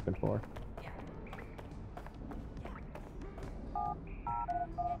the word I'm looking for.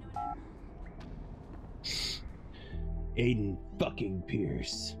 Aiden fucking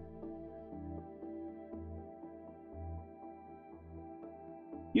Pierce.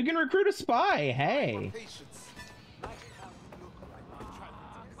 You can recruit a spy. Hey.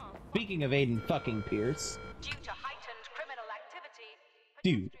 Speaking of Aiden fucking Pierce. Due to heightened criminal activity,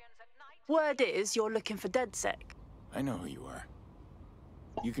 Dude. Word is you're looking for DedSec. I know who you are.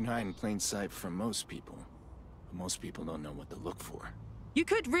 You can hide in plain sight from most people, but most people don't know what to look for. You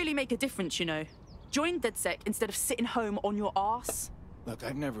could really make a difference, you know. Join DedSec instead of sitting home on your ass. Look,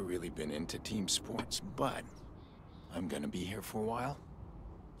 I've never really been into team sports, but I'm gonna be here for a while.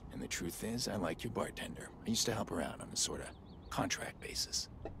 And the truth is, I like your bartender. I used to help her out on a sort of contract basis.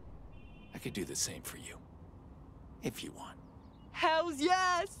 I could do the same for you, if you want. Hells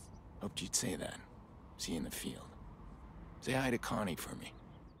yes! Hoped you'd say that. See you in the field. Say hi to Connie for me.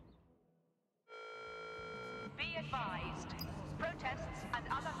 be advised, protests and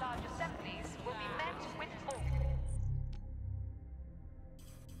other large assemblies will be met with force.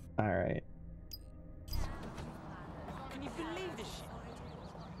 All right. Can you believe this shit?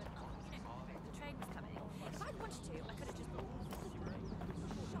 The train was coming. If I'd wanted to, I could have just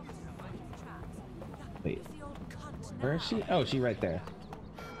Wait. Where is she? Oh, she right there.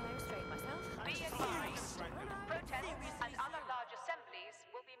 Be advised, protests and other large assemblies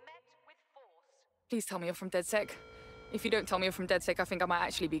will be met with force. Please tell me you're from DedSec. If you don't tell me you're from DedSec, I think I might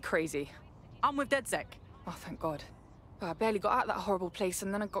actually be crazy. I'm with DedSec. Oh, thank God. Oh, I barely got out of that horrible place,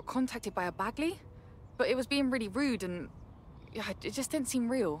 and then I got contacted by a Bagley. But it was being really rude, and yeah, it just didn't seem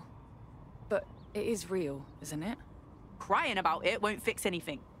real. But it is real, isn't it? Crying about it won't fix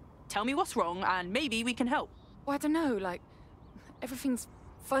anything. Tell me what's wrong, and maybe we can help. Well, I don't know, like, everything's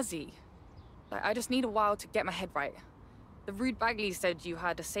fuzzy. Like, I just need a while to get my head right. The rude Bagley said you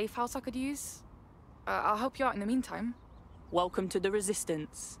had a safe house I could use. I'll help you out in the meantime. Welcome to the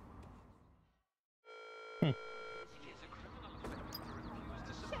Resistance. They'll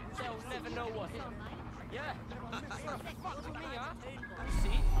never know what. Yeah. Fuck with me, huh?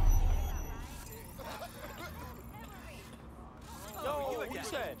 See? Yo, what you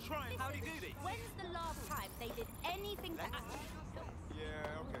said? Howdy doody. When's the last time they did anything to act?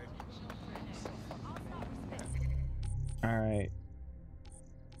 Yeah, okay. All right.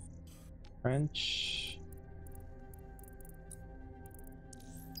 French.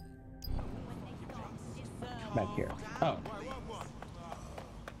 Back here. Oh.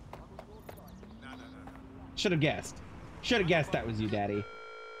 Should have guessed. Should have guessed that was you, Daddy. Carry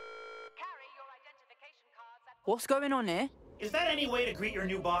your identification cards at What's going on here? Is that any way to greet your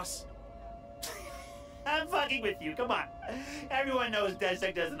new boss? I'm fucking with you, come on. Everyone knows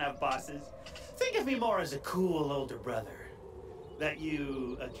DedSec doesn't have bosses. Think of me more as a cool older brother that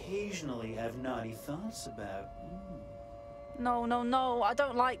you occasionally have naughty thoughts about. No, no, no, I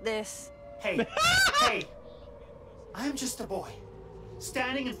don't like this. Hey, hey, I'm just a boy,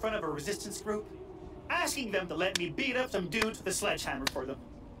 standing in front of a resistance group, asking them to let me beat up some dudes with a sledgehammer for them.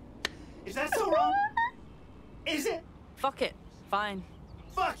 Is that so wrong? Is it? Fuck it, fine.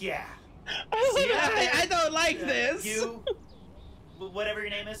 Fuck yeah. I don't like this. You, whatever your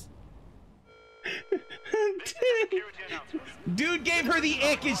name is. Dude gave her the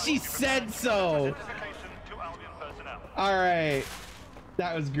ick and she said so. All right,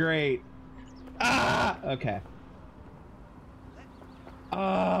 that was great. Ah, okay.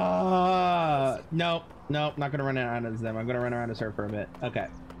 Nope, nope, not gonna run around as them. I'm gonna run around as her for a bit. Okay.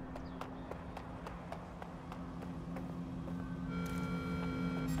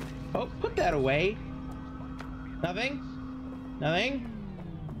 Oh, put that away. Nothing? Nothing?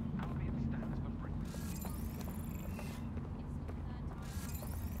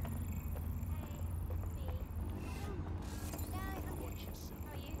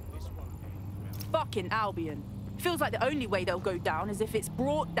 Fucking Albion. Feels like the only way they'll go down is if it's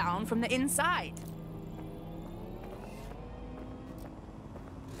brought down from the inside.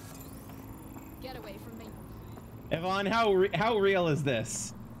 Get away from me. Yvonne, how real is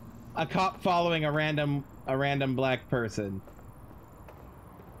this? A cop following a random black person.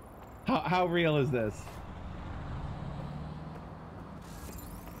 How real is this?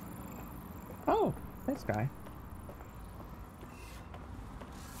 Oh, nice guy.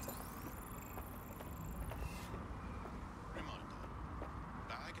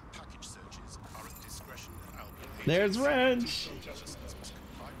 There's Wrench.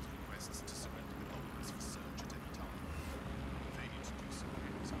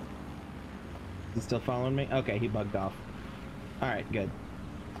 He's still following me? Okay, he bugged off. Alright, good.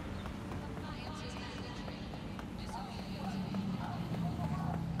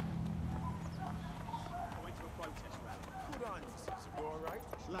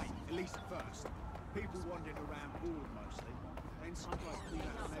 Late, at least at first. People wandering around bored mostly. Then sometimes clean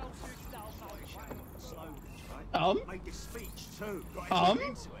out the slogans, right? Made this speech too. Got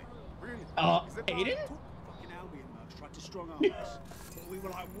into it. Really? Aiden? Fucking Albion mercs tried to strong arm us. But we were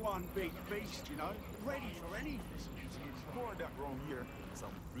like one big beast, you know? Ready for anything. More of that wrong here.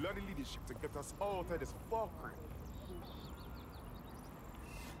 Some bloody leadership to get us out of this fuckery.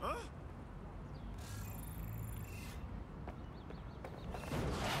 Huh?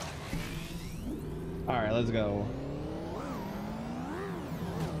 Alright, let's go.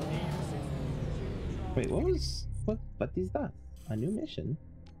 Wait, what is that? A new mission?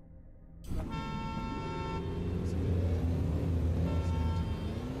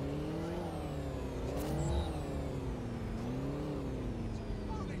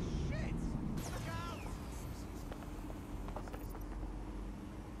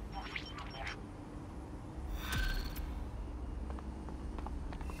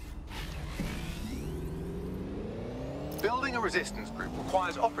 Building a resistance group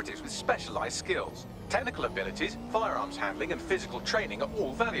requires operatives with specialized skills. Technical abilities, firearms handling, and physical training are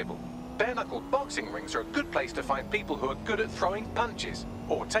all valuable. Bare-knuckle boxing rings are a good place to find people who are good at throwing punches,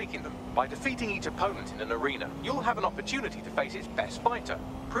 or taking them. By defeating each opponent in an arena, you'll have an opportunity to face its best fighter.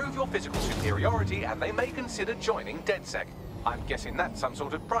 Prove your physical superiority, and they may consider joining DedSec. I'm guessing that's some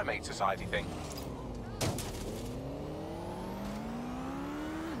sort of primate society thing.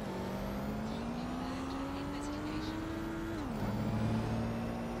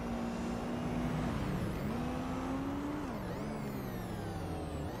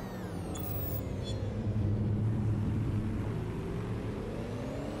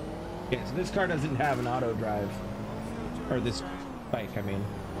 Okay, so this car doesn't have an auto drive. Or this bike, I mean.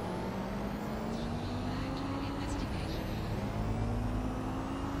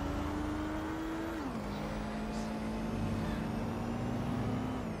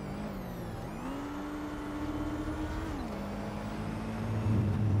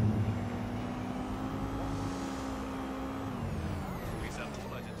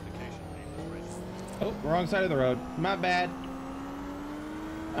 Oh, wrong side of the road. My bad.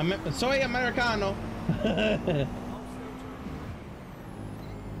 Soy Americano.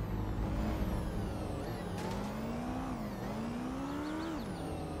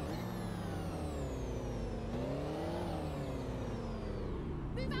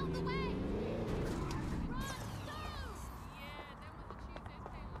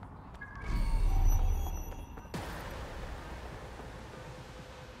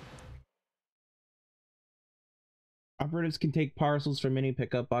 Operatives can take parcels from any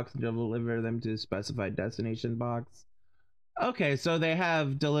pickup box and deliver them to a specified destination box. Okay, so they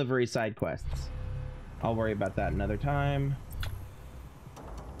have delivery side quests. I'll worry about that another time.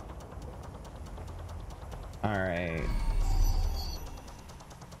 All right.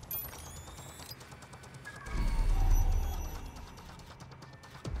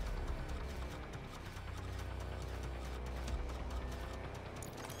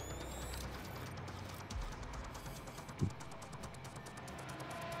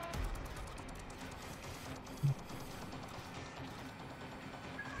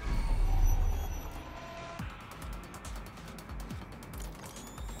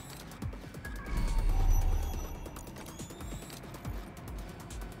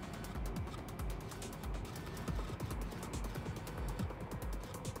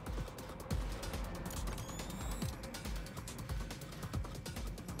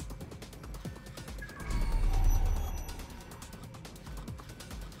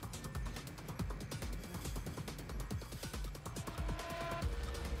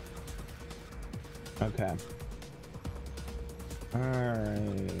 Okay.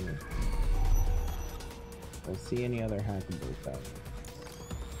 Alright. Let's see any other hackable things.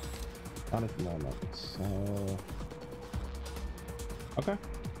 Not at the moment, so... Okay.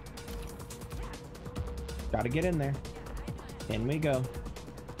 Gotta get in there. In we go.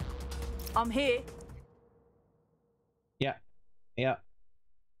 I'm here. Yeah. Yeah.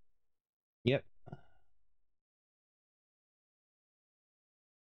 Yep.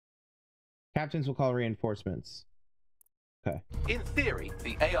 Captains will call reinforcements. Okay. In theory,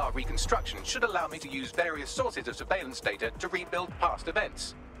 the AR reconstruction should allow me to use various sources of surveillance data to rebuild past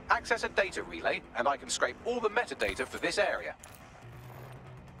events. Access a data relay, and I can scrape all the metadata for this area.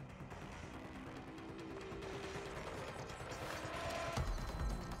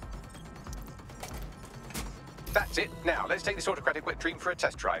 That's it. Now, let's take this autocratic wet dream for a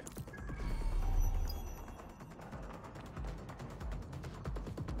test drive.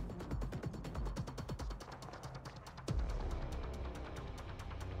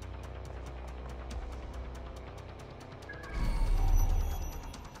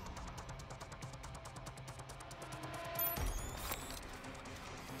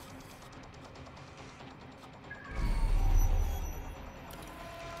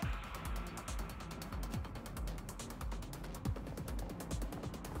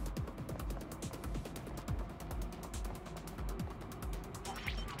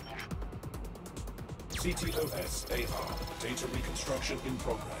 CTOS-AR. Data reconstruction in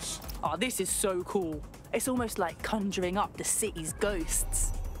progress. Oh, this is so cool. It's almost like conjuring up the city's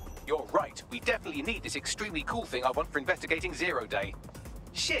ghosts. You're right. We definitely need this extremely cool thing I want for investigating Zero Day.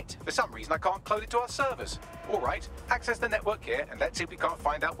 Shit! For some reason I can't clone it to our servers. All right, access the network here and let's see if we can't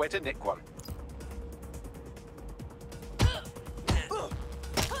find out where to nick one.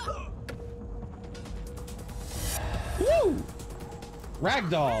 Woo!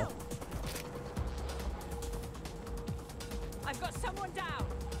 Ragdoll. I've got someone down.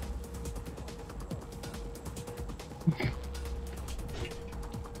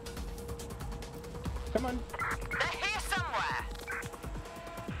 Come on. They're here somewhere.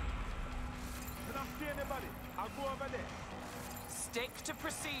 Can I see anybody? I'll go over there. Stick to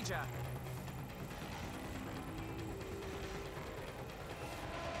procedure.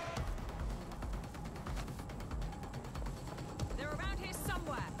 They're around here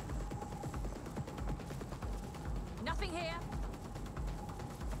somewhere. Nothing here.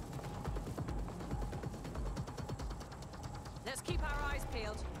 Let's keep our eyes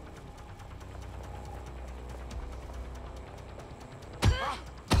peeled.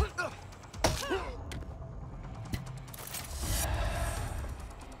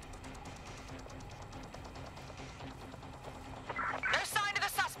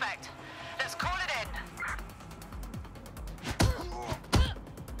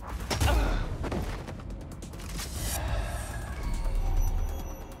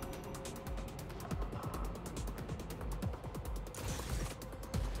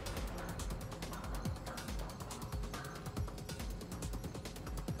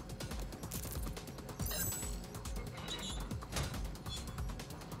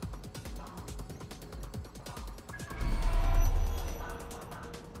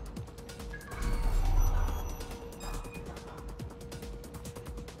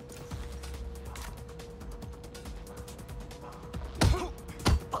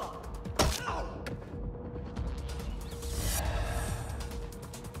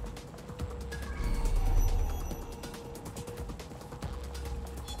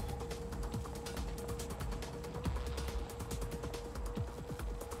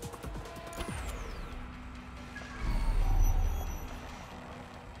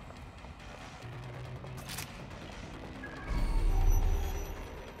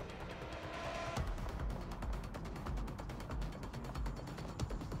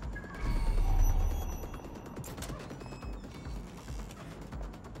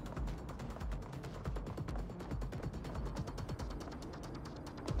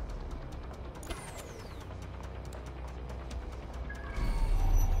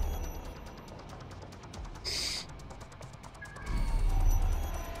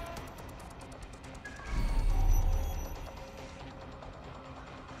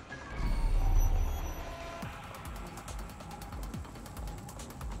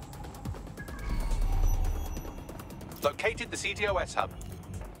 Located the CTOS hub.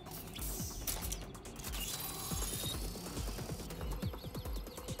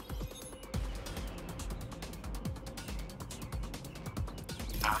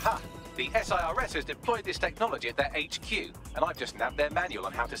 Aha! The SIRS has deployed this technology at their HQ, and I've just nabbed their manual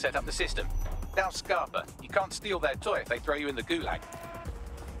on how to set up the system. Now, Scarpa, you can't steal their toy if they throw you in the gulag.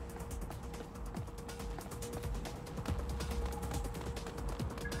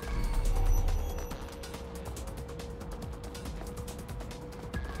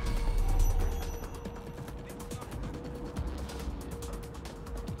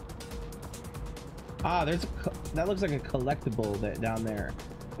 Ah, there's that looks like a collectible that down there.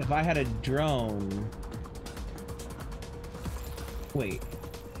 If I had a drone... Wait.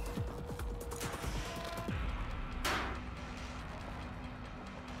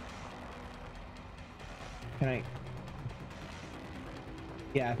 Can I...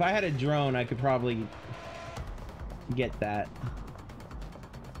 Yeah, if I had a drone, I could probably get that.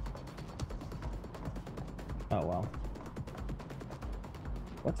 Oh, well.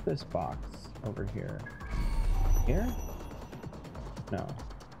 What's this box over here? Here? No.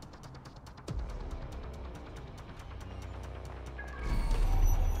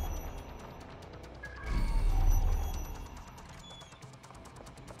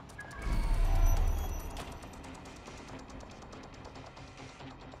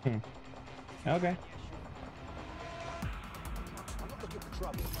 Okay.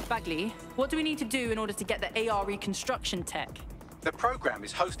 Bagley, what do we need to do in order to get the AR reconstruction tech? The program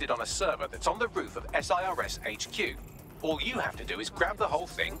is hosted on a server that's on the roof of SIRS HQ. All you have to do is grab the whole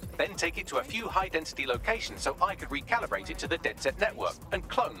thing, then take it to a few high-density locations so I could recalibrate it to the DedSec network and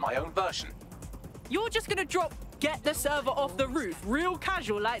clone my own version. You're just gonna get the server off the roof real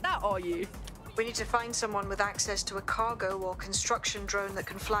casual like that, are you? We need to find someone with access to a cargo or construction drone that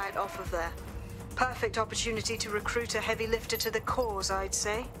can fly it off of there. Perfect opportunity to recruit a heavy lifter to the cause, I'd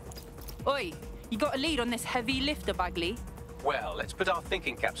say. Oi, you got a lead on this heavy lifter, Bagley? Well, let's put our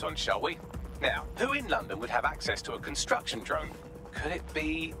thinking caps on, shall we? Now, who in London would have access to a construction drone? Could it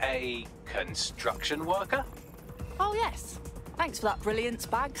be a construction worker? Oh, yes. Thanks for that brilliance,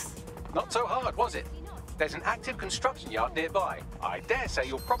 Bags. Not so hard, was it? There's an active construction yard nearby. I dare say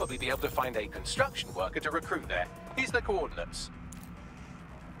you'll probably be able to find a construction worker to recruit there. Here's the coordinates.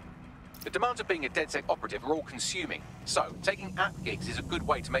 The demands of being a DedSec operative are all consuming, so taking app gigs is a good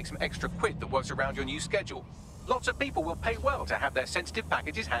way to make some extra quid that works around your new schedule. Lots of people will pay well to have their sensitive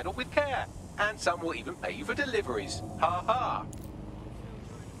packages handled with care, and some will even pay you for deliveries. Ha ha!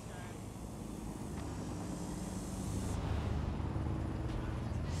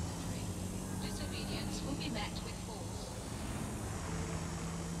 Disobedience will be met with force.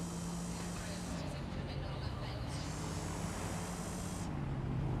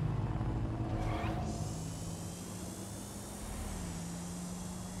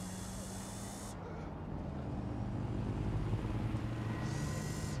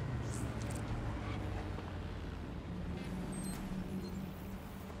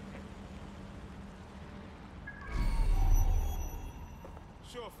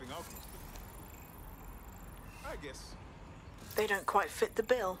 Sure thing, I guess. They don't quite fit the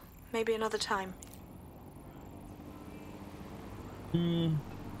bill. Maybe another time. You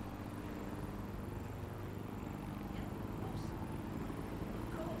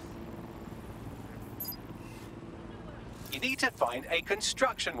need to find a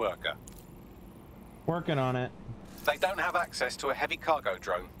construction worker. Working on it. They don't have access to a heavy cargo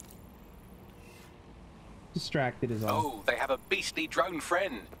drone. Distracted is all. Oh, they have a beastly drone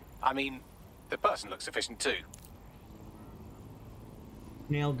friend. I mean, the person looks sufficient too.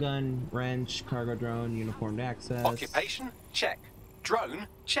 Nail gun, wrench, cargo drone, uniformed access. Occupation? Check. Drone?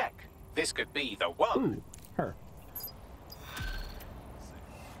 Check. This could be the one. Ooh, her.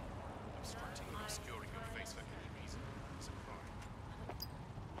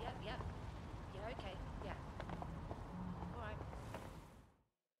 Yep. Yeah, okay. Yeah. All right.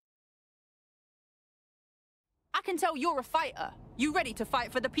 I can tell you're a fighter. You ready to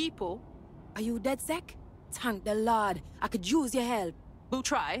fight for the people? Are you DedSec? Thank the Lord. I could use your help. We'll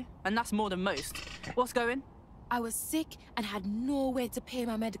try, and that's more than most. What's going? I was sick and had no way to pay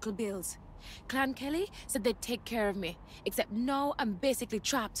my medical bills. Clan Kelly said they'd take care of me, except now I'm basically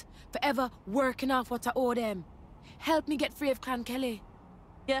trapped, forever working off what I owe them. Help me get free of Clan Kelly.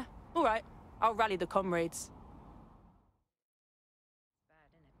 Yeah, all right. I'll rally the comrades.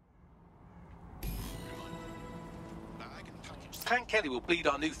 Clan Kelly will bleed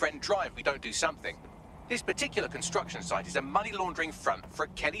our new friend dry if we don't do something. This particular construction site is a money laundering front for a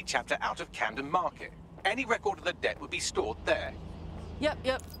Kelly chapter out of Camden Market. Any record of the debt would be stored there.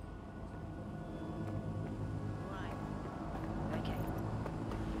 Yep.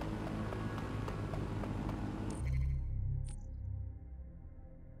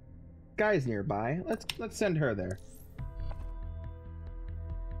 Guy's nearby. Let's send her there.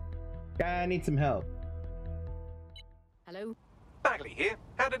 Guy, I need some help. Hello? Bagley here.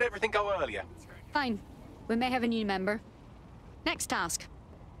 How did everything go earlier? Fine. We may have a new member. Next task.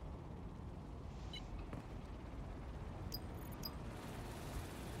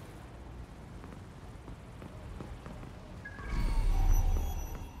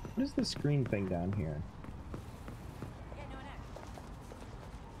 What is this green thing down here?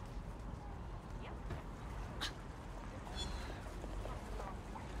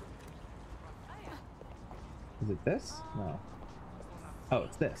 Is it this? No. Oh,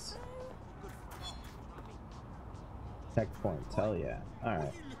 it's this. Tech points. Hell yeah.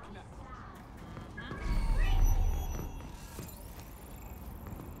 Alright.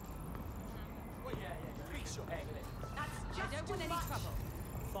 I don't want any trouble.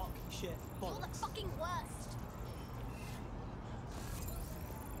 Fuck, shit, You're the fucking worst.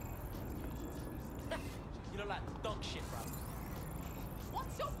 You look like dog shit, bro.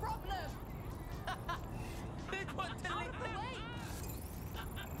 What's your problem? Big one to Out of the way.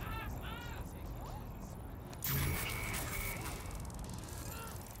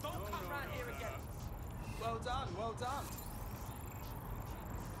 Don't come round here again. Well done, well done.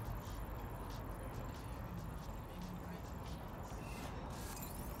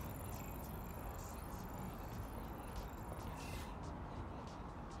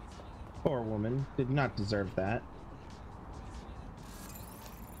 Poor woman. Did not deserve that.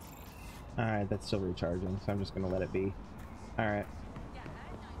 Alright, that's still recharging, so I'm just gonna let it be. Alright.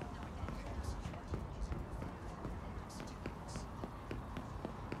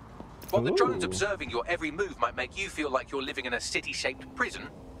 While the drones Ooh. observing your every move might make you feel like you're living in a city-shaped prison,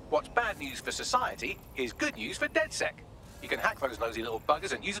 what's bad news for society is good news for DedSec. You can hack those nosy little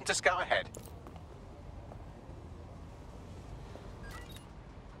buggers and use them to scout ahead.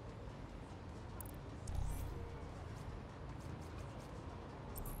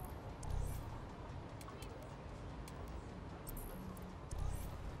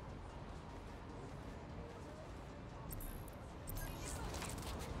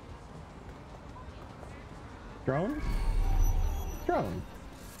 Drone? Drone.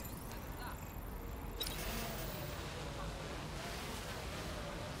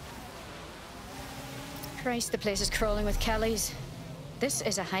 Christ, the place is crawling with Kellys. This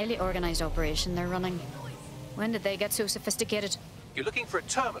is a highly organized operation they're running. When did they get so sophisticated? You're looking for a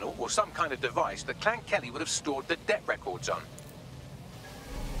terminal or some kind of device that Clan Kelly would have stored the debt records on.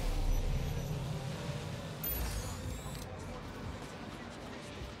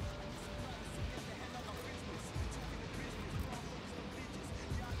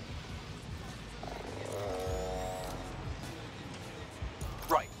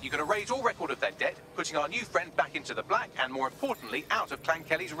 Right, you can erase all record of their debt, putting our new friend back into the black and, more importantly, out of Clan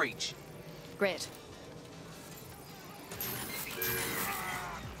Kelly's reach. Great.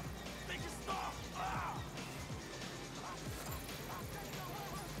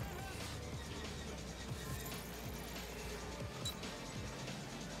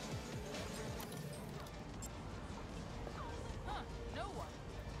 No one.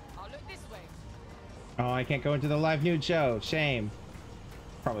 I'll look this way. Oh, I can't go into the live nude show. Shame.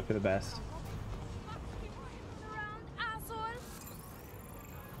 Probably for the best.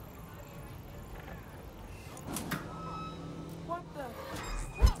 What the?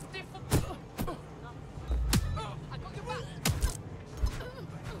 What's different? I got your back.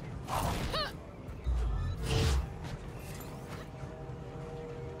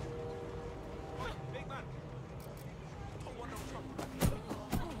 Big man. Don't want no trouble.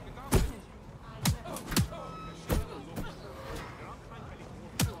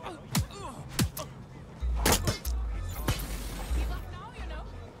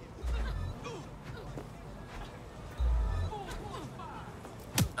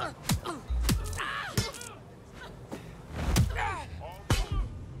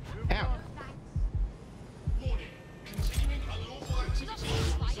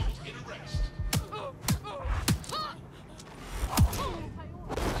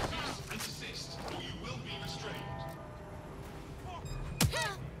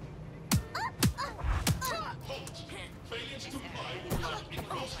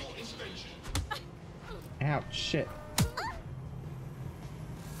 Ouch, shit.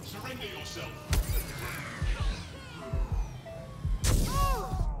 Surrender yourself.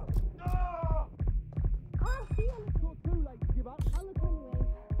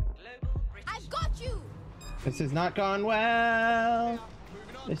 I've got you. This has not gone well.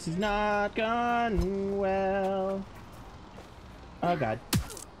 This has not gone well. Oh god.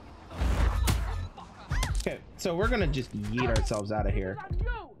 Okay, so we're gonna just yeet ourselves out of here.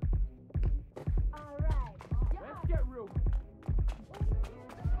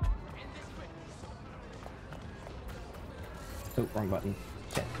 Oh, wrong button.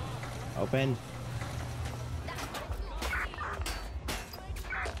 Shit. Open.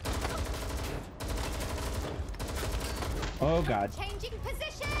 Oh god. Changing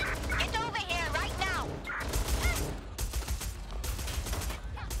position! Get over here right now!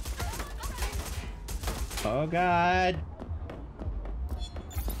 Oh god.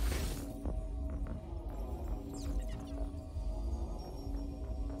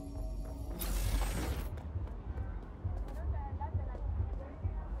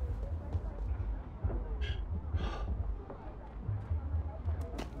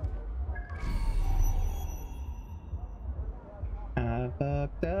 I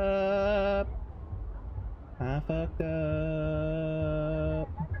fucked up. I fucked up.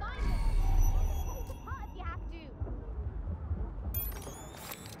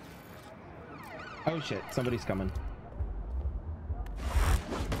 Oh shit, somebody's coming.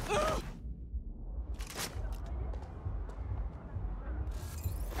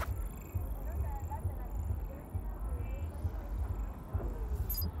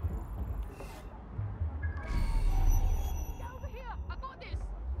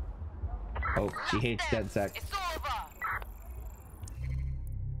 Oh, she hates DedSec.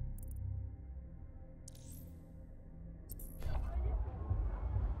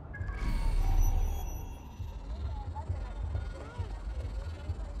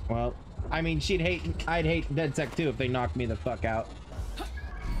 Well, I mean, I'd hate DedSec too if they knocked me the fuck out.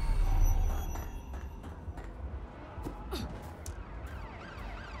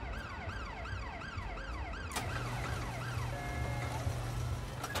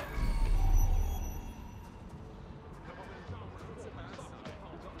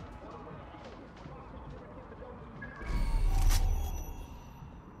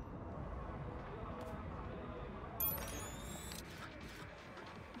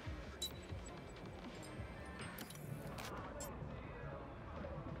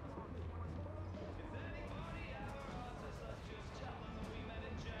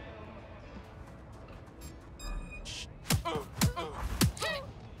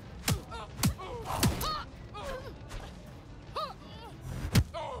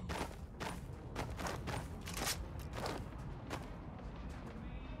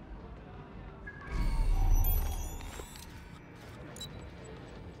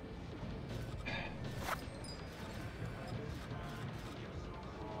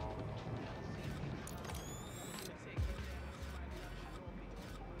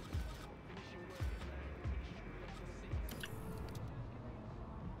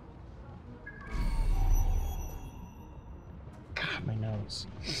 God, my nose.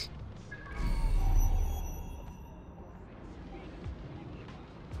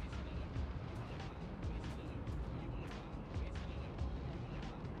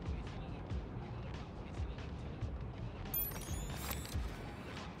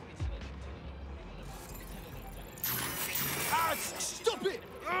 Ah, stop it!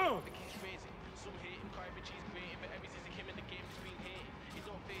 Oh.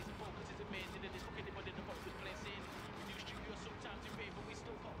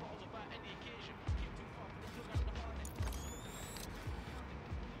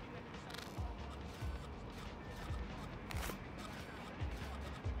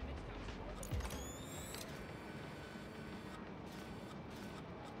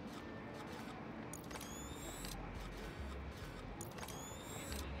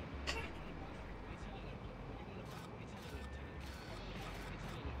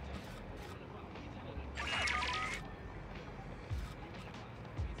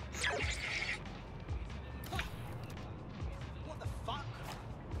 What the fuck?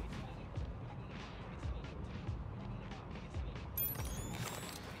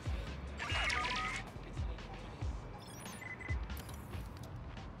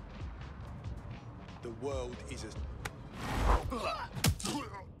 The world is as...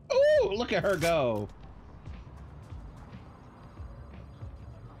 Ooh, look at her go.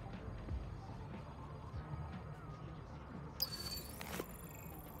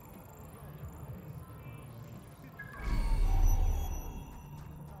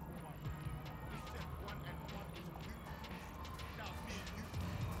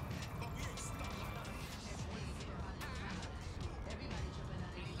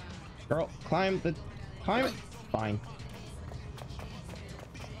 Girl, climb it. Fine.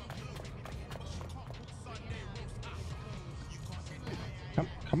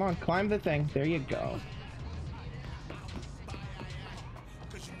 Come on, climb the thing. There you go.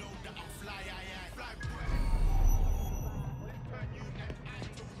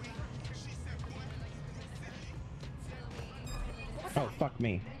 Oh, fuck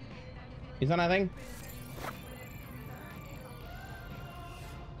me. Is that nothing?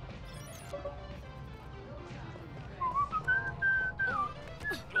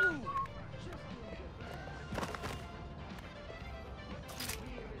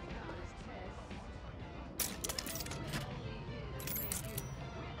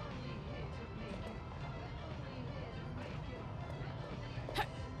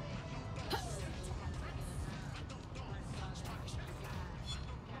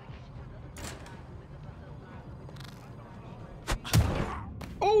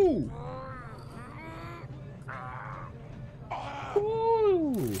 Ooh!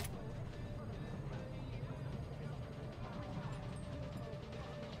 Ooh!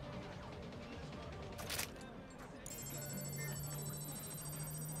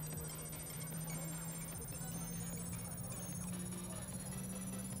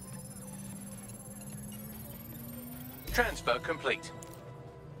 Transfer complete.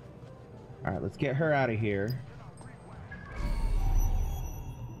 All right, let's get her out of here.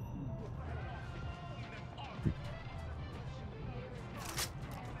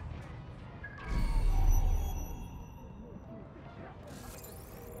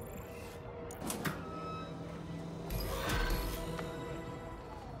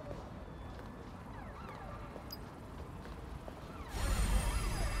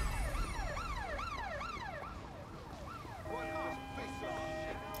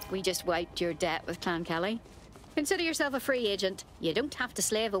 We just wiped your debt with Clan Kelly. Consider yourself a free agent. You don't have to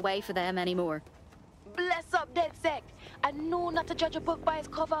slave away for them anymore. Bless up, DedSec. I know not to judge a book by its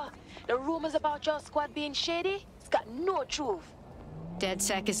cover. The rumors about your squad being shady, it's got no truth.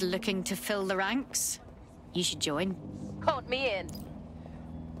 DedSec is looking to fill the ranks. You should join. Count me in.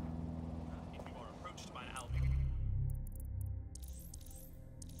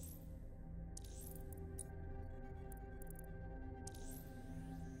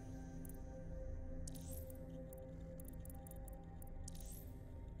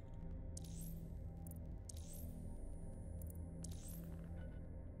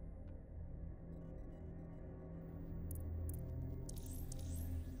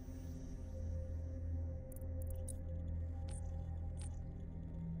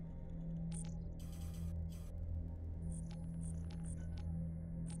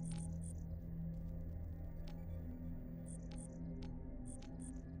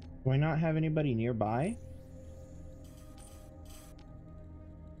 Do I not have anybody nearby?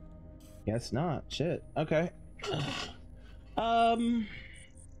 Guess not. Shit. Okay.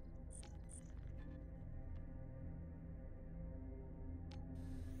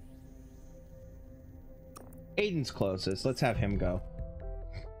 Aiden's closest. Let's have him go.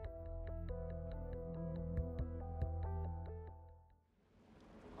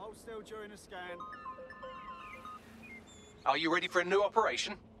 Hold still during a scan. Are you ready for a new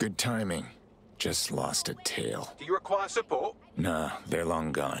operation? Good timing. Just lost a tail. Do you require support? Nah, they're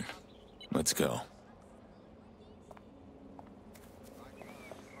long gone. Let's go.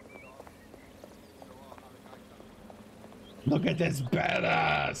 Look at this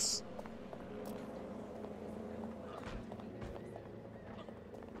badass!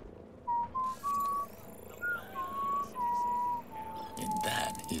 And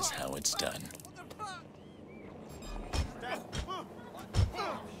that is how it's done.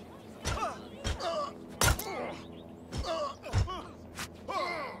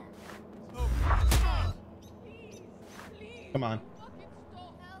 Come on.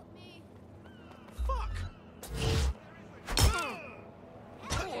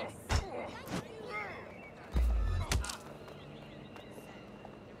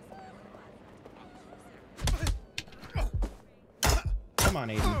 Come on,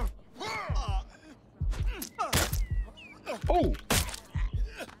 Aiden. Oh!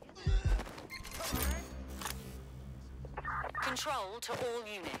 Control to all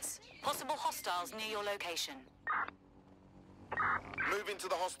units. Possible hostiles near your location. Moving to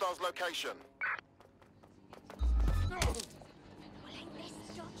the hostiles' location.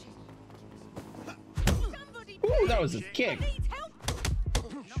 Ooh, that was a kick.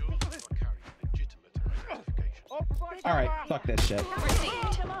 Alright, fuck this shit.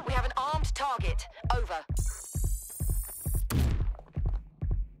 Received. We have an armed target. Over.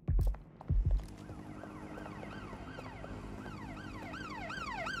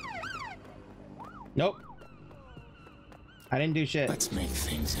 Nope. I didn't do shit. Let's make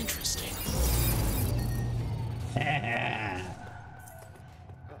things interesting.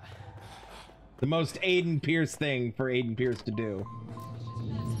 The most Aiden Pierce thing for Aiden Pierce to do.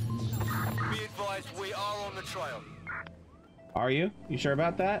 Be advised, we are on the trail. Are you? You sure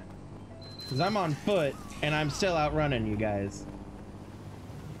about that? Because I'm on foot and I'm still outrunning you guys.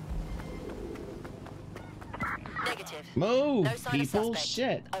 Negative. Move, No sign of people. suspect.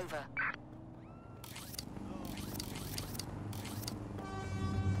 Shit. Over.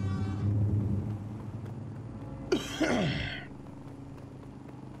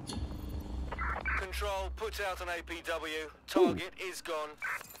 Control, put out an APW. Target is gone.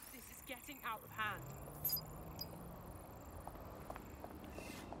 This is getting out of hand.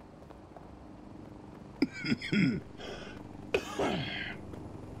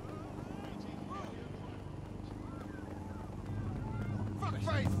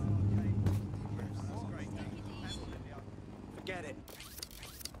 Forget it.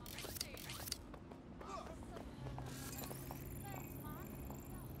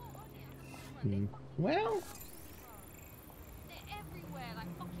 Well, They're everywhere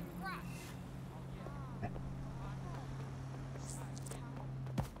like fucking rats.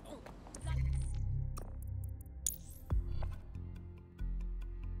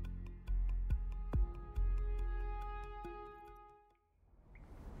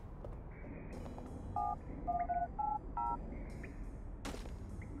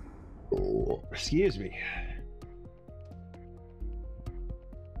 excuse me.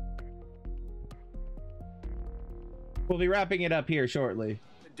 We'll be wrapping it up here shortly.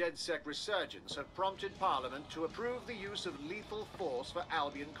 The DedSec resurgence have prompted Parliament to approve the use of lethal force for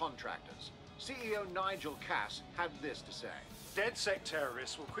Albion contractors. CEO Nigel Cass had this to say. DedSec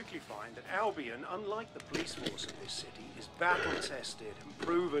terrorists will quickly find that Albion, unlike the police force of this city, is battle-tested and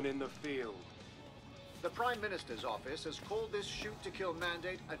proven in the field. The Prime Minister's office has called this shoot-to-kill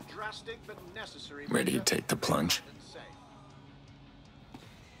mandate a drastic but necessary... Ready to take the plunge?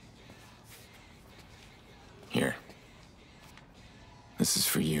 Here. This is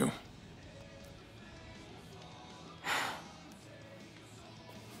for you.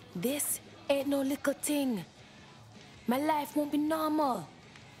 This ain't no little thing. My life won't be normal.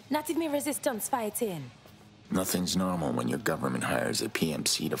 Not if me resistance fighting. Nothing's normal when your government hires a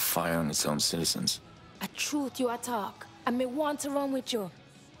PMC to fire on its own citizens. A truth you a talk, and me want to run with you.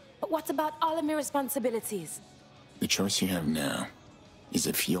 But what about all of my responsibilities? The choice you have now is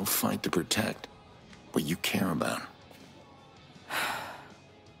if you'll fight to protect what you care about.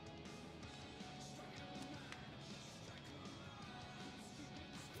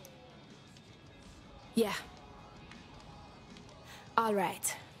 Yeah. All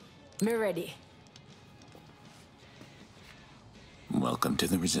right. Me ready. Welcome to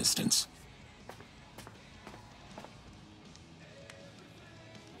the Resistance.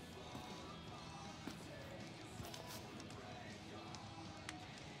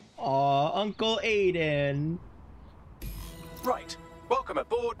 Aw, Uncle Aiden. Right. Welcome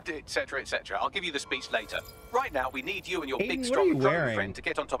aboard, etc., etc. I'll give you the speech later. Right now, we need you and your Aiden, big, what are strong you drone wearing? friend to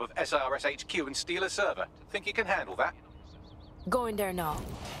get on top of SIRS HQ and steal a server. Think you can handle that? Going there now.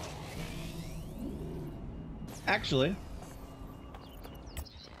 Actually,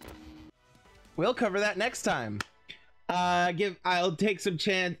 we'll cover that next time. I'll take some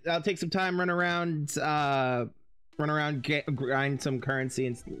time, run around, grind some currency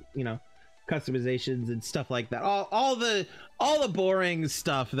and, you know, customizations and stuff like that. All the boring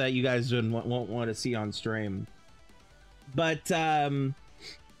stuff that you guys won't want to see on stream. But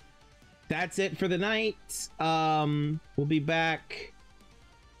that's it for the night. We'll be back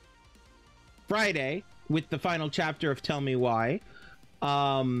Friday with the final chapter of Tell Me Why.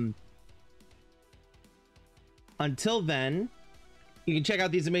 Until then, you can check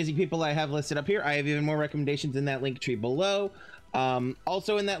out these amazing people I have listed up here. I have even more recommendations in that link tree below.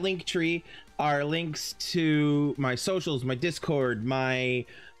 Also in that link tree are links to my socials, my Discord, my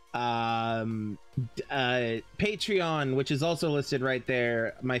Patreon, which is also listed right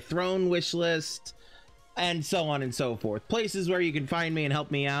there, my throne wish list, and so on and so forth. Places where you can find me and help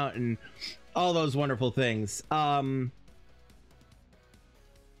me out and all those wonderful things.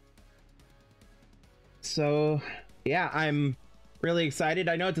 So yeah, I'm really excited.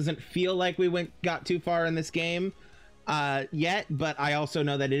 I know it doesn't feel like we got too far in this game yet, but I also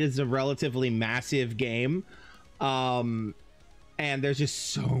know that it is a relatively massive game, and there's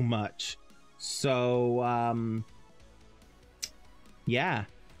just so much. So yeah,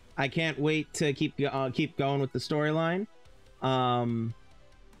 I can't wait to keep going with the storyline.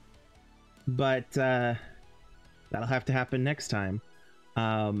 But that'll have to happen next time.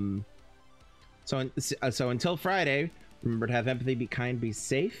 So until Friday, remember to have empathy, be kind, be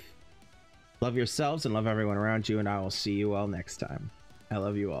safe, love yourselves, and love everyone around you, and I will see you all next time. I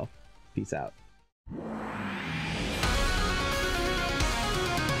love you all. Peace out.